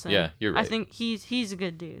Danielson. Yeah, you're right. I think he's a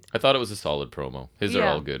good dude. I thought it was a solid promo. His are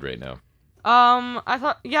all good right now. I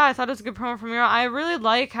thought it was a good promo from Miro. I really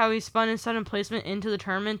like how he spun his sudden placement into the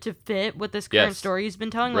tournament to fit with this current story he's been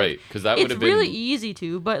telling. Right, because that would have been... It's really easy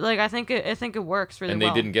to, but I think it works really well. And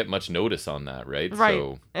they didn't get much notice on that, right? Right.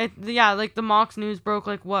 So... the Mox news broke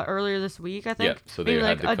earlier this week, I think. Yeah, so they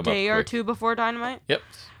had to come a day up or two before Dynamite. Yep.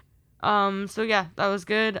 So yeah, that was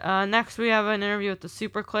good. Next we have an interview with the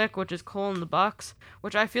Super Click, which is Cole and the Bucks,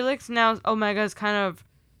 which I feel like now Omega is kind of...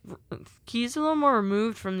 He's a little more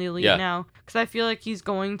removed from the Elite now, because I feel like he's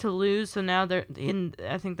going to lose, so now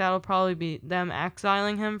I think that'll probably be them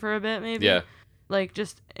exiling him for a bit, maybe. Yeah.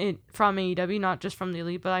 From AEW, not just from the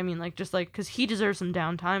Elite, but I mean, because he deserves some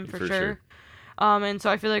downtime for sure. And so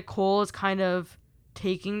I feel like Cole is kind of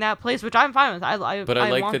taking that place, which I'm fine with. I like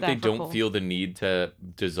that they don't feel the need to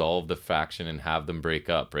dissolve the faction and have them break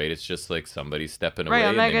up, right? It's just like somebody stepping away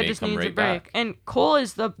and they just needs a break. Back. And Cole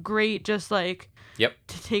is the great, just Yep.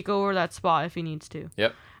 to take over that spot if he needs to.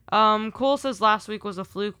 Yep. Cole says last week was a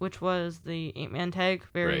fluke, which was the 8-man tag.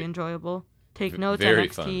 Very enjoyable. Take notes, very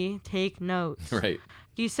NXT. Fun. Take notes. Right.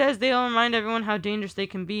 He says they'll remind everyone how dangerous they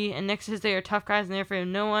can be, and Nick says they are tough guys and they're afraid of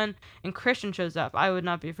no one, and Christian shows up. I would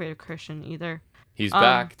not be afraid of Christian either. He's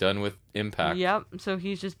back, done with Impact. Yep, so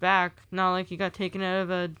he's just back. Not like he got taken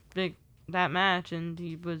out of that match, and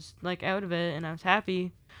he was out of it, and I was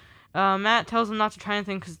happy. Matt tells him not to try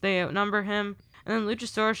anything because they outnumber him. And then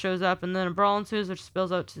Luchasaurus shows up, and then a brawl ensues, which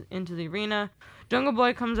spills out into the arena. Jungle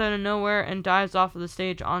Boy comes out of nowhere and dives off of the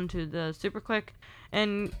stage onto the Super Click.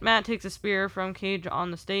 And Matt takes a spear from Cage on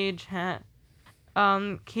the stage.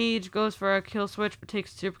 Cage goes for a kill switch, but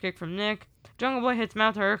takes a super kick from Nick. Jungle Boy hits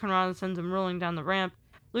Matt with a Hurricane Rod and sends him rolling down the ramp.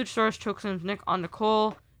 Luchasaurus chokes Nick onto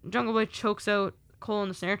Cole. Jungle Boy chokes out Cole in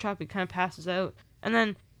the snare trap. He kind of passes out. And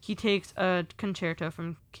then he takes a concerto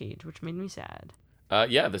from Cage, which made me sad.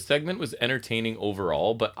 The segment was entertaining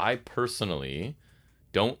overall, but I personally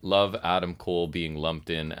don't love Adam Cole being lumped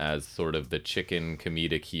in as sort of the chicken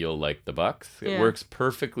comedic heel like the Bucks. It works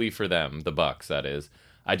perfectly for them, the Bucks, that is.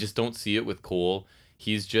 I just don't see it with Cole.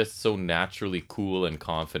 He's just so naturally cool and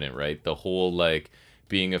confident, right? The whole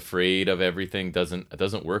being afraid of everything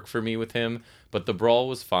doesn't work for me with him. But the brawl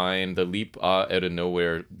was fine. The leap out of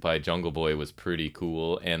nowhere by Jungle Boy was pretty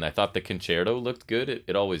cool, and I thought the concerto looked good.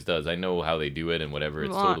 It always does. I know how they do it and whatever.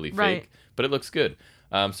 It's totally fake, but it looks good.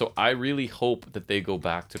 So I really hope that they go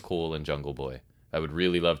back to Cole and Jungle Boy. I would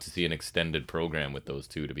really love to see an extended program with those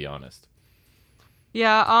two, to be honest.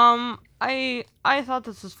 Yeah, I thought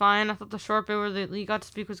this was fine. I thought the short bit where the Elite got to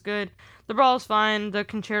speak was good. The brawl was fine. The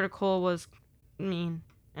concerto Cole was mean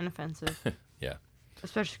and offensive. Yeah.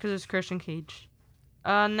 Especially because it's Christian Cage.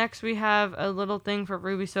 Next we have a little thing for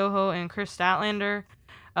Ruby Soho and Chris Statlander.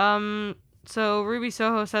 So Ruby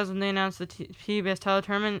Soho says when they announced the PBS title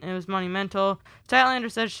tournament, it was monumental. Statlander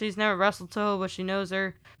says she's never wrestled Soho, but she knows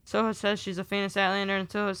her. Soho says she's a fan of Statlander,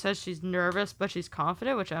 and Soho says she's nervous, but she's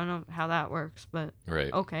confident, which I don't know how that works, but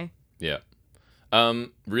okay. Yeah.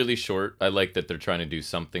 Really short. I like that they're trying to do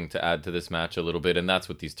something to add to this match a little bit, and that's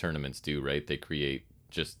what these tournaments do, right? They create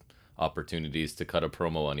just opportunities to cut a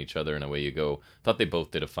promo on each other, and away you go. Thought they both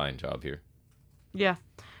did a fine job here. Yeah.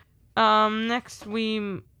 Next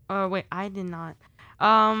wait, I did not.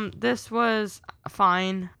 This was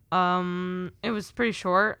fine. It was pretty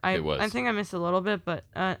short. It was. I think I missed a little bit, but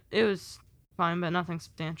it was fine, but nothing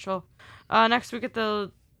substantial. Next we get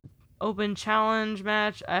the Open Challenge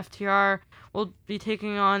match. FTR will be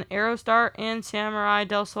taking on Aerostar and Samurai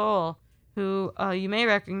Del Sol, who you may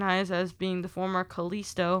recognize as being the former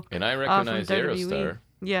Kalisto. And I recognize Aerostar.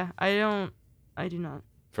 Yeah, I do not.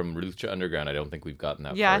 From Lucha Underground, I don't think we've gotten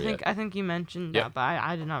that far yet. I think you mentioned that, but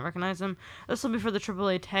I did not recognize him. This will be for the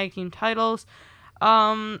AAA Tag Team titles.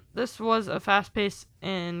 This was a fast-paced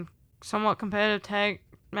and somewhat competitive tag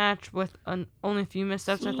match with only a few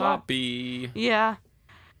missteps, I thought. Sloppy. Yeah.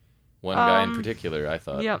 One guy in particular, I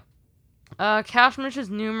thought. Yep. Cash misses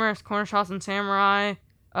numerous corner shots in Samurai,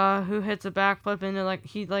 who hits a backflip into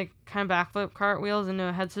he kind of backflip cartwheels into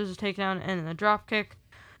a head scissors takedown and a drop kick.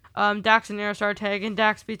 Dax and Aerostar tag, and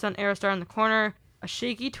Dax beats on Aerostar in the corner. A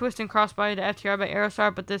shaky twisting crossbody to FTR by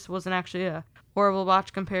Aerostar, but this wasn't actually a horrible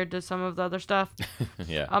botch compared to some of the other stuff.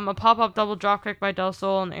 Yeah. A pop-up double dropkick by Del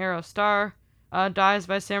Sol and Aerostar. Dives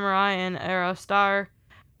by Samurai and Aerostar.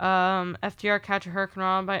 FTR catch a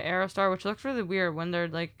Hurricanrana by Aerostar, which looks really weird when they're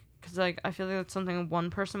because I feel like that's something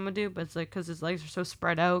one person would do, but it's because his legs are so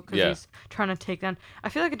spread out because he's trying to take down. I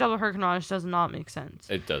feel like a double Hurricanrana just does not make sense.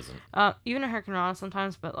 It doesn't. Even a Hurricanrana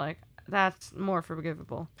sometimes, but that's more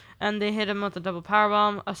forgivable. And they hit him with a double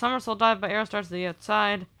powerbomb. A somersault dive by Aerostar to the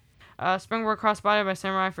outside. Springboard crossbody by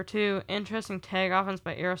Samurai for 2. Interesting tag offense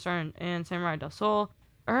by Aerostar and Samurai Del Sol.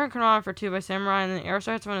 A Hurricanrana for 2 by Samurai, and then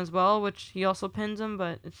Aerostar hits one as well, which he also pins him,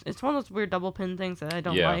 but it's one of those weird double pin things that I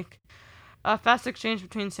don't like. A fast exchange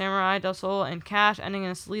between Samurai, Del Sol, and Cash, ending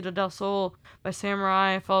in a Salida Del Sol by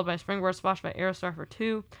Samurai, followed by a springboard splash by Aerostar for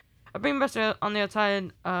 2. A brainbuster on the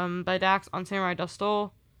outside by Dax on Samurai Del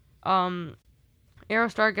Sol.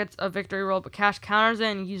 Aerostar gets a victory roll, but Cash counters it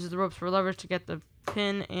and uses the ropes for leverage to get the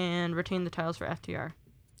pin and retain the titles for FTR.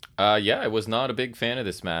 I was not a big fan of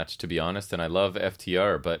this match, to be honest, and I love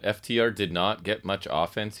FTR, but FTR did not get much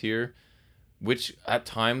offense here, which at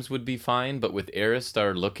times would be fine, but with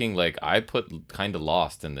Aerostar looking like I put kind of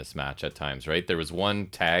lost in this match at times, right? There was one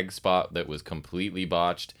tag spot that was completely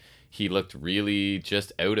botched. He looked really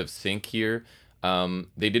just out of sync here.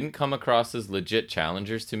 They didn't come across as legit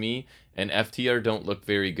challengers to me, and FTR don't look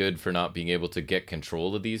very good for not being able to get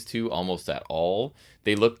control of these two almost at all.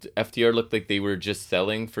 FTR looked like they were just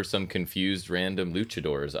selling for some confused random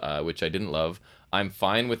luchadors, which I didn't love. I'm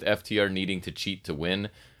fine with FTR needing to cheat to win,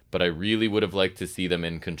 but I really would have liked to see them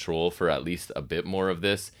in control for at least a bit more of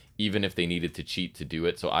this, even if they needed to cheat to do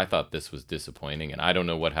it. So I thought this was disappointing, and I don't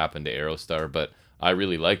know what happened to Aerostar, but I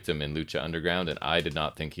really liked him in Lucha Underground, and I did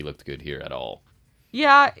not think he looked good here at all.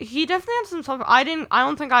 Yeah, he definitely had some stuff. I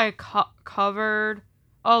don't think I covered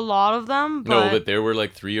a lot of them. But there were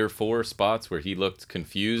 3 or 4 spots where he looked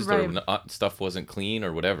confused or stuff wasn't clean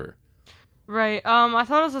or whatever. Right. I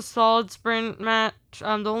thought it was a solid sprint match.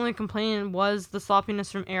 The only complaint was the sloppiness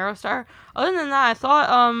from Aerostar. Other than that, I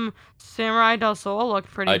thought Samurai Del Sol looked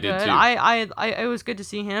pretty good. I did too. It was good to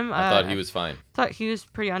see him. I thought he was fine. Thought he was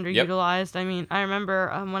pretty underutilized. Yep. I mean, I remember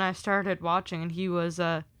when I started watching and he was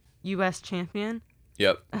a U.S. champion.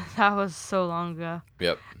 Yep. That was so long ago.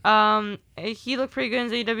 Yep. He looked pretty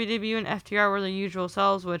good in AEW debut, and FTR were the usual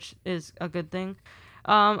selves, which is a good thing.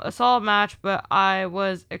 A solid match, but I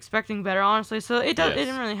was expecting better, honestly. So it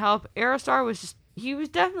didn't really help. Aerostar was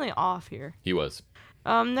definitely off here. He was.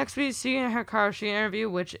 Next we see her Hikaru Shida interview,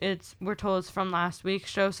 which we're told is from last week's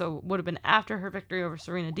show, so it would have been after her victory over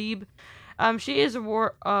Serena Deeb. She is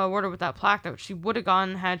awarded with that plaque that she would have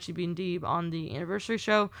gotten had she been Deeb on the anniversary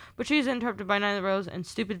show, but she's interrupted by Nyla Rose and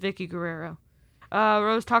stupid Vicky Guerrero.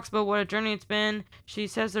 Rose talks about what a journey it's been. She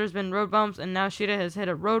says there's been road bumps, and now Shida has hit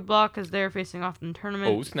a roadblock because they're facing off in the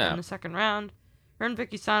tournament in the second round. Her and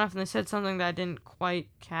Vicky sign off, and they said something that I didn't quite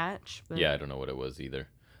catch. But... Yeah, I don't know what it was either.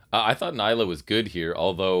 I thought Nyla was good here,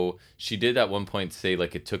 although she did at one point say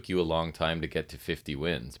it took you a long time to get to 50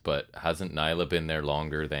 wins, but hasn't Nyla been there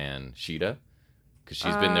longer than Shida? Because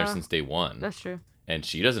she's been there since day one. That's true. And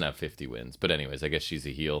she doesn't have 50 wins. But anyways, I guess she's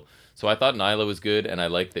a heel. So I thought Nyla was good, and I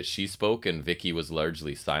liked that she spoke and Vicky was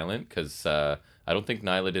largely silent, because I don't think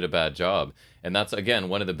Nyla did a bad job. And that's, again,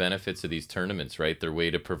 one of the benefits of these tournaments, right? Their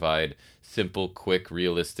way to provide simple, quick,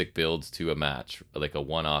 realistic builds to a match, like a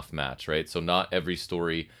one-off match, right? So not every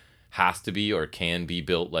story has to be or can be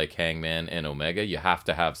built like Hangman and Omega. You have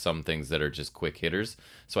to have some things that are just quick hitters.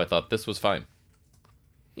 So I thought this was fine.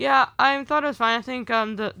 Yeah, I thought it was fine. I think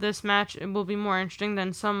this match will be more interesting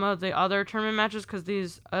than some of the other tournament matches because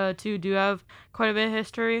these two do have quite a bit of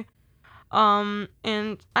history. And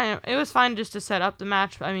it was fine just to set up the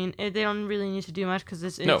match. I mean, they don't really need to do much because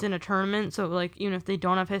it's in a tournament. So even if they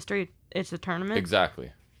don't have history, it's a tournament.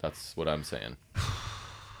 Exactly. That's what I'm saying.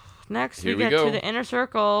 Next, we get to the Inner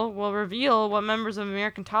Circle. We'll reveal what members of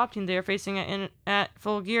American Top Team they are facing at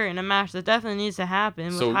Full Gear in a match that definitely needs to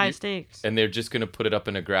happen with high stakes. And they're just going to put it up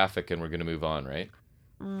in a graphic and we're going to move on, right?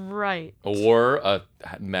 Right. Or a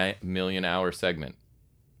million-hour segment.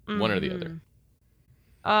 One or the other.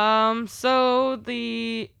 So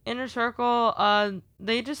the Inner Circle,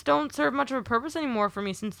 they just don't serve much of a purpose anymore for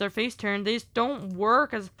me since their face turn. They just don't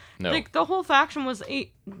work as the whole faction was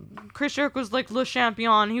Chris Jericho was Le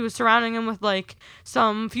Champion. He was surrounding him with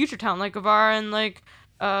some future talent like Guevara and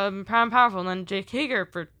Proud and Powerful, and then Jake Hager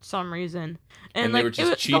for some reason. And they were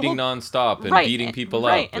just cheating nonstop and beating people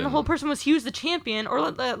up. Right, and the whole person he was the champion, or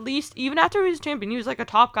at least, even after he was champion, he was like a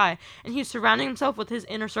top guy, and he was surrounding himself with his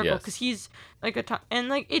inner circle, because he's like a top, and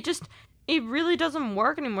like, it really doesn't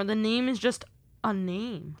work anymore. The name is just a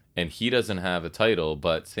name. And he doesn't have a title,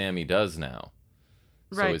 but Sammy does now.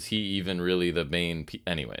 So is he even really the main...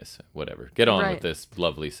 Anyways, whatever. Get on with this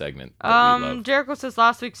lovely segment. Jericho says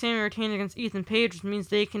last week Sammy retained against Ethan Page, which means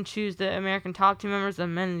they can choose the American Top Team members that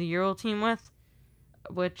Men of the Year will team with,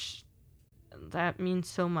 which that means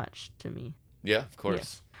so much to me. Yeah, of course.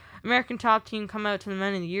 Yes. American Top Team come out to the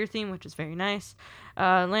Men of the Year theme, which is very nice.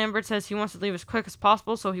 Lambert says he wants to leave as quick as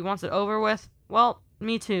possible, so he wants it over with. Well,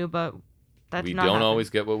 me too, but that's not happening. Always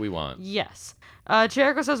get what we want. Yes.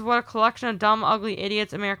 Jericho says what a collection of dumb, ugly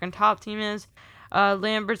idiots American Top Team is.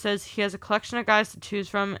 Lambert says he has a collection of guys to choose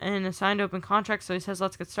from and a signed open contract, so he says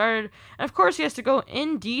let's get started. And of course he has to go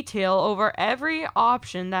in detail over every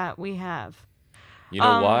option that we have. You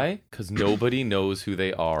know why? Because nobody knows who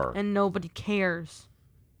they are. And nobody cares.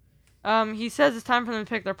 He says it's time for them to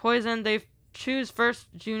pick their poison. They choose first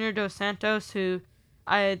Junior Dos Santos, who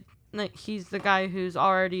he's the guy who's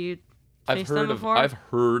already... I've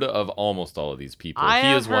heard of almost all of these people.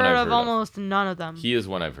 He is one I've heard of. Almost none of them. He is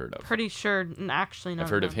one I've heard of. Pretty sure, actually, none I've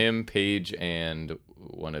heard of him, Paige, and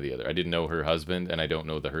one of the other. I didn't know her husband, and I don't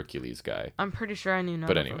know the Hercules guy. I'm pretty sure I knew none of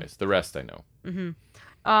them. But anyways, the rest I know.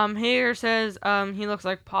 Mm-hmm. Hager says he looks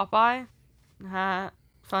like Popeye.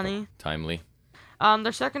 Funny. Timely.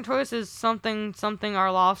 Their second choice is something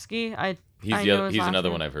Arlovsky. He's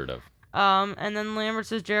another one I've heard of. And then Lambert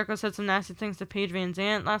says Jericho said some nasty things to Paige Van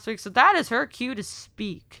Zandt last week, so that is her cue to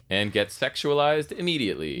speak. And get sexualized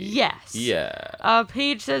immediately. Yes. Yeah.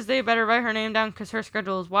 Paige says they better write her name down because her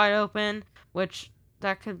schedule is wide open, which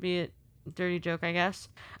that could be a dirty joke, I guess.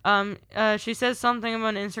 She says something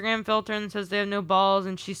about an Instagram filter and says they have no balls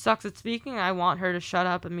and she sucks at speaking. I want her to shut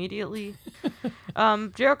up immediately.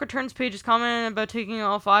 Jericho turns Paige's comment about taking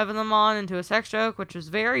all 5 of them on into a sex joke, which was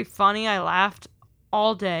very funny. I laughed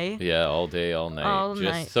all day. Yeah, all day, all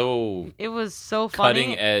night. So it was so funny.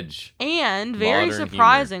 Cutting edge. And very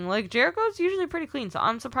surprising. Humor. Like, Jericho's usually pretty clean, so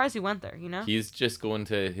I'm surprised he went there, you know? He's just going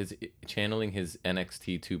to channeling his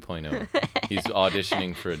NXT 2.0. He's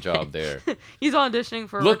auditioning for a job there. He's auditioning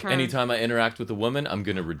for a return. Look, anytime I interact with a woman, I'm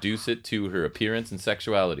going to reduce it to her appearance and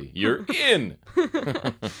sexuality. You're in!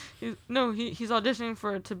 He's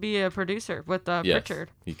auditioning to be a producer with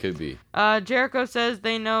Richard. He could be. Jericho says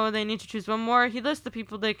they know they need to choose one more. He lists the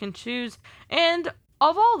people they can choose, and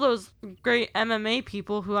of all those great MMA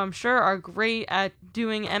people who I'm sure are great at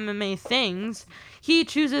doing MMA things, he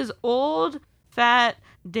chooses old fat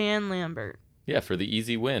Dan Lambert. Yeah, for the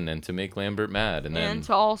easy win and to make Lambert mad, and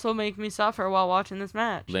to also make me suffer while watching this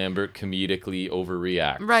match. Lambert comedically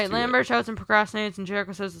overreacts. Right, Lambert shouts and procrastinates, and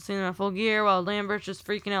Jericho says to see them at full gear, while Lambert's just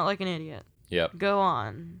freaking out like an idiot. Yep. Go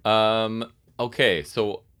on. Okay,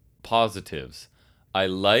 so positives. I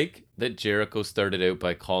like that Jericho started out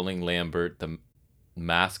by calling Lambert the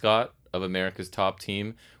mascot of America's Top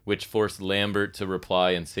Team, which forced Lambert to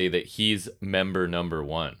reply and say that he's member number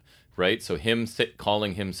 1, right? So him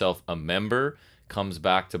calling himself a member comes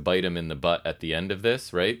back to bite him in the butt at the end of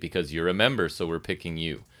this, right? Because you're a member, so we're picking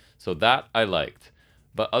you. So that I liked.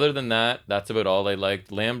 But other than that, that's about all I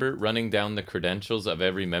liked. Lambert running down the credentials of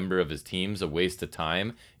every member of his team's a waste of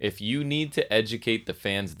time. If you need to educate the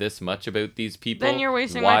fans this much about these people, then you're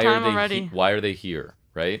wasting my time already. Why are they here,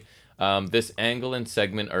 right? This angle and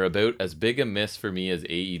segment are about as big a miss for me as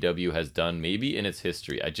AEW has done maybe in its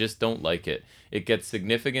history. I just don't like it. It gets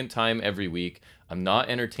significant time every week. I'm not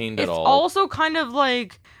entertained at all. It's also kind of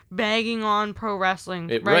like bagging on pro wrestling,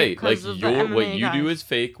 right? Like what you do is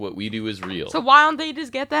fake, what we do is real. So why don't they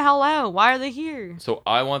just get the hell out? Why are they here? So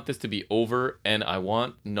I want this to be over, and I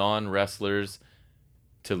want non-wrestlers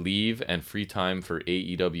to leave and free time for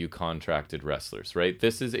AEW contracted wrestlers, right?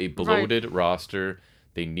 This is a bloated roster.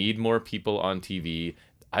 They need more people on TV.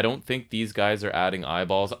 I don't think these guys are adding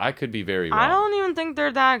eyeballs. I could be very wrong. I don't even think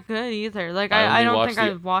they're that good either. Like, I don't think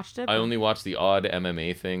I've watched it. I only watch the odd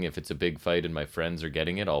MMA thing. If it's a big fight and my friends are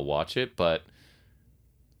getting it, I'll watch it. But,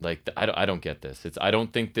 like, I don't get this. I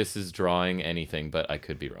don't think this is drawing anything, but I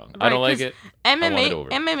could be wrong. Right, I don't like it.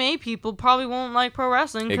 MMA people probably won't like pro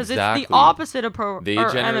wrestling because it's the opposite of They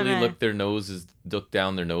generally look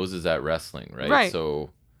down their noses at wrestling, right? Right.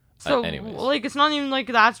 So, anyways. Like, it's not even like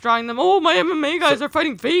that's drawing them. Oh, my MMA guys are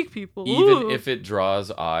fighting fake people. Even if it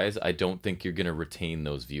draws eyes, I don't think you're going to retain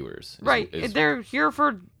those viewers. Right. They're going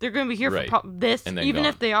to be here for this, even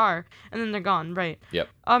if they are. And then they're gone. Right. Yep.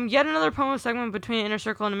 Yet another promo segment between Inner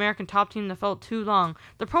Circle and American Top Team that felt too long.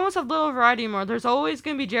 The promos have little variety anymore. There's always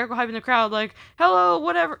going to be Jericho hyping the crowd like, hello,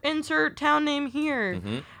 whatever, insert town name here.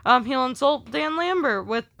 Mm-hmm. He'll insult Dan Lambert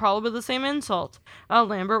with probably the same insult.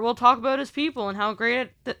 Lambert will talk about his people and how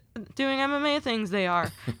great at doing MMA things they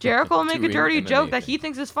are. Jericho will make a dirty joke that he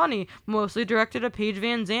thinks is funny, mostly directed at Paige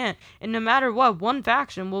Van Zant. And no matter what, one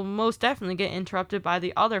faction will most definitely get interrupted by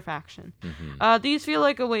the other faction. Mm-hmm. These feel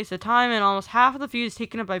like a waste of time, and almost half of the feud is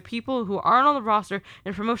taken up by people who aren't on the roster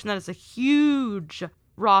in a promotion that is a huge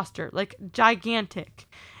roster, like gigantic.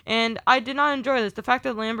 And I did not enjoy this. The fact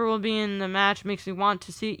that Lambert will be in the match makes me want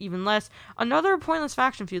to see it even less. Another pointless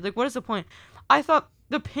faction feud. Like, what is the point? I thought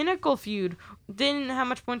the Pinnacle feud didn't have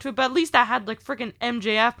much point to it, but at least that had like freaking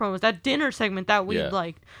MJF promos, that dinner segment that we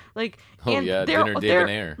liked. Like, dinner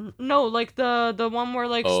debonair. No, like the one where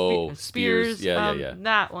like Spears, yeah,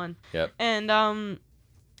 that one. Yep.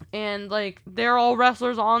 And like they're all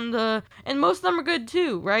wrestlers on the, and most of them are good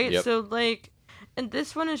too, right? Yep. So like, and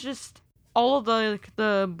this one is just all of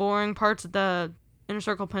the boring parts of the Inner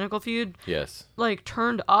Circle Pinnacle feud. Yes. Like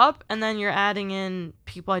turned up, and then you're adding in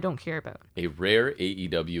people I don't care about. A rare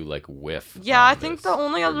AEW like whiff. Yeah, I think the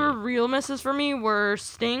only other real misses for me were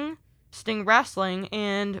Sting wrestling,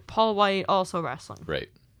 and Paul White also wrestling. Right.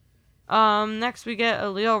 Next we get a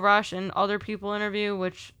Lio Rush and other people interview,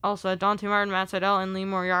 which also had Dante Martin, Matt Sydal, and Lee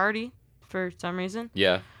Moriarty for some reason.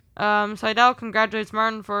 Yeah. Sydal congratulates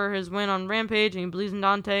Martin for his win on Rampage, and he believes in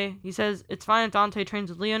Dante. He says it's fine if Dante trains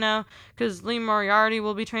with Leo now, because Lee Moriarty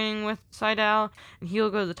will be training with Sydal, and he'll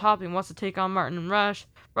go to the top and wants to take on Martin and Rush.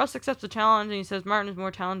 Rush accepts the challenge, and he says Martin is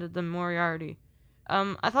more talented than Moriarty.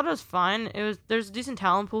 I thought it was fine. There's a decent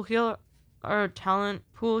talent pool here. I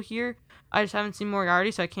just haven't seen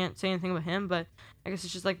Moriarty, so I can't say anything about him, but I guess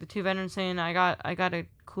it's just like the two veterans saying, I got a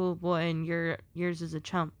cool boy, and yours is a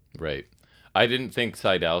chump. Right. I didn't think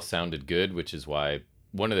Sydal sounded good, which is why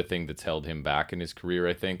one of the things that's held him back in his career,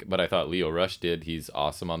 I think. But I thought Lio Rush did. He's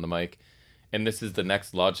awesome on the mic. And this is the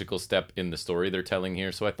next logical step in the story they're telling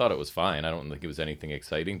here, so I thought it was fine. I don't think it was anything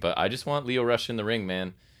exciting, but I just want Lio Rush in the ring,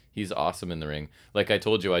 man. He's awesome in the ring. Like I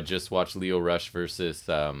told you, I just watched Lio Rush versus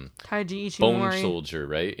Taiji Ishimori. Bone Soldier,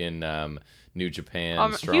 right? In New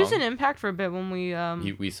Japan Strong. He was in Impact for a bit when we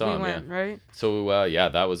saw him, went, right? So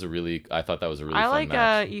that was I thought that was a really fun match.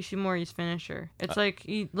 I like Ishimori's finisher. It's like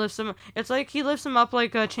he lifts him up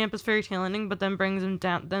like a Ciampa's Fairy Tale Ending, but then brings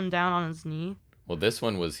them down on his knee. Well, this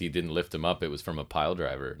one he didn't lift him up. It was from a pile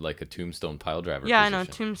driver, like a tombstone pile driver. Yeah, position. I know,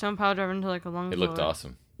 tombstone pile driver into like a lung. It looked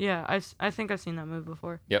awesome. Yeah, I think I've seen that move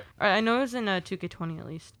before. Yep. I know it was in 2K20 at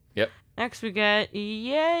least. Yep. Next we get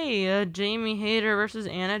Jamie Hayter versus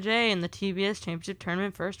Anna Jay in the TBS Championship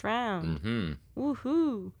Tournament first round. Mm-hmm.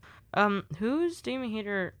 Woohoo! Who's Jamie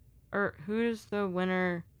Hayter, or who's the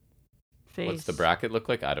winner? Face. What's the bracket look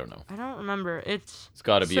like? I don't know. I don't remember. It's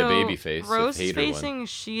got to be a baby face. Rose facing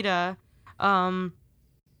Shida. I'll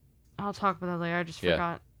talk about that later. I just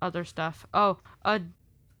forgot other stuff. Oh,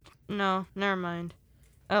 no, never mind.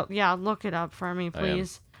 Oh yeah, look it up for me,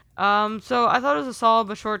 please. So I thought it was a solid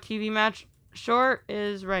but short TV match. Short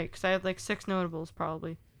is right, because I have like 6 notables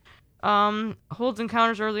probably. Holds and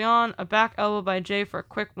counters early on. A back elbow by Jay for a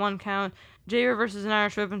quick 1 count. Jay reverses an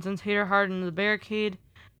Irish whip and sends Hayter hard into the barricade.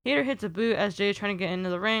 Hayter hits a boot as Jay is trying to get into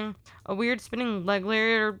the ring. A weird spinning leg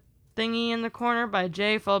lariat thingy in the corner by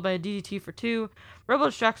Jay, followed by a DDT for 2. Rebel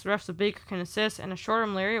distracts the refs so Baker can assist, and a short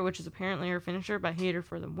arm lariat, which is apparently her finisher, by Hayter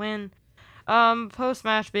for the win.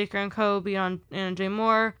 Post-match, Baker and Co. beat on Anna Jay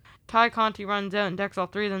Moore. Ty Conti runs out and decks all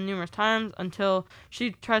 3 of them numerous times until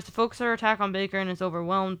she tries to focus her attack on Baker and is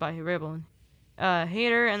overwhelmed by Rebel and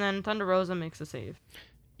Hayter, and then Thunder Rosa makes a save.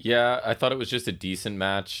 Yeah, I thought it was just a decent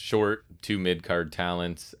match. Short, 2 mid-card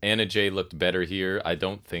talents. Anna Jay looked better here. I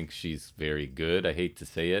don't think she's very good. I hate to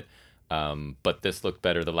say it. But this looked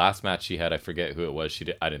better. The last match she had, I forget who it was.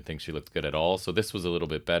 I didn't think she looked good at all. So this was a little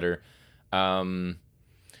bit better.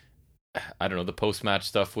 I don't know, the post-match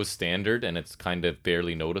stuff was standard, and it's kind of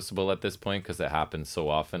barely noticeable at this point because it happens so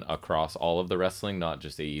often across all of the wrestling, not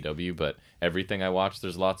just AEW, but everything I watch,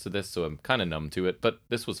 there's lots of this, so I'm kind of numb to it, but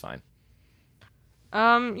this was fine.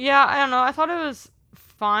 Yeah, I don't know, I thought it was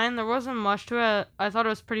fine. There wasn't much to it. I thought it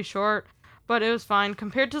was pretty short, but it was fine.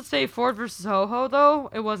 Compared to, say, Ford versus Ho-Ho, though,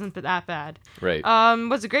 it wasn't that bad. Right.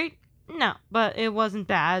 Was it great? No, but it wasn't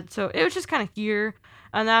bad, so it was just kind of here,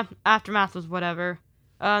 and that aftermath was whatever.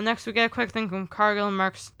 Next, we get a quick thing from Cargill and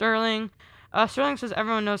Mark Sterling. Sterling says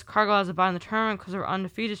everyone knows Cargill has a bye in the tournament because of her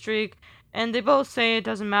undefeated streak, and they both say it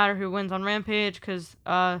doesn't matter who wins on Rampage because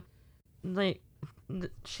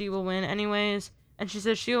she will win anyways. And she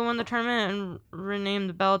says she will win the tournament and rename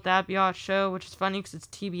the belt the Abiot Show, which is funny because it's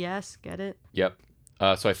TBS. Get it? Yep.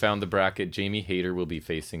 So I found the bracket. Jamie Hayter will be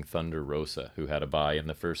facing Thunder Rosa, who had a bye in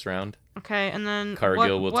the first round. Okay, and then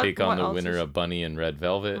Cargill will take on the winner is... of Bunny and Red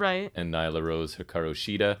Velvet. Right. And Nyla Rose, Hikaru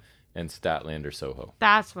Shida, and Statlander Soho.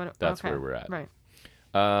 That's where we're at. Right.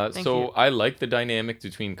 So I like the dynamic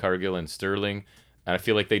between Cargill and Sterling. And I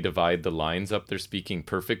feel like they divide the lines up. They're speaking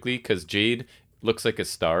perfectly because Jade looks like a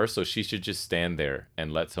star, so she should just stand there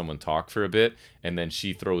and let someone talk for a bit, and then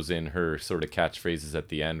she throws in her sort of catchphrases at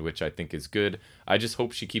the end, which I think is good. I just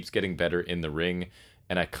hope she keeps getting better in the ring,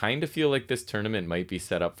 and I kind of feel like this tournament might be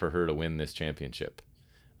set up for her to win this championship.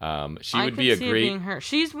 She would be a great.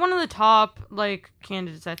 She's one of the top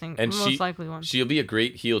candidates, I think, and most likely one. She'll be a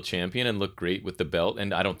great heel champion and look great with the belt,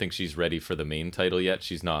 and I don't think she's ready for the main title yet.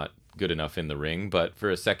 She's not good enough in the ring, but for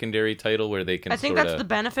a secondary title where they can, I think that's the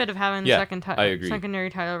benefit of having the secondary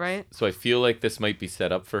title, right? So I feel like this might be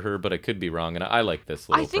set up for her, but I could be wrong, and I like this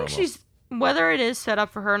little. I think promo. Whether it is set up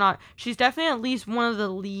for her or not, she's definitely at least one of the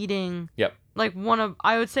leading. Yep.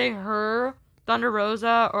 I would say her, Thunder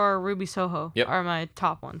Rosa, or Ruby Soho are my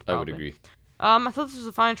top ones. Probably. I would agree. I thought this was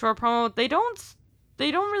a fine short promo. They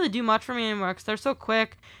don't really do much for me anymore because they're so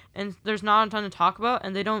quick. And there's not a ton to talk about,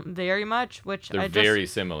 and they don't vary much, they're very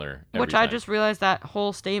similar. I just realized that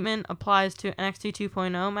whole statement applies to NXT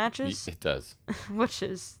 2.0 matches. It does. Which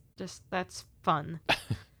is that's fun.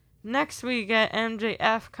 Next, we get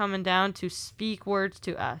MJF coming down to speak words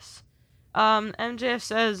to us. MJF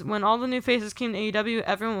says, when all the new faces came to AEW,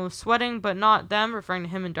 everyone was sweating, but not them, referring to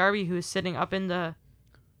him and Darby, who is sitting up in the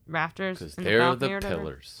rafters. Because they're the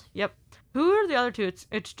pillars. Yep. Who are the other two?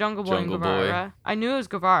 It's Jungle Boy and Guevara. I knew it was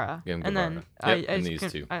Guevara. Yeah, and then and these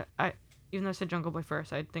two. I even though I said Jungle Boy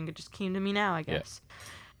first, I think it just came to me now, I guess.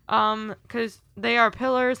 Because they are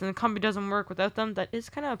pillars and the company doesn't work without them. That is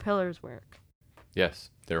kind of a pillar's work.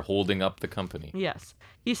 Yes, they're holding up the company. Yes.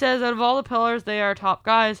 He says out of all the pillars, they are top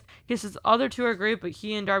guys. He says the other two are great, but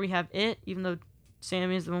he and Darby have it, even though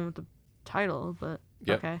Sammy is the one with the title, but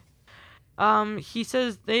okay. He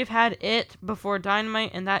says they've had it before Dynamite,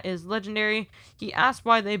 and that is legendary. He asks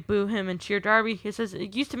why they boo him and cheer Darby. He says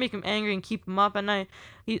it used to make him angry and keep him up at night.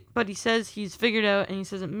 But he says he's figured out, and he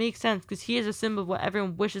says it makes sense because he is a symbol of what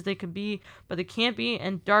everyone wishes they could be, but they can't be,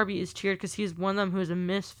 and Darby is cheered because he is one of them who is a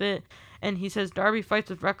misfit. And he says Darby fights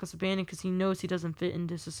with reckless abandon because he knows he doesn't fit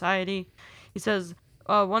into society. He says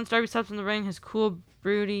once Darby steps in the ring, his cool,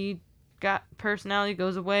 broody personality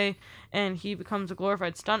goes away, and he becomes a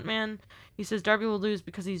glorified stuntman. He says Darby will lose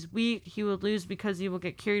because he's weak. He will lose because he will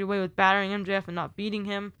get carried away with battering MJF and not beating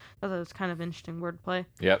him. I thought that was kind of interesting wordplay.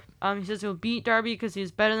 Yep. He says he'll beat Darby because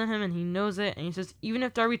he's better than him and he knows it. And he says even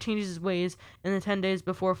if Darby changes his ways in the 10 days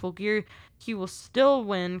before Full Gear, he will still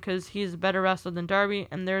win because he's a better wrestler than Darby,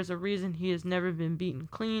 and there's a reason he has never been beaten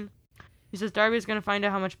clean. He says Darby is going to find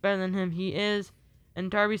out how much better than him he is, and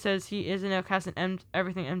Darby says he is an outcast and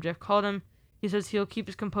everything MJF called him. He says he'll keep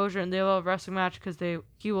his composure and they will have a wrestling match because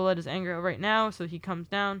he will let his anger out right now, so he comes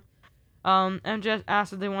down. MJF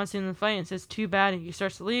asks if they want to see him in the fight and says too bad, and he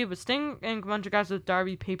starts to leave, but Sting and a bunch of guys with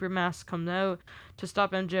Darby paper masks come out to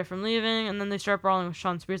stop MJF from leaving, and then they start brawling with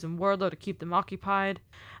Shawn Spears and Wardlow to keep them occupied.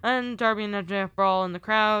 And Darby and MJF brawl in the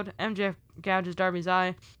crowd. MJF gouges Darby's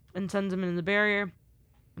eye and sends him into the barrier.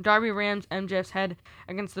 Darby rams MJF's head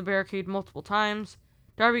against the barricade multiple times.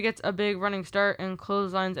 Darby gets a big running start and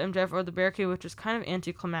clotheslines MJF over the barricade, which is kind of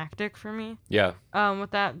anticlimactic for me. Yeah.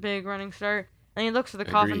 With that big running start. And he looks for the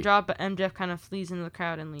coffin drop, but MJF kind of flees into the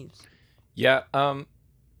crowd and leaves. Yeah,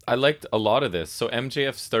 I liked a lot of this. So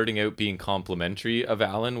MJF starting out being complimentary of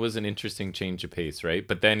Alan was an interesting change of pace, right?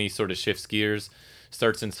 But then he sort of shifts gears,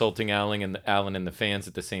 starts insulting Alan and the fans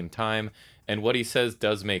at the same time. And what he says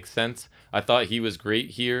does make sense. I thought he was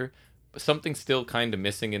great here. Something's still kind of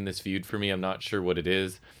missing in this feud for me. I'm not sure what it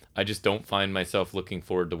is. I just don't find myself looking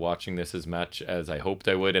forward to watching this as much as I hoped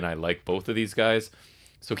I would, and I like both of these guys.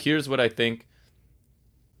 So here's what I think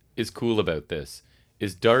is cool about this,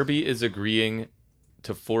 is Darby is agreeing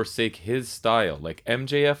to forsake his style. Like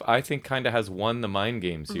MJF, I think kind of has won the mind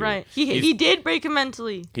games here. Right. He did break him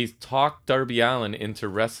mentally. He's talked Darby Allin into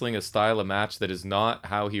wrestling a style of match that is not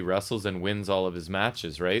how he wrestles and wins all of his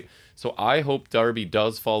matches, right? So I hope Darby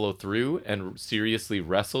does follow through and seriously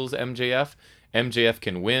wrestles MJF. MJF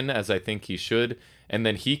can win, as I think he should, and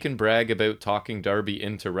then he can brag about talking Darby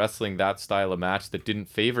into wrestling that style of match that didn't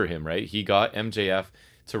favor him, right? He got MJF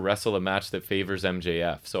to wrestle a match that favors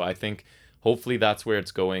MJF. So I think hopefully that's where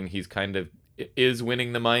it's going. He's kind of is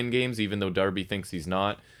winning the mind games, even though Darby thinks he's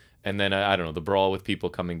not. And then, I don't know, the brawl with people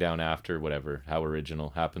coming down after, whatever, how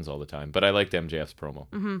original, happens all the time. But I liked MJF's promo.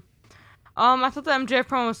 Mm-hmm. I thought the MJF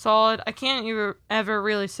promo was solid. I can't ever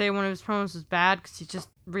really say one of his promos was bad because he's just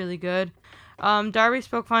really good. Darby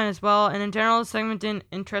spoke fine as well, and in general, the segment didn't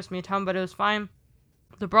interest me a ton, but it was fine.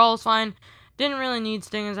 The brawl was fine. Didn't really need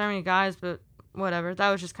Sting as many guys, but whatever.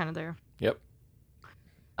 That was just kind of there. Yep.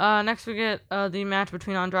 Next we get the match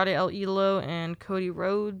between Andrade El Idolo and Cody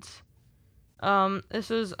Rhodes. This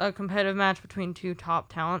was a competitive match between two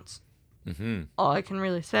top talents. Mm-hmm. All I can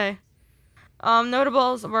really say.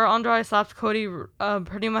 Notables were Andrade slaps Cody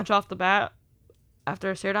pretty much off the bat.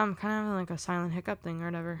 After a stare down, I'm kind of having like a silent hiccup thing or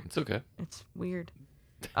whatever. It's okay. It's weird.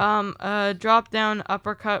 Drop down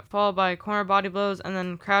uppercut followed by corner body blows and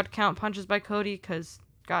then crowd count punches by Cody because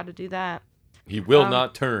gotta do that. He will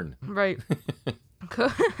not turn. Right.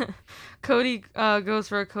 Cody goes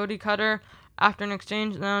for a Cody cutter after an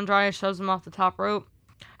exchange, and then Andrade shoves him off the top rope.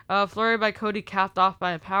 Flurry by Cody capped off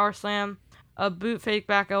by a power slam. A boot fake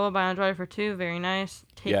back elbow by Andrade for 2. Very nice.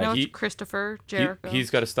 Take notes, Christopher Jericho.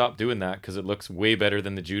 He's got to stop doing that because it looks way better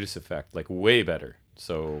than the Judas effect. Like, way better.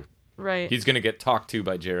 So, right. He's going to get talked to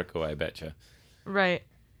by Jericho, I betcha. Right.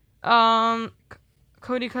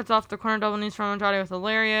 Cody cuts off the corner double knees from Andrade with a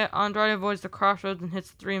lariat. Andrade avoids the crossroads and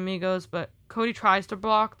hits the Three Amigos, but Cody tries to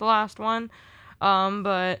block the last one.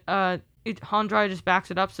 But Andrade just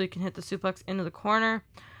backs it up so he can hit the suplex into the corner.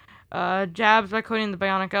 Jabs by Cody in the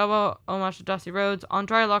Bionic Elbow, homage to Dusty Rhodes.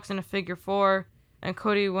 Andrade locks in a figure 4, and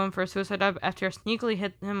Cody went for a suicide dive. FTR sneakily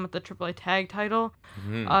hit him with the AAA tag title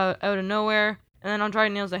out of nowhere. And then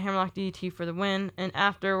Andrade nails a hammerlock DDT for the win. And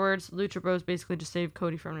afterwards, Lucha Bros basically just saved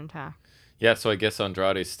Cody from an attack. Yeah, so I guess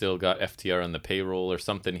Andrade still got FTR on the payroll or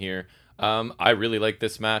something here. I really liked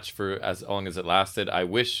this match for as long as it lasted. I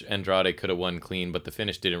wish Andrade could have won clean, but the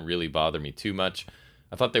finish didn't really bother me too much.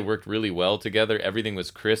 I thought they worked really well together. Everything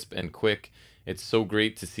was crisp and quick. It's so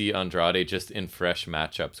great to see Andrade just in fresh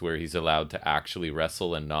matchups where he's allowed to actually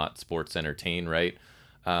wrestle and not sports entertain, right?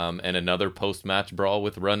 And another post-match brawl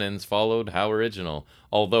with run-ins followed. How original.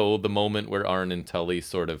 Although the moment where Arn and Tully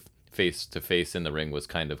sort of face-to-face in the ring was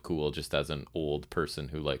kind of cool, just as an old person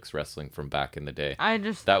who likes wrestling from back in the day.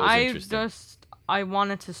 That was interesting. I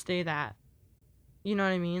wanted to stay that. You know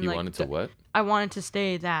what I mean? You wanted to what? I wanted to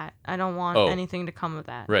stay that. I don't want anything to come of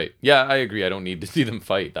that. Right. Yeah, I agree. I don't need to see them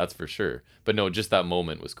fight, that's for sure. But no, just that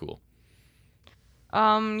moment was cool.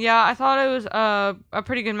 Yeah, I thought it was a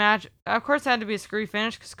pretty good match. Of course, it had to be a screwy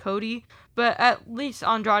finish because Cody, but at least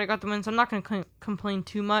Andrade got the win, so I'm not going to complain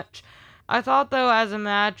too much. I thought, though, as a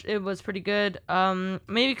match, it was pretty good.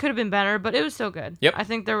 Maybe could have been better, but it was still good. Yep. I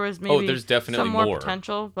think there was maybe there's definitely some more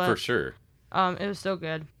potential, but for sure. It was still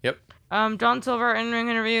good. Yep. John Silver in-ring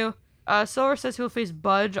interview. Silver says he will face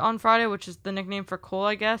Budge on Friday, which is the nickname for Cole,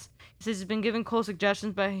 I guess. He says he's been given Cole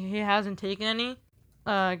suggestions, but he hasn't taken any.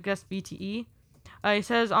 I guess BTE. He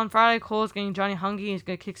says on Friday Cole is getting Johnny hungry. He's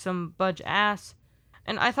going to kick some Budge ass.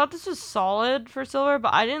 And I thought this was solid for Silver,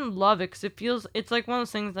 but I didn't love it because it's like one of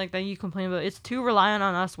those things like that you complain about. It's too reliant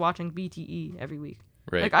on us watching BTE every week.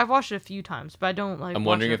 Right. Like, I've watched it a few times, but I don't like I'm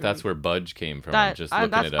wondering if that's where Budge came from. I'm just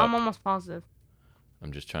looking it up. I'm almost positive.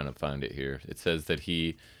 I'm just trying to find it here. It says that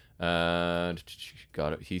he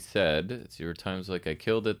got it. He said, there were times like, I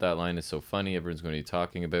killed it. That line is so funny. Everyone's going to be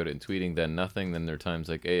talking about it and tweeting, then nothing. Then there are times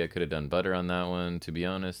like, hey, I could have done better on that one, to be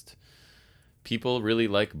honest. People really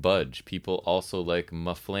like Budge. People also like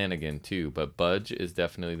Mufflanagan too, but Budge is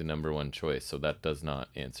definitely the number one choice, so that does not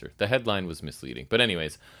answer. The headline was misleading. But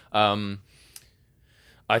anyways, I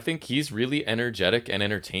think he's really energetic and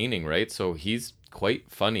entertaining, right? So he's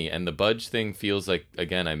quite funny, and the Budge thing feels like,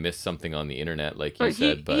 again, I missed something on the internet, like you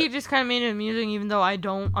said. But he just kind of made it amusing, even though I'm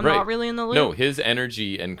right. not really in the loop. No, his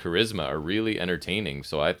energy and charisma are really entertaining,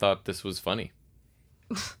 so I thought this was funny.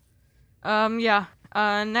 Yeah.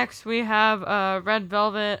 Next we have Red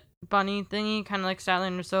Velvet bunny thingy, kind of like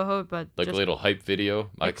Statlander Soho, but like a little hype video,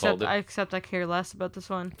 called it. Except I care less about this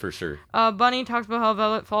one. For sure. Bunny talks about how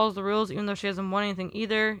Velvet follows the rules, even though she hasn't won anything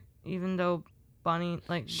either. Even though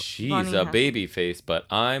she's a baby face, but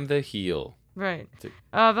I'm the heel. Right.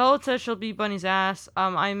 Velvet says she'll beat Bunny's ass.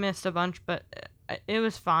 I missed a bunch, but it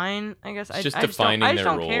was fine, I guess. It's just defining their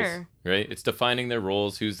roles, care. Right? It's defining their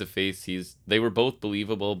roles. Who's the face? They were both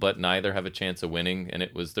believable, but neither have a chance of winning. And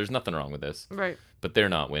there's nothing wrong with this. Right. But they're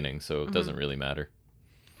not winning, so it doesn't really matter.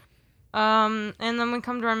 And then we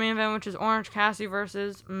come to our main event, which is Orange Cassidy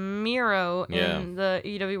versus Miro in the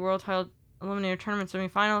EW World Title Eliminator Tournament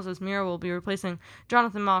semifinals, as Miro will be replacing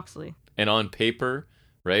Jonathan Moxley. And on paper,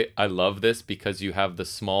 right? I love this because you have the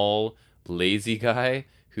small, lazy guy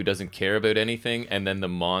who doesn't care about anything, and then the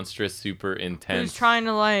monstrous, super intense who's trying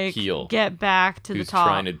to heel, get back to the top.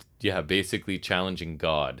 Who's trying to, basically challenging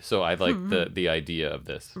God. So I like the idea of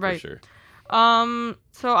this, right. for sure.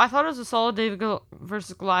 So I thought it was a solid David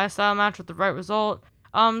versus Goliath style match with the right result.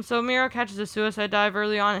 So Miro catches a suicide dive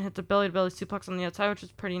early on and hits a belly-to-belly suplex on the outside, which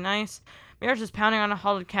is pretty nice. Miro's just pounding on a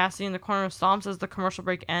halted Cassidy in the corner of stomps as the commercial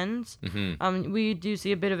break ends. Mm-hmm. We do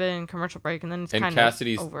see a bit of it in commercial break, and then it's kind of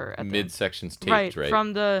Cassidy's over. At midsection's taped, right?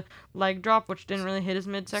 From the leg drop, which didn't really hit his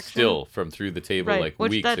midsection. Still, from through the table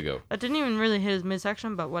weeks ago. That didn't even really hit his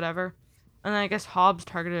midsection, but whatever. And then I guess Hobbs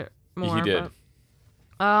targeted it more. He did.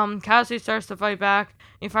 Cassidy starts to fight back.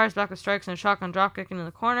 He fires back with strikes and a shotgun dropkick into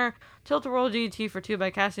the corner. Tilt-a-whirl DDT for 2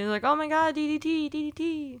 by Cassidy. He's like, oh my god,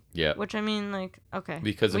 DDT. Yeah. Which, I mean, like, okay.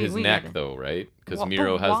 Because of his neck, though, right? Because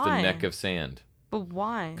Miro has the neck of sand. But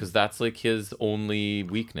why? Because that's, like, his only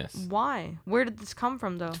weakness. Why? Where did this come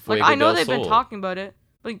from, though? Like, I know they've been talking about it.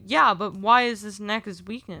 But yeah, but why is his neck his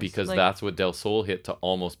weakness? Because that's what Del Sol hit to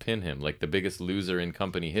almost pin him. Like, the biggest loser in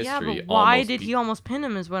company history. Yeah, but why did he almost pin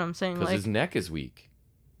him is what I'm saying. Because his neck is weak.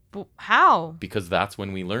 But how? Because that's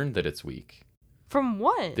when we learned that it's weak. From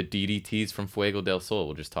what? The DDTs from Fuego del Sol.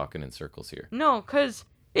 We're just talking in circles here. No, because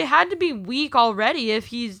it had to be weak already if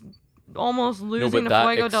he's almost losing to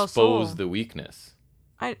Fuego del Sol. No, but that exposed the weakness.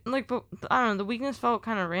 But I don't know. The weakness felt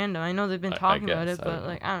kind of random. I know they've been talking about it, but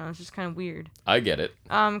I don't know. It's just kind of weird. I get it.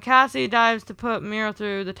 Cassidy dives to put Miro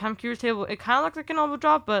through the timekeeper's table. It kind of looked like an elbow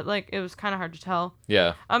drop, but it was kind of hard to tell.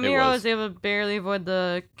 Yeah. Miro is able to barely avoid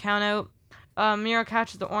the count out. Miro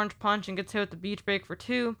catches the orange punch and gets hit with the beach break for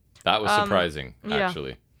 2. That was surprising,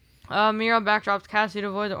 actually. Miro backdrops Cassidy to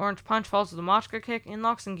avoid the orange punch, falls to the Machka kick, and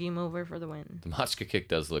locks in game over for the win. The Machka kick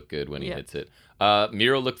does look good when he hits it.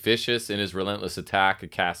 Miro looked vicious in his relentless attack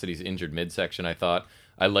at Cassidy's injured midsection, I thought.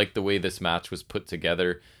 I liked the way this match was put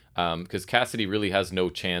together, because Cassidy really has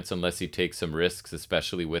no chance unless he takes some risks,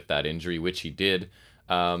 especially with that injury, which he did.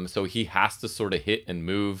 So he has to sort of hit and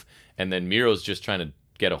move, and then Miro's just trying to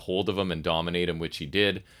get a hold of him and dominate him, which he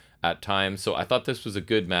did at times. So I thought this was a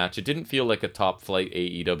good match. It didn't feel like a top flight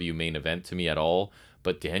AEW main event to me at all,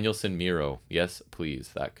 but Danielson Miro, yes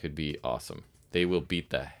please, that could be awesome. They will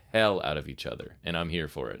beat the hell out of each other, and I'm here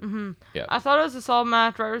for it. Yeah, I thought it was a solid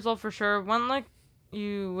match, right result for sure. One like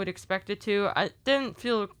you would expect it to. I didn't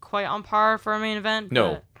feel quite on par for a main event.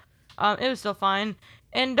 No, but, it was still fine.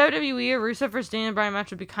 In WWE, a Rusev versus Daniel Bryan match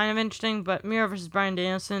would be kind of interesting, but Miro versus Bryan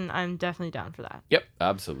Danielson, I'm definitely down for that. Yep,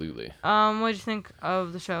 absolutely. What did you think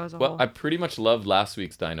of the show as a whole? Well, I pretty much loved last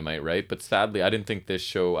week's Dynamite, right? But sadly, I didn't think this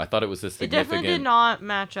show, I thought it was a significant... It definitely did not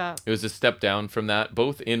match up. It was a step down from that,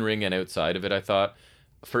 both in-ring and outside of it, I thought.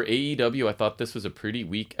 For AEW, I thought this was a pretty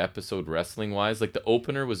weak episode wrestling-wise. Like, the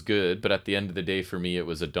opener was good, but at the end of the day, for me, it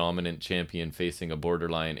was a dominant champion facing a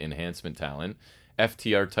borderline enhancement talent.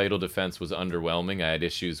 FTR title defense was underwhelming. I had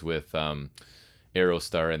issues with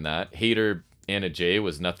Aerostar in that. Hayter, Anna Jay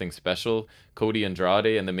was nothing special. Cody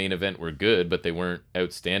Andrade and the main event were good, but they weren't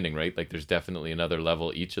outstanding, right? Like, there's definitely another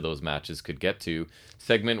level each of those matches could get to.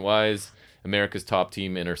 Segment-wise, America's Top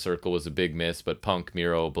Team Inner Circle was a big miss, but Punk,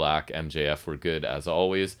 Miro, Black, MJF were good as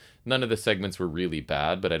always. None of the segments were really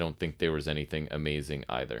bad, but I don't think there was anything amazing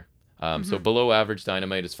either. So below average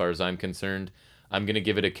Dynamite as far as I'm concerned. I'm going to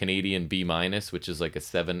give it a Canadian B-, which is like a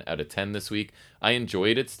 7 out of 10 this week. I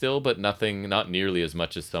enjoyed it still, but not nearly as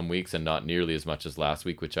much as some weeks and not nearly as much as last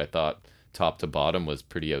week, which I thought top to bottom was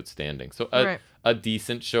pretty outstanding. So a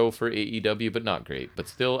decent show for AEW, but not great. But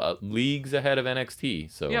still leagues ahead of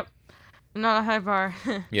NXT. So yep. Not a high bar.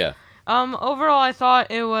 Yeah. Overall, I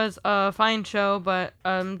thought it was a fine show, but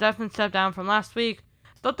definitely step down from last week.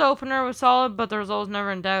 Thought the opener was solid, but the result was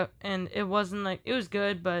never in doubt. And it wasn't like... It was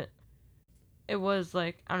good, but... It was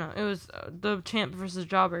like, I don't know, it was the champ versus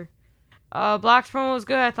jobber. Black's promo was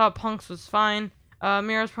good. I thought Punk's was fine.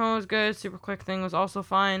 Miro's promo was good. Super quick thing was also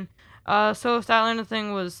fine. So Statlander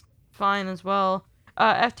thing was fine as well.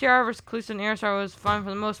 FTR versus Kalisto and Aerostar was fine for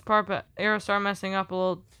the most part, but Aerostar messing up a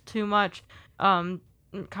little too much. Kind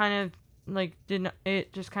of like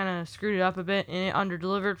it just kind of screwed it up a bit, and it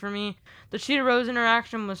under-delivered for me. The Cheetah Rose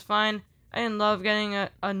interaction was fine. I didn't love getting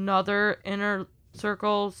another Inner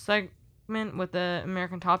Circle segment with the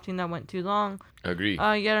American Top Team that went too long. Agree.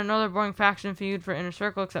 Yet another boring faction feud for Inner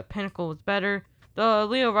Circle, except Pinnacle was better. The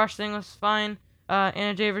Leo Rush thing was fine.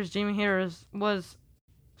 Anna Jay versus Jamie Hayter was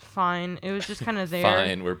fine. It was just kind of there.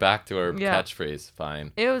 Fine. We're back to our catchphrase.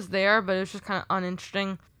 Fine. It was there, but it was just kind of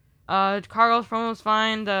uninteresting. Cargill's promo was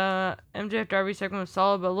fine. The MJF Darby segment was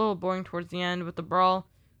solid, but a little boring towards the end with the brawl.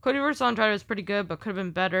 Cody versus Andrade was pretty good, but could have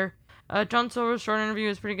been better. John Silver's short interview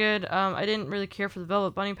was pretty good. I didn't really care for the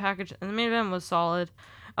Velvet Bunny package, and the main event was solid.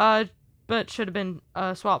 But should have been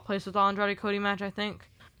a swap place with the Andrade Cody match, I think.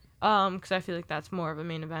 Because I feel like that's more of a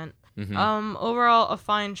main event. Mm-hmm. Overall, a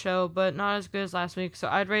fine show, but not as good as last week, so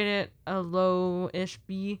I'd rate it a low-ish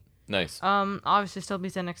B. Nice. Obviously still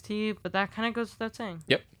beats NXT, but that kind of goes without saying.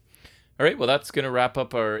 Yep. All right, well, that's going to wrap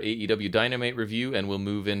up our AEW Dynamite review, and we'll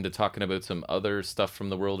move into talking about some other stuff from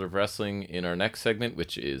the world of wrestling in our next segment,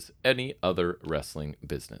 which is any other wrestling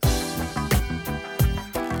business.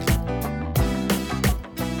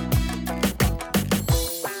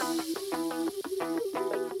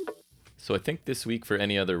 So I think this week for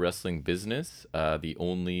any other wrestling business, the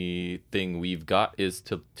only thing we've got is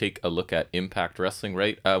to take a look at Impact Wrestling,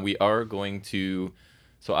 right? We are going to...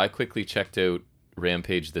 So I quickly checked out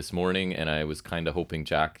Rampage this morning, and I was kind of hoping,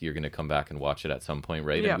 Jack, you're going to come back and watch it at some point,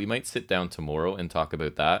 right? Yeah. And we might sit down tomorrow and talk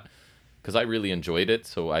about that, because I really enjoyed it,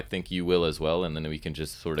 so I think you will as well, and then we can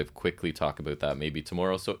just sort of quickly talk about that maybe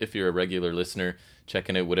tomorrow. So if you're a regular listener,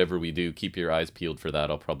 checking out whatever we do, keep your eyes peeled for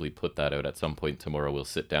that. I'll probably put that out at some point tomorrow. We'll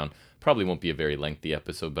sit down. Probably won't be a very lengthy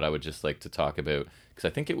episode, but I would just like to talk about, because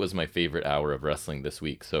I think it was my favorite hour of wrestling this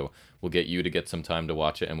week, so we'll get you to get some time to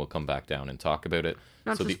watch it, and we'll come back down and talk about it.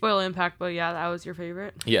 Not to spoil Impact, but yeah, that was your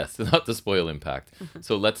favorite. Yes, not to spoil Impact.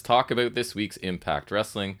 So let's talk about this week's Impact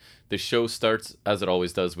Wrestling. The show starts, as it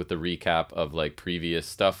always does, with the recap of like previous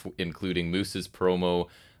stuff, including Moose's promo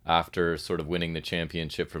after sort of winning the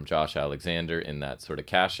championship from Josh Alexander in that sort of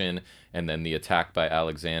cash-in, and then the attack by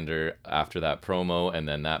Alexander after that promo, and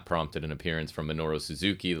then that prompted an appearance from Minoru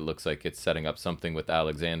Suzuki that looks like it's setting up something with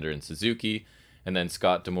Alexander and Suzuki. And then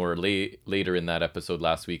Scott D'Amore later in that episode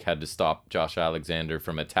last week had to stop Josh Alexander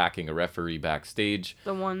from attacking a referee backstage.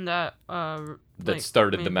 The one that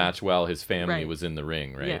started the match while his family was in the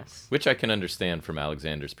ring, right? Yes. Which I can understand from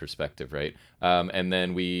Alexander's perspective, right? And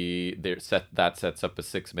then that sets up a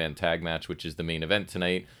 6-man tag match, which is the main event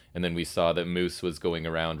tonight. And then we saw that Moose was going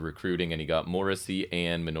around recruiting, and he got Morrissey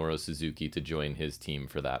and Minoru Suzuki to join his team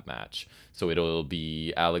for that match. So it'll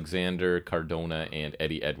be Alexander, Cardona, and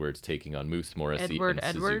Eddie Edwards taking on Moose, Morrissey, and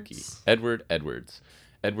Suzuki. Edward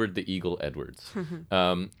the Eagle Edwards.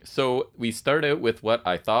 So we start out with what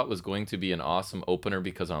I thought was going to be an awesome opener,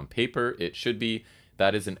 because on paper it should be.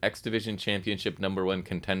 That is an X Division Championship #1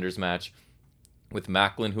 contenders match with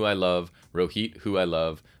Macklin, who I love, Rohit, who I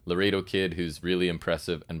love, Laredo Kid, who's really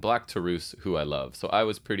impressive, and Black Taurus, who I love. So I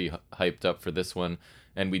was pretty hyped up for this one.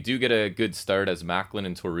 And we do get a good start as Macklin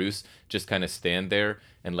and Taurus just kind of stand there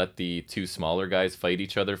and let the two smaller guys fight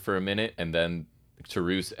each other for a minute, and then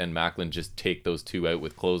Taurus and Macklin just take those two out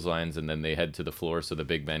with clotheslines, and then they head to the floor so the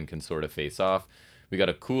big men can sort of face off. We got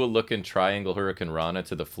a cool looking triangle Hurricane Rana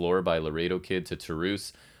to the floor by Laredo Kid to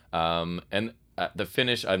Taurus. And at the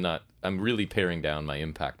finish, I'm really paring down my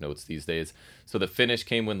Impact notes these days. So the finish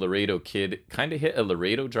came when Laredo Kid kind of hit a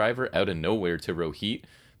Laredo driver out of nowhere to Rohit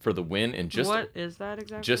for the win in just... What is that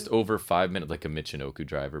exactly? Just over 5 minutes, like a Michinoku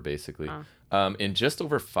driver, basically. In just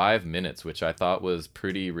over 5 minutes, which I thought was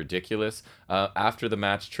pretty ridiculous. After the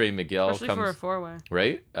match, Trey Miguel Especially for a four-way.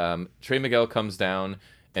 Right? Trey Miguel comes down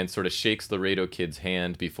and sort of shakes Laredo Kid's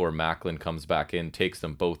hand before Macklin comes back in, takes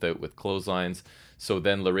them both out with clotheslines. So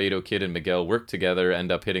then Laredo Kid and Miguel work together,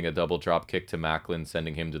 end up hitting a double drop kick to Macklin,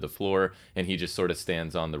 sending him to the floor, and he just sort of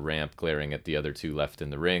stands on the ramp glaring at the other two left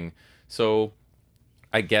in the ring. So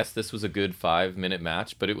I guess this was a good 5-minute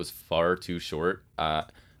match, but it was far too short.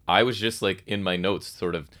 I was just like in my notes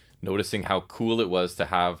sort of noticing how cool it was to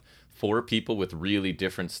have 4 people with really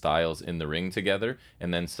different styles in the ring together,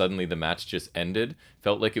 and then suddenly the match just ended.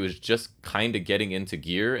 Felt like it was just kind of getting into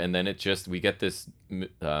gear, and then we get this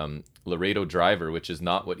Laredo driver, which is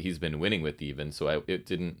not what he's been winning with even. So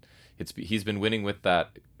he's been winning with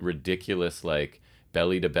that ridiculous like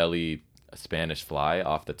belly to belly Spanish fly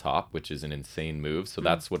off the top, which is an insane move. So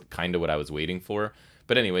that's what I was waiting for.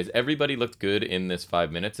 But anyways, everybody looked good in this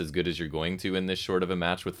 5 minutes, as good as you're going to in this short of a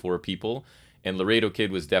match with 4 people. And Laredo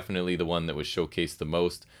Kid was definitely the one that was showcased the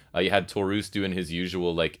most. You had Taurus doing his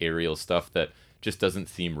usual like aerial stuff that just doesn't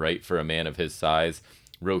seem right for a man of his size.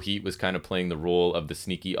 Rohit was kind of playing the role of the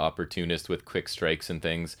sneaky opportunist with quick strikes and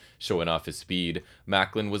things, showing off his speed.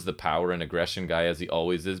 Macklin was the power and aggression guy, as he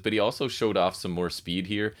always is, but he also showed off some more speed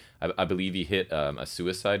here. I believe he hit a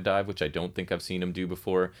suicide dive, which I don't think I've seen him do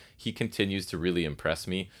before. He continues to really impress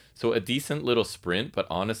me. So a decent little sprint, but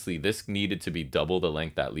honestly, this needed to be double the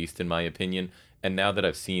length at least, in my opinion. And now that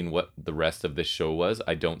I've seen what the rest of this show was,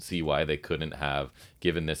 I don't see why they couldn't have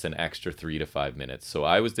given this an extra 3 to 5 minutes. So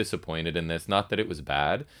I was disappointed in this. Not that it was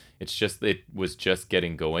bad. It's just it was just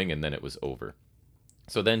getting going, and then it was over.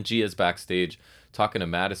 So then Gia's backstage talking to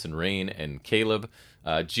Madison Rayne and Caleb.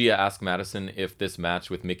 Gia asked Madison if this match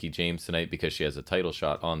with Mickie James tonight, because she has a title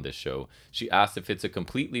shot on this show, she asked if it's a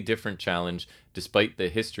completely different challenge despite the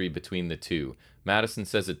history between the two. Madison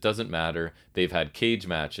says it doesn't matter. They've had cage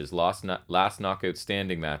matches, last knockout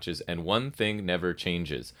standing matches, and one thing never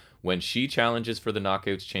changes. when she challenges for the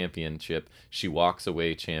Knockouts championship, she walks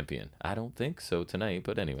away champion. I don't think so tonight,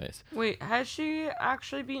 but anyways. Wait, has she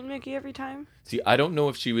actually beaten Mickie every time? See, I don't know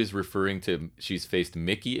if she was referring to she's faced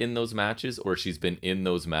Mickie in those matches or she's been in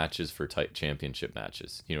those matches for championship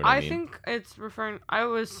matches. You know what I mean? I think it's referring. I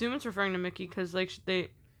would assume it's referring to Mickie because like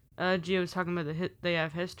Gia was talking about they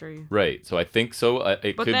have history. Right. So I think so.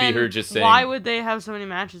 It could be her just saying. Why would they have so many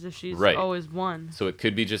matches if she's always won? So it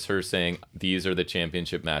could be just her saying these are the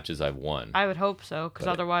championship matches I've won. I would hope so, because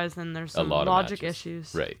otherwise then there's some logic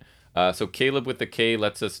issues. Right. So Caleb with the K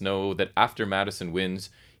lets us know that after Madison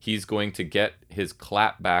wins, he's going to get his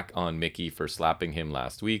clap back on Mickie for slapping him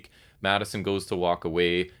last week. Madison goes to walk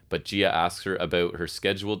away, but Gia asks her about her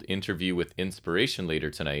scheduled interview with Inspiration later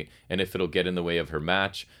tonight and if it'll get in the way of her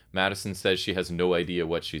match. Madison says she has no idea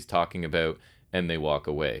what she's talking about, and they walk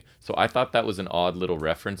away. So I thought that was an odd little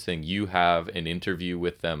reference saying you have an interview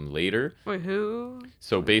with them later. Wait, who?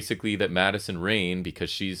 So basically that Madison Rayne, because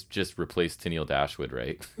she's just replaced Tenille Dashwood,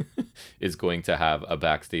 right, is going to have a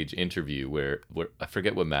backstage interview where I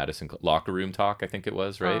forget what Madison, locker room talk, I think it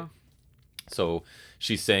was, right? So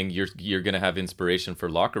she's saying you're going to have Inspiration for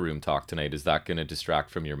locker room talk tonight. Is that going to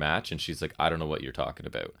distract from your match? And she's like, I don't know what you're talking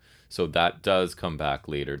about. So that does come back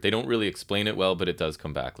later. They don't really explain it well, but it does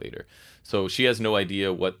come back later. So she has no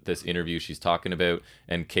idea what this interview she's talking about.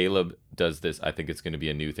 And Caleb does this. I think it's going to be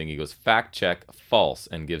a new thing. He goes, fact check, false,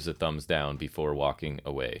 and gives a thumbs down before walking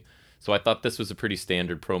away. So I thought this was a pretty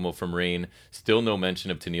standard promo from Rayne. Still no mention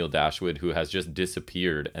of Tenille Dashwood, who has just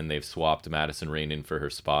disappeared, and they've swapped Madison Rayne in for her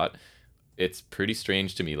spot. It's pretty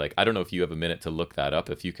strange to me. Like, I don't know if you have a minute to look that up,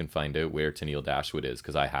 if you can find out where Tenille Dashwood is,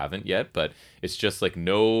 because I haven't yet, but it's just like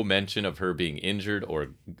no mention of her being injured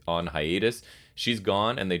or on hiatus. She's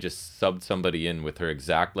gone, and they just subbed somebody in with her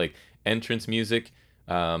exact, like, entrance music,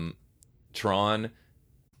 Tron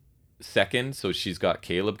second, so she's got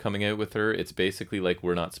Caleb coming out with her. It's basically like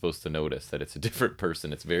we're not supposed to notice that it's a different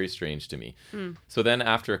person. It's very strange to me. So then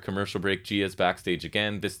after a commercial break, Gia's backstage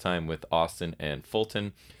again, this time with Austin and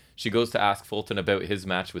Fulton. She goes to ask Fulton about his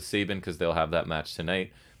match with Sabin because they'll have that match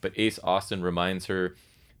tonight. But Ace Austin reminds her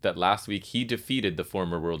that last week he defeated the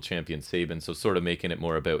former world champion Sabin, so sort of making it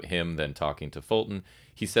more about him than talking to Fulton.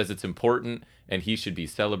 He says it's important and he should be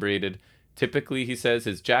celebrated. Typically, he says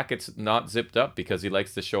his jacket's not zipped up because he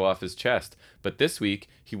likes to show off his chest. But this week,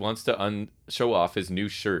 he wants to show off his new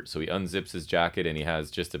shirt. So he unzips his jacket and he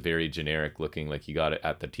has just a very generic looking, like he got it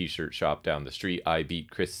at the t-shirt shop down the street, I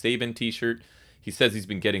Beat Chris Sabin t-shirt. He says he's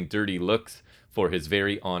been getting dirty looks for his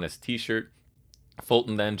very honest t-shirt.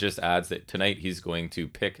 Fulton then just adds that tonight he's going to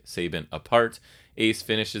pick Sabin apart. Ace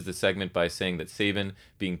finishes the segment by saying that Sabin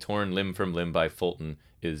being torn limb from limb by Fulton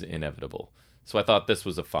is inevitable. So I thought this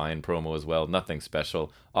was a fine promo as well. Nothing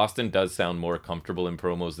special. Austin does sound more comfortable in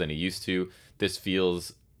promos than he used to. This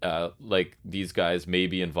feels like these guys may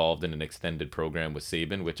be involved in an extended program with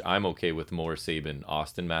Sabin, which I'm okay with more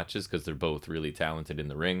Sabin-Austin matches because they're both really talented in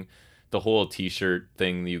the ring. The whole t-shirt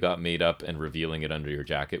thing you got made up and revealing it under your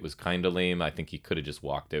jacket was kind of lame. I think he could have just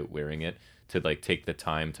walked out wearing it to like take the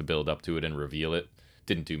time to build up to it and reveal it.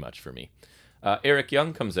 Didn't do much for me. Eric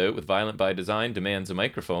Young comes out with Violent by Design, demands a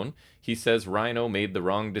microphone. He says Rhino made the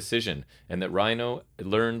wrong decision and that Rhino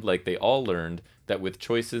learned, like they all learned, that with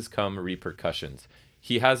choices come repercussions.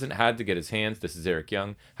 He hasn't had to get his hands, this is Eric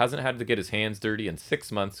Young, hasn't had to get his hands dirty in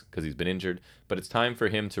 6 months because he's been injured, but it's time for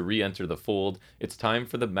him to re-enter the fold. It's time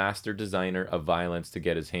for the master designer of violence to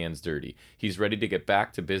get his hands dirty. He's ready to get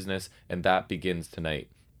back to business, and that begins tonight.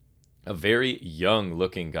 A very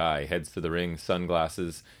young-looking guy heads to the ring,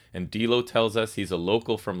 sunglasses, and D'Lo tells us he's a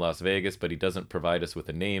local from Las Vegas, but he doesn't provide us with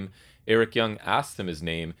a name. Eric Young asks him his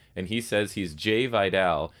name, and he says he's Jay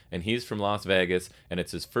Vidal, and he's from Las Vegas, and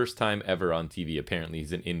it's his first time ever on TV. Apparently,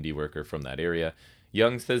 he's an indie worker from that area.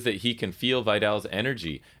 Young says that he can feel Vidal's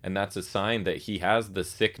energy, and that's a sign that he has the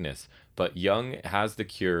sickness, but Young has the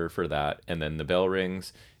cure for that, and then the bell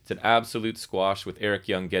rings. It's an absolute squash with Eric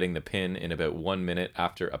Young getting the pin in about 1 minute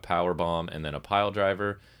after a power bomb and then a pile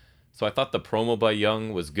driver. So I thought the promo by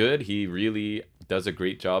Young was good. He really does a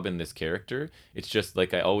great job in this character. It's just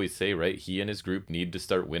like I always say, right? He and his group need to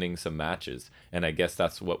start winning some matches. And I guess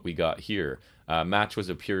that's what we got here. Match was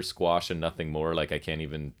a pure squash and nothing more. Like I can't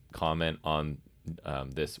even comment on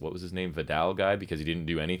this, what was his name? Vidal guy, because he didn't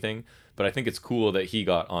do anything. But I think it's cool that he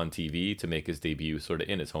got on TV to make his debut sort of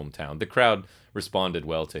in his hometown. The crowd responded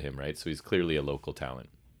well to him, right? So he's clearly a local talent.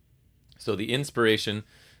 So the Inspiration,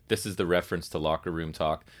 this is the reference to Locker Room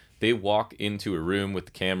Talk. They walk into a room with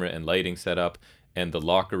the camera and lighting set up, and the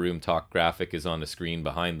Locker Room Talk graphic is on the screen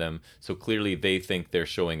behind them. So clearly they think they're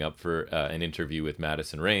showing up for an interview with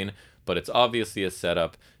Madison Rayne, but it's obviously a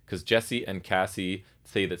setup because Jesse and Cassie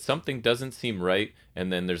say that something doesn't seem right,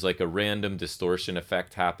 and then there's like a random distortion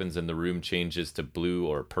effect happens and the room changes to blue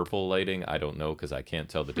or purple lighting. I don't know because I can't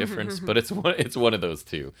tell the difference, but it's one of those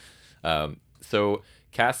two. So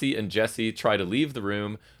Cassie and Jesse try to leave the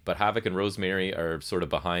room, but Havoc and Rosemary are sort of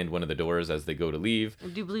behind one of the doors as they go to leave. I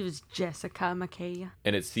do believe it's Jessica McKay.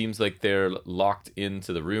 And it seems like they're locked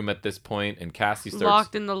into the room at this point, and Cassie starts...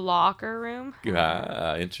 Locked in the locker room?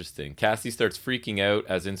 Interesting. Cassie starts freaking out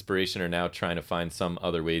as Inspiration are now trying to find some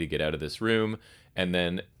other way to get out of this room. And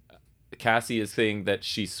then Cassie is saying that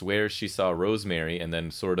she swears she saw Rosemary, and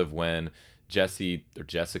then sort of when Jesse, or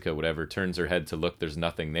Jessica, whatever, turns her head to look, there's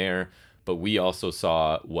nothing there. But we also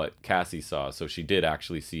saw what Cassie saw, so she did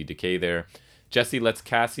actually see Decay there. Jesse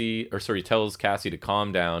tells Cassie to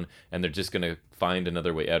calm down, and they're just going to find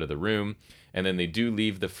another way out of the room. And then they do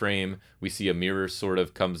leave the frame. We see a mirror sort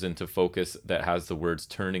of comes into focus that has the words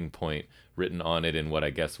Turning Point written on it in what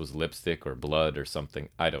I guess was lipstick or blood or something.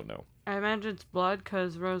 I don't know. I imagine it's blood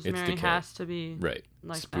because Rosemary has to be right.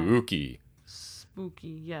 Like spooky. Spooky,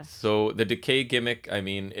 yes. So the Decay gimmick, I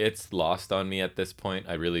mean, it's lost on me at this point.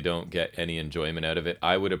 I really don't get any enjoyment out of it.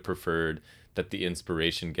 I would have preferred that the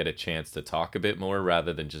Inspiration get a chance to talk a bit more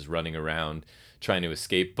rather than just running around trying to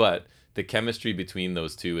escape. But the chemistry between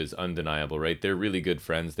those two is undeniable, right? They're really good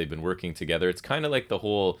friends. They've been working together. It's kind of like the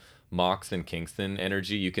whole Mox and Kingston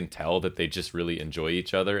energy. You can tell that they just really enjoy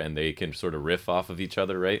each other and they can sort of riff off of each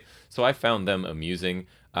other, right? So I found them amusing.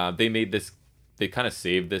 They kind of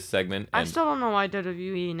saved this segment. I still don't know why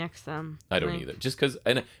WWE nixed them. I don't either. Just because,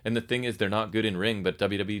 and the thing is, they're not good in ring, but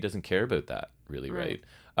WWE doesn't care about that, really, right?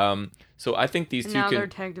 So I think these two now their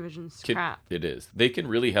tag division's crap. It is. They can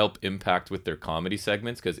really help Impact with their comedy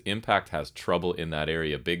segments because Impact has trouble in that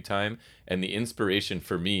area big time. And the Inspiration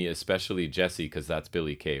for me, especially Jessie, because that's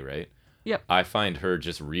Billie Kay, right? Yep. I find her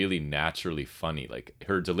just really naturally funny. Like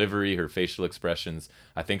her delivery, her facial expressions.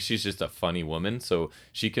 I think she's just a funny woman, so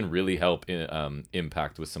she can really help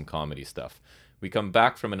Impact with some comedy stuff. We come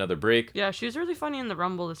back from another break. Yeah, she was really funny in the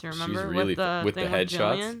Rumble this year, remember? She's really with the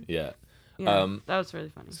headshots. Yeah. Yeah, that was really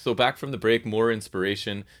funny. So back from the break, more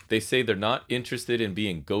Inspiration. They say they're not interested in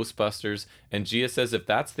being Ghostbusters, and Gia says if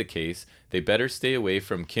that's the case, they better stay away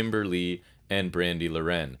from Kimberly and Brandi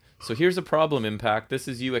Lauren. So here's a problem, Impact. This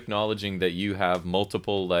is you acknowledging that you have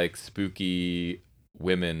multiple like spooky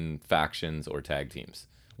women factions or tag teams.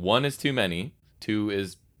 One is too many. Two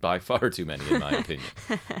is by far too many, in my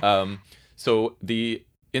opinion. So the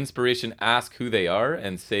Inspiration ask who they are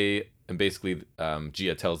and say, and basically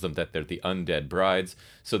Gia tells them that they're the Undead Brides.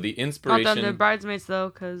 So the Inspiration... Not the Undead Bridesmaids, though,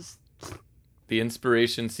 because... The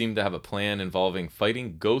Inspiration seem to have a plan involving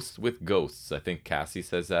fighting ghosts with ghosts. I think Cassie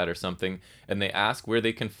says that or something. And they ask where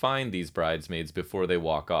they can find these bridesmaids before they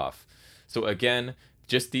walk off. So again,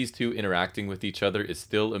 just these two interacting with each other is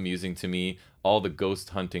still amusing to me, all the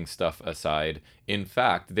ghost hunting stuff aside. In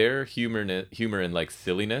fact, their humor and like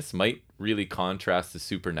silliness might really contrast the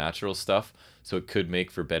supernatural stuff, so it could make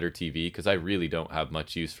for better TV, because I really don't have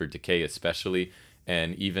much use for Decay especially.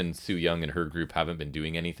 And even Sue Young and her group haven't been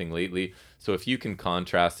doing anything lately. So if you can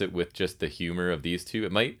contrast it with just the humor of these two,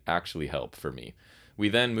 it might actually help for me. We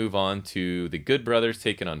then move on to the Good Brothers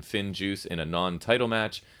taking on FinJuice in a non-title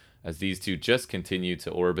match, as these two just continue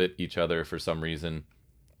to orbit each other for some reason.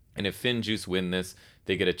 And if FinJuice win this,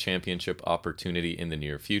 they get a championship opportunity in the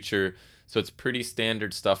near future. So it's pretty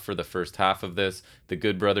standard stuff for the first half of this. The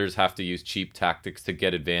Good Brothers have to use cheap tactics to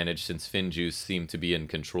get advantage since FinJuice seem to be in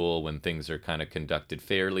control when things are kind of conducted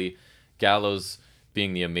fairly. Gallows,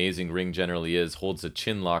 being the amazing ring general he is, holds a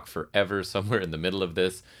chin lock forever somewhere in the middle of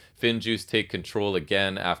this. FinJuice take control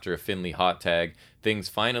again after a Finlay hot tag. Things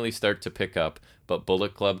finally start to pick up, but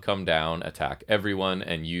Bullet Club come down, attack everyone,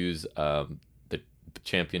 and use the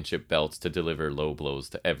championship belts to deliver low blows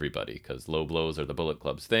to everybody, because low blows are the Bullet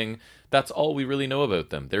Club's thing. That's all we really know about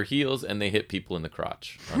them. They're heels and they hit people in the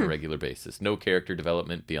crotch on a regular basis. No character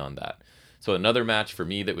development beyond that. So another match for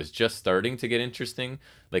me that was just starting to get interesting,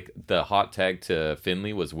 like the hot tag to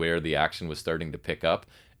Finlay was where the action was starting to pick up,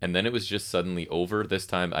 and then it was just suddenly over. This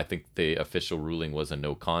time I think the official ruling was a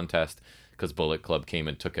no contest because Bullet Club came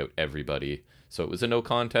and took out everybody. So it was a no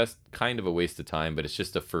contest, kind of a waste of time, but it's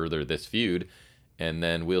just to further this feud. And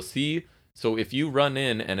then we'll see. So if you run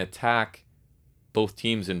in and attack both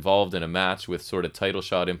teams involved in a match with sort of title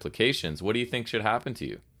shot implications, what do you think should happen to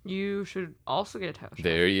you? You should also get a title shot.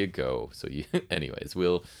 There you go. So anyways,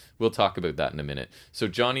 we'll talk about that in a minute. So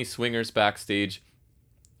Johnny Swinger's backstage.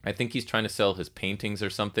 I think he's trying to sell his paintings or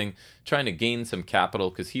something, trying to gain some capital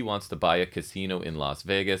because he wants to buy a casino in Las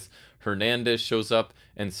Vegas. Hernandez shows up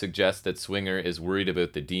and suggests that Swinger is worried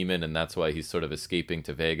about the demon, and that's why he's sort of escaping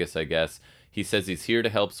to Vegas, I guess. He says he's here to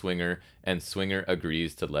help Swinger, and Swinger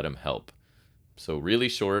agrees to let him help. So really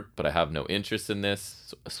short, but I have no interest in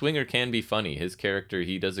this. Swinger can be funny. His character,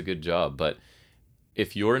 he does a good job, but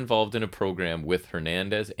if you're involved in a program with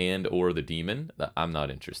Hernandez and or the Demon, I'm not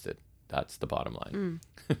interested. That's the bottom line.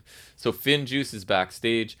 So FinJuice is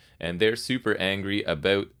backstage, and they're super angry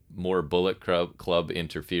about more Bullet Club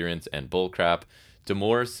interference and bullcrap.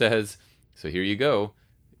 D'Amore says, so here you go.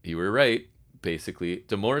 You were right. Basically,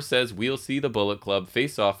 D'Amore says we'll see the Bullet Club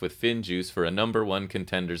face off with FinJuice for a number 1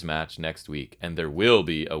 contenders match next week, and there will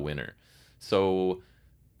be a winner. So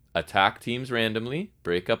attack teams randomly,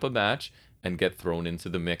 break up a match, and get thrown into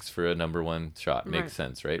the mix for a number 1 shot. Makes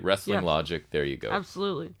sense, right? Wrestling logic, there you go.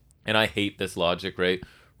 Absolutely. And I hate this logic, right?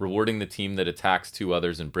 Rewarding the team that attacks 2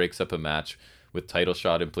 others and breaks up a match with title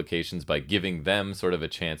shot implications by giving them sort of a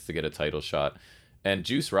chance to get a title shot. And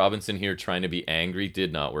Juice Robinson here trying to be angry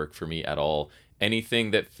did not work for me at all.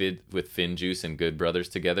 Anything that fit with FinJuice and Good Brothers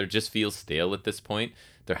together just feels stale at this point.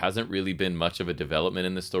 There hasn't really been much of a development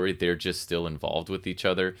in the story. They're just still involved with each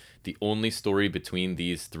other. The only story between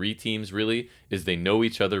these 3 teams really is they know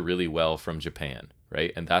each other really well from Japan,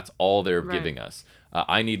 right? And that's all they're giving us.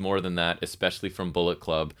 I need more than that, especially from Bullet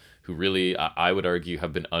Club, who really, I would argue,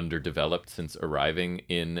 have been underdeveloped since arriving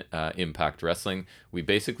in Impact Wrestling. We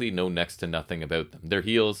basically know next to nothing about them. They're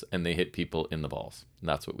heels, and they hit people in the balls. And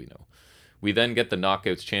that's what we know. We then get the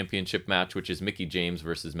Knockouts Championship match, which is Mickie James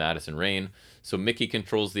versus Madison Rayne. So Mickie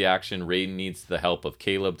controls the action. Rayne needs the help of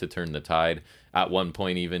Caleb to turn the tide. At one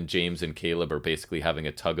point, even James and Caleb are basically having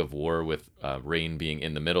a tug of war with Rayne being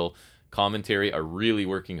in the middle. Commentary are really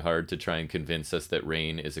working hard to try and convince us that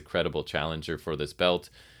Rayne is a credible challenger for this belt.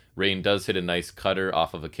 Rayne does hit a nice cutter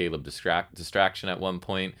off of a Caleb distraction at one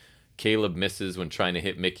point. Caleb misses when trying to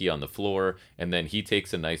hit Mickie on the floor, and then he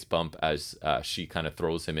takes a nice bump as she kind of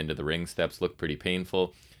throws him into the ring steps. Look pretty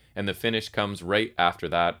painful. And the finish comes right after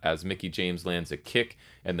that as Mickie James lands a kick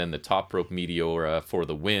and then the top rope Meteora for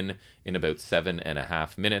the win in about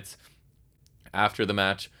 7.5 minutes. After the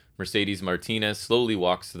match, Mercedes Martinez slowly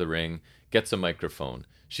walks to the ring, gets a microphone.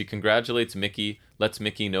 She congratulates Mickie, lets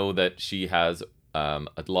Mickie know that she has a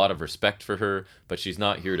lot of respect for her, but she's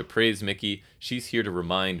not here to praise Mickie. She's here to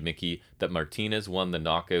remind Mickie that Martinez won the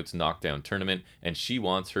Knockouts Knockdown tournament, and she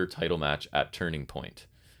wants her title match at Turning Point.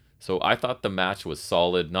 So I thought the match was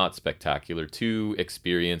solid, not spectacular. 2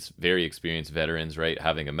 very experienced veterans, right,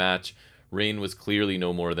 having a match. Rayne was clearly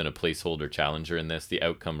no more than a placeholder challenger in this. The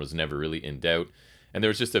outcome was never really in doubt. And there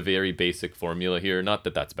was just a very basic formula here. Not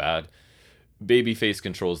that that's bad. Babyface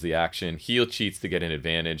controls the action. Heel cheats to get an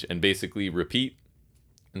advantage. And basically repeat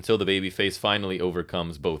until the babyface finally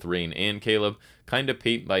overcomes both Rayne and Caleb. Kind of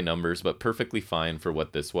paint by numbers, but perfectly fine for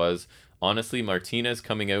what this was. Honestly, Martinez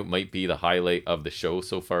coming out might be the highlight of the show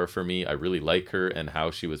so far for me. I really like her and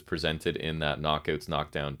how she was presented in that Knockouts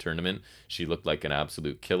Knockdown tournament. She looked like an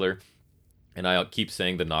absolute killer. And I keep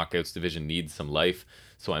saying the Knockouts division needs some life,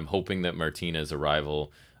 so I'm hoping that Martinez's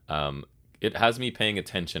arrival, it has me paying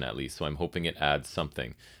attention at least, so I'm hoping it adds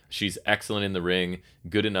something. She's excellent in the ring,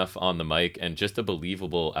 good enough on the mic, and just a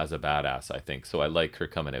believable as a badass, I think. So I like her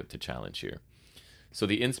coming out to challenge here. So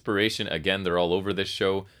the Inspiration, again, they're all over this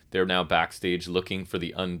show. They're now backstage looking for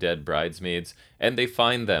the undead bridesmaids, and they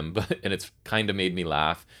find them, and it's kind of made me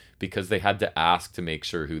laugh because they had to ask to make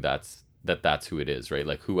sure that's who it is, right?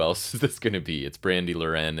 Like, who else is this going to be? It's Brandi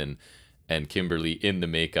Lauren and Kimberly in the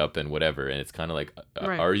makeup and whatever, and it's kind of like,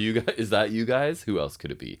 are you guys? Is that you guys? Who else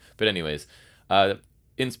could it be? But anyways,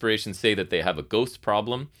 Inspiration say that they have a ghost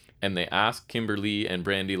problem, and they ask Kimberly and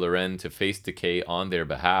Brandi Lauren to face Decay on their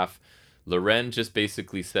behalf. Lauren just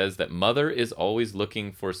basically says that Mother is always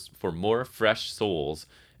looking for more fresh souls,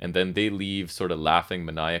 and then they leave sort of laughing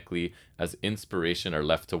maniacally as Inspiration are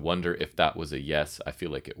left to wonder if that was a yes. I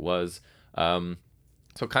feel like it was.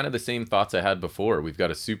 So kind of the same thoughts I had before. We've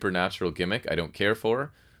got a supernatural gimmick I don't care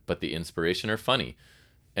for, but the Inspiration are funny.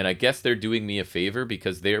 And I guess they're doing me a favor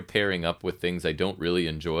because they're pairing up with things I don't really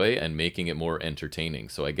enjoy and making it more entertaining.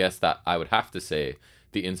 So I guess that I would have to say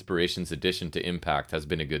the Inspiration's addition to Impact has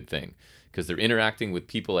been a good thing because they're interacting with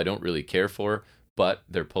people I don't really care for, but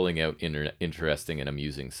they're pulling out interesting and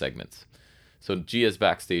amusing segments. So Gia's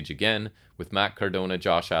backstage again with Matt Cardona,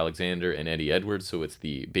 Josh Alexander, and Eddie Edwards. So it's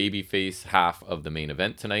the babyface half of the main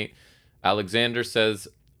event tonight. Alexander says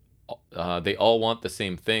they all want the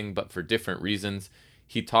same thing, but for different reasons.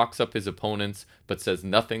 He talks up his opponents, but says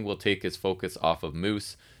nothing will take his focus off of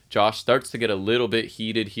Moose. Josh starts to get a little bit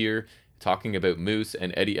heated here, talking about Moose,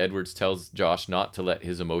 and Eddie Edwards tells Josh not to let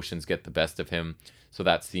his emotions get the best of him. So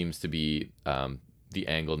that seems to be the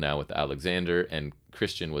angle now with Alexander, and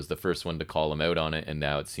Christian was the first one to call him out on it, and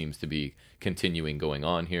now it seems to be continuing going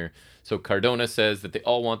on here. So Cardona says that they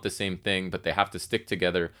all want the same thing, but they have to stick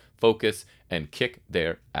together, focus, and kick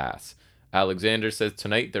their ass. Alexander says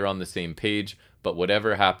tonight they're on the same page, but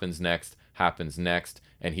whatever happens next,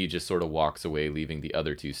 and he just sort of walks away, leaving the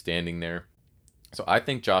other two standing there. So I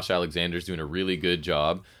think Josh Alexander's doing a really good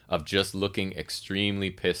job of just looking extremely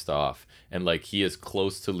pissed off, and like he is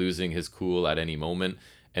close to losing his cool at any moment.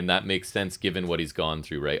 And that makes sense given what he's gone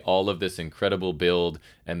through, right? All of this incredible build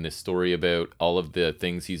and this story about all of the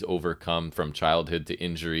things he's overcome from childhood to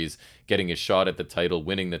injuries, getting a shot at the title,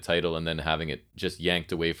 winning the title, and then having it just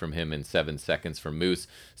yanked away from him in 7 seconds from Moose.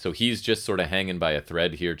 So he's just sort of hanging by a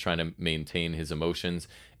thread here, trying to maintain his emotions.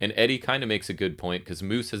 And Eddie kind of makes a good point because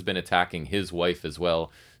Moose has been attacking his wife as well.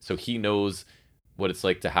 So he knows what it's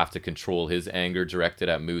like to have to control his anger directed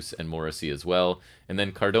at Moose and Morrissey as well. And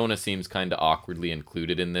then Cardona seems kind of awkwardly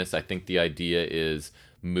included in this. I think the idea is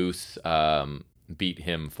Moose beat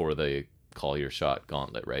him for the call your shot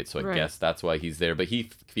gauntlet, right? So I guess that's why he's there, but he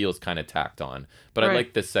feels kind of tacked on. But I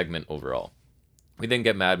like this segment overall. We then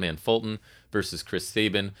get Madman Fulton versus Chris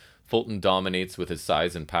Sabin. Fulton dominates with his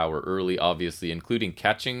size and power early, obviously, including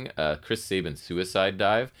catching Chris Sabin's suicide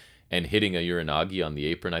dive and hitting a Uranagi on the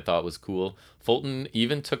apron. I thought was cool. Fulton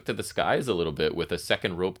even took to the skies a little bit with a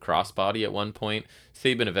second rope crossbody at one point.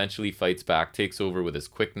 Sabin eventually fights back, takes over with his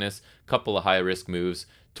quickness, couple of high-risk moves.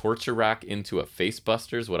 Torture rack into a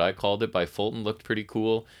facebuster is what I called it by Fulton, looked pretty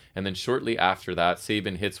cool. And then shortly after that,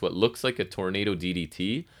 Sabin hits what looks like a tornado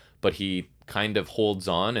DDT, but he kind of holds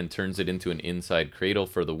on and turns it into an inside cradle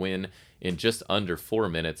for the win in just under 4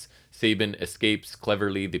 minutes. Sabin escapes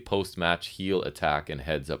cleverly the post-match heel attack and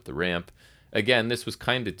heads up the ramp. Again, this was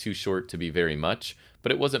kind of too short to be very much,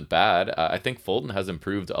 but it wasn't bad. I think Fulton has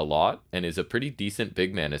improved a lot and is a pretty decent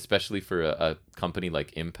big man, especially for a company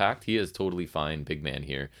like Impact. He is totally fine big man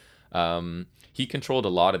here. He controlled a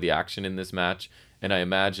lot of the action in this match, and I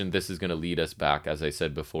imagine this is going to lead us back, as I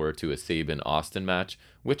said before, to a Sabin-Austin match,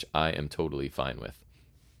 which I am totally fine with.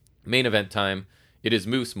 Main event time. It is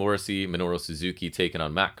Moose, Morrissey, Minoru Suzuki taking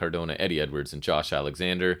on Matt Cardona, Eddie Edwards, and Josh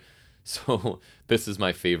Alexander. So this is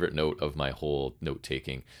my favorite note of my whole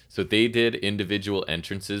note-taking. So they did individual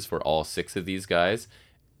entrances for all 6 of these guys,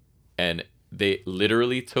 and they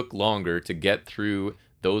literally took longer to get through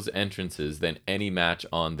those entrances than any match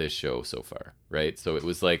on this show so far, right? So it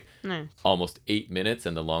was like almost 8 minutes,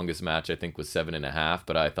 and the longest match I think was 7.5,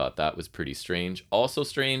 but I thought that was pretty strange. Also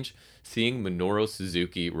strange, seeing Minoru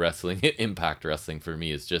Suzuki wrestling at Impact Wrestling for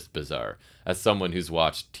me is just bizarre. As someone who's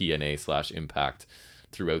watched TNA/Impact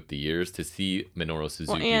throughout the years, to see Minoru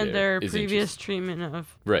Suzuki and their previous treatment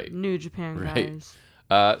of New Japan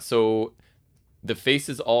guys. So the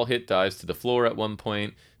faces all hit dives to the floor at one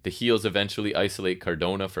point. The heels eventually isolate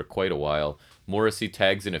Cardona for quite a while. Morrissey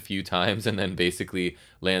tags in a few times and then basically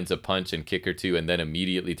lands a punch and kick or two and then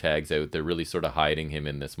immediately tags out. They're really sort of hiding him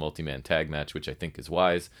in this multi-man tag match, which I think is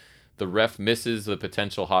wise. The ref misses the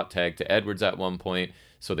potential hot tag to Edwards at one point,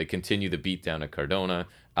 so they continue the beatdown of Cardona.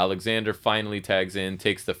 Alexander finally tags in,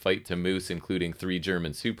 takes the fight to Moose, including 3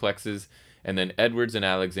 German suplexes. And then Edwards and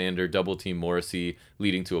Alexander double team Morrissey,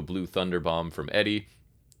 leading to a blue thunder bomb from Eddie.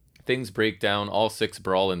 Things break down, all 6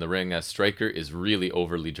 brawl in the ring as Stryker is really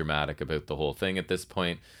overly dramatic about the whole thing at this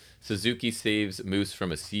point. Suzuki saves Moose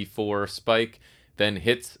from a C4 spike, then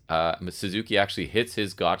Suzuki actually hits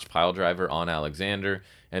his Gotch piledriver on Alexander,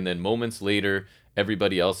 and then moments later,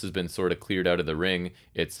 everybody else has been sort of cleared out of the ring.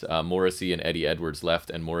 It's Morrissey and Eddie Edwards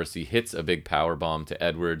left, and Morrissey hits a big power bomb to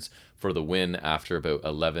Edwards for the win after about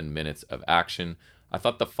 11 minutes of action. I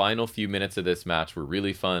thought the final few minutes of this match were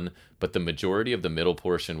really fun, but the majority of the middle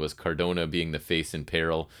portion was Cardona being the face in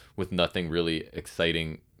peril with nothing really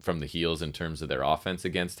exciting from the heels in terms of their offense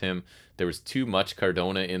against him. There was too much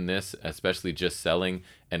Cardona in this, especially just selling,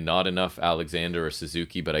 and not enough Alexander or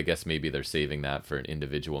Suzuki, but I guess maybe they're saving that for an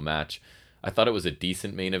individual match. I thought it was a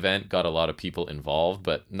decent main event, got a lot of people involved,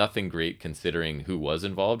 but nothing great considering who was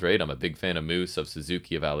involved, right? I'm a big fan of Moose, of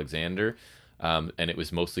Suzuki, of Alexander. And it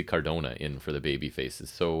was mostly Cardona in for the baby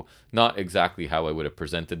faces. So not exactly how I would have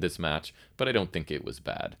presented this match, but I don't think it was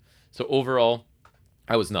bad. So overall,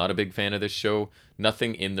 I was not a big fan of this show.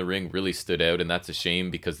 Nothing in the ring really stood out, and that's a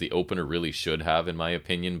shame because the opener really should have, in my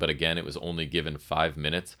opinion. But again, it was only given 5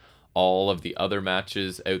 minutes. All of the other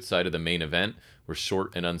matches outside of the main event were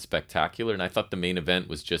short and unspectacular, and I thought the main event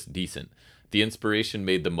was just decent. The Inspiration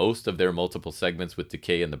made the most of their multiple segments with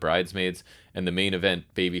Decay and the Bridesmaids, and the main event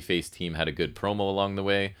babyface team had a good promo along the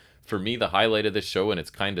way. For me, the highlight of this show, and it's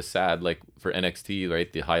kind of sad, like for NXT,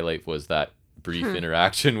 right, the highlight was that brief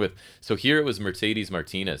interaction with. So here it was Mercedes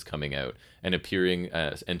Martinez coming out and appearing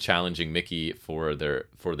and challenging Mickie for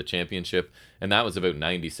the championship, and that was about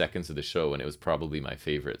 90 seconds of the show, and it was probably my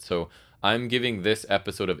favorite. So I'm giving this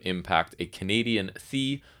episode of Impact a Canadian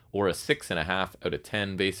C, or a 6.5 out of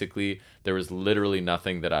 10. Basically, there was literally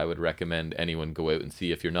nothing that I would recommend anyone go out and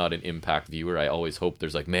see. If you're not an Impact viewer, I always hope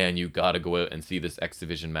there's like, man, you gotta go out and see this X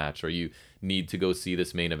Division match, or you need to go see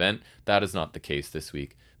this main event. That is not the case this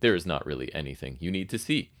week. There is not really anything you need to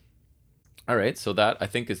see. All right, so that I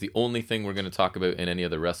think is the only thing we're going to talk about in any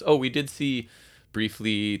of the rest. Oh, we did see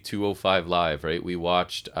briefly 205 Live, right? We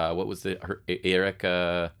watched what was it?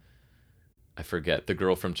 Erica, I forget, the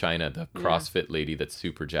girl from China, the CrossFit lady that's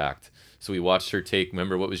super jacked. So we watched her take.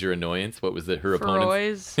 Remember, what was your annoyance? What was her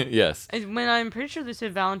opponent? Yes. I'm pretty sure they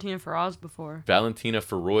said Valentina Feroz before. Valentina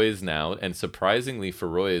Feroz now, and surprisingly,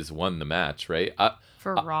 Feroz won the match, right?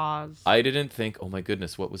 Feroz. I didn't think. Oh my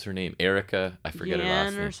goodness, what was her name? Erica. I forget her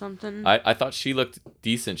last name. Or something. I thought she looked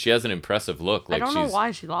decent. She has an impressive look. Like, I don't know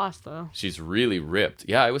why she lost though. She's really ripped.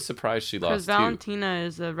 Yeah, I was surprised she lost. Because Valentina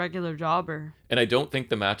is a regular jobber. And I don't think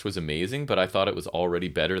the match was amazing, but I thought it was already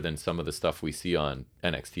better than some of the stuff we see on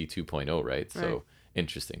NXT 2.0, right? So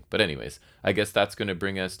interesting. But anyways, I guess that's going to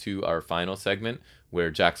bring us to our final segment where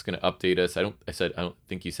Jack's going to update us. I don't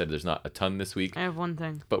think you said there's not a ton this week. I have one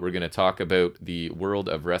thing. But we're going to talk about the world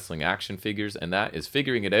of wrestling action figures, and that is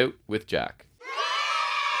Figuring It Out with Jack.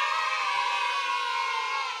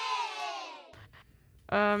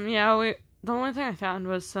 The only thing I found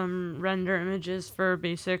was some render images for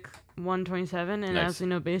Basic 127, and as we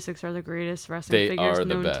know, Basics are the greatest wrestling figures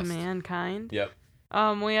known to mankind. Yep. There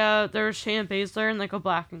was Shayna Baszler in like a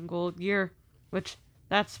black and gold gear, which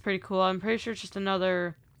that's pretty cool. I'm pretty sure it's just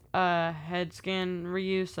another head scan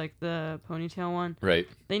reuse, like the ponytail one. Right.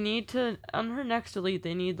 They need to, on her next Elite,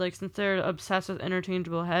 they need, like, since they're obsessed with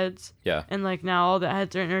interchangeable heads. Yeah. And like now all the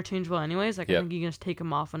heads are interchangeable anyways. Like I think you can just take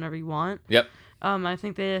them off whenever you want. Yep. I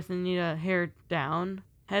think they just need a hair down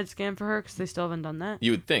head scan for her because they still haven't done that.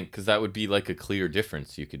 You would think, because that would be like a clear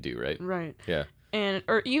difference you could do, right? Right. Yeah.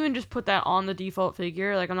 Or even just put that on the default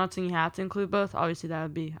figure. Like, I'm not saying you have to include both. Obviously, that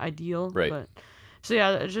would be ideal. Right. But so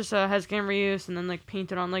yeah, it's just a head scan reuse, and then like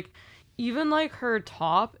painted on. Like, even like her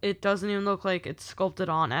top, it doesn't even look like it's sculpted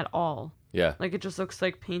on at all. Yeah. Like, it just looks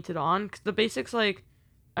like painted on. 'Cause the Basics, like,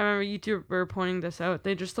 I remember YouTube were pointing this out.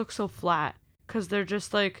 They just look so flat because they're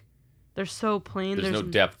just like, they're so plain. There's no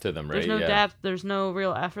depth to them, right? There's no depth. There's no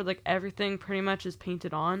real effort. Like, everything pretty much is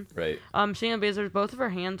painted on. Right. Shayna Baszler, both of her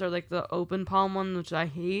hands are like the open palm one, which I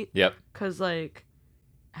hate. Yep. Cause like,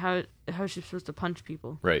 how is she supposed to punch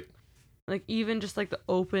people? Right. Like, even just like the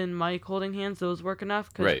open mic holding hands, those work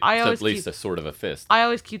enough. Cause right. I so always at least a sort of a fist. I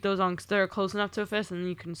always keep those on because they're close enough to a fist, and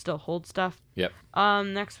you can still hold stuff. Yep.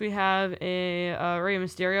 Next we have a Rey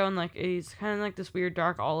Mysterio, and like he's kind of like this weird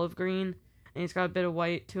dark olive green, and he's got a bit of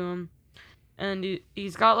white to him. And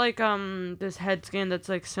he's got like this head scan that's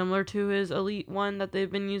like similar to his Elite one that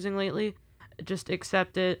they've been using lately, just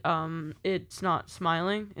except it's not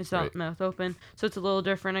smiling, it's not mouth open, so it's a little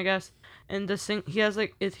different, I guess. And he has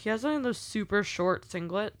one of those super short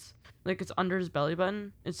singlets, like it's under his belly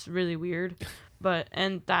button. It's really weird,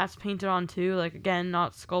 and that's painted on too. Like, again,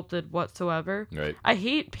 not sculpted whatsoever. Right. I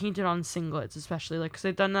hate painted on singlets, especially like because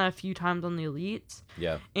they've done that a few times on the Elites.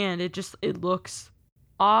 Yeah. And it looks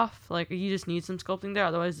off. Like, you just need some sculpting there,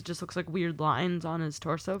 otherwise it just looks like weird lines on his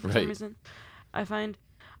torso for some reason, I find.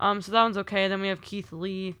 So that one's okay. Then we have Keith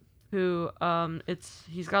Lee, who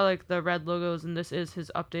he's got like the red logos, and this is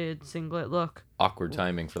his updated singlet look. Awkward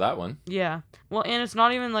timing for that one. Yeah. Well, and it's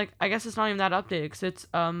not even like, I guess it's not even that updated, because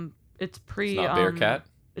it's pre it's not Bearcat.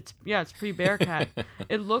 It's pre Bearcat.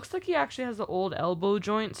 It looks like he actually has the old elbow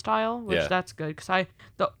joint style, which that's good, because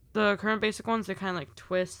the current Basic ones, they kind of like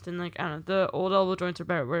twist, and like, I don't know, the old elbow joints are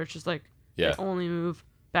better, where it's just like they only move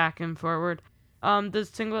back and forward. The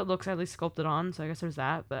singlet looks at least sculpted on, so I guess there's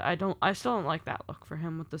that, but I still don't like that look for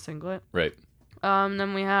him with the singlet. Right.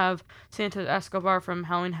 Then we have Santos Escobar from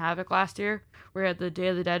Halloween Havoc last year, where he had the Day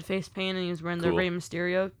of the Dead face paint, and he was wearing the Rey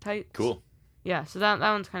Mysterio tights. Cool. Yeah, so that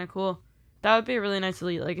one's kind of cool. That would be a really nice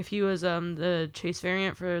Elite. Like, if he was the Chase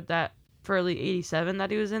variant for Elite 87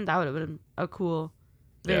 that he was in, that would have been a cool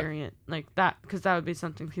variant. Like that, because that would be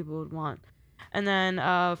something people would want. And then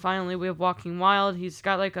finally we have Walking Wild. He's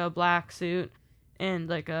got like a black suit and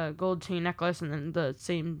like a gold chain necklace, and then the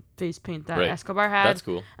same face paint that Escobar had. That's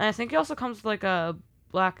cool. And I think he also comes with like a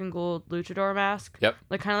black and gold luchador mask. Yep.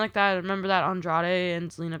 Like, kind of like that. Remember that Andrade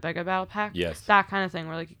and Zelina Vega battle pack? Yes. That kind of thing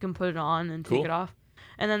where like you can put it on and take it off.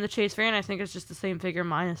 And then the Chase variant, I think, is just the same figure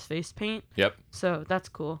minus face paint. Yep. So that's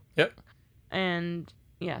cool. Yep. And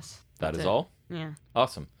yes. That is all? Yeah.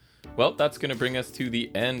 Awesome. Well, that's going to bring us to the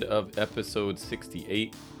end of episode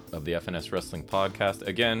 68 of the FNS Wrestling Podcast.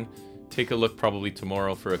 Again, take a look probably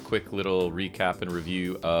tomorrow for a quick little recap and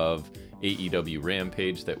review of AEW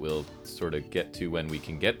Rampage that we'll sort of get to when we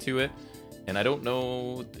can get to it. And I don't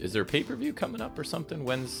know, is there a pay-per-view coming up or something?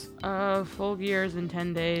 When's? Full Gear's in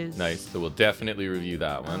 10 days. Nice. So we'll definitely review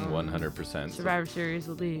that one, 100%. Survivor Series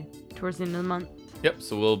will be towards the end of the month. Yep,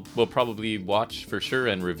 so we'll probably watch for sure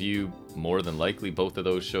and review more than likely both of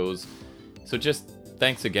those shows. So just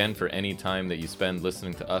thanks again for any time that you spend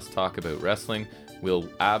listening to us talk about wrestling. We'll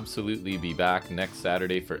absolutely be back next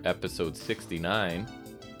Saturday for episode 69.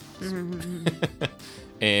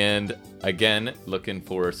 And again, looking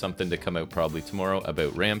for something to come out probably tomorrow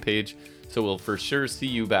about Rampage. So we'll for sure see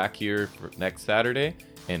you back here for next Saturday.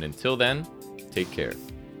 And until then, take care.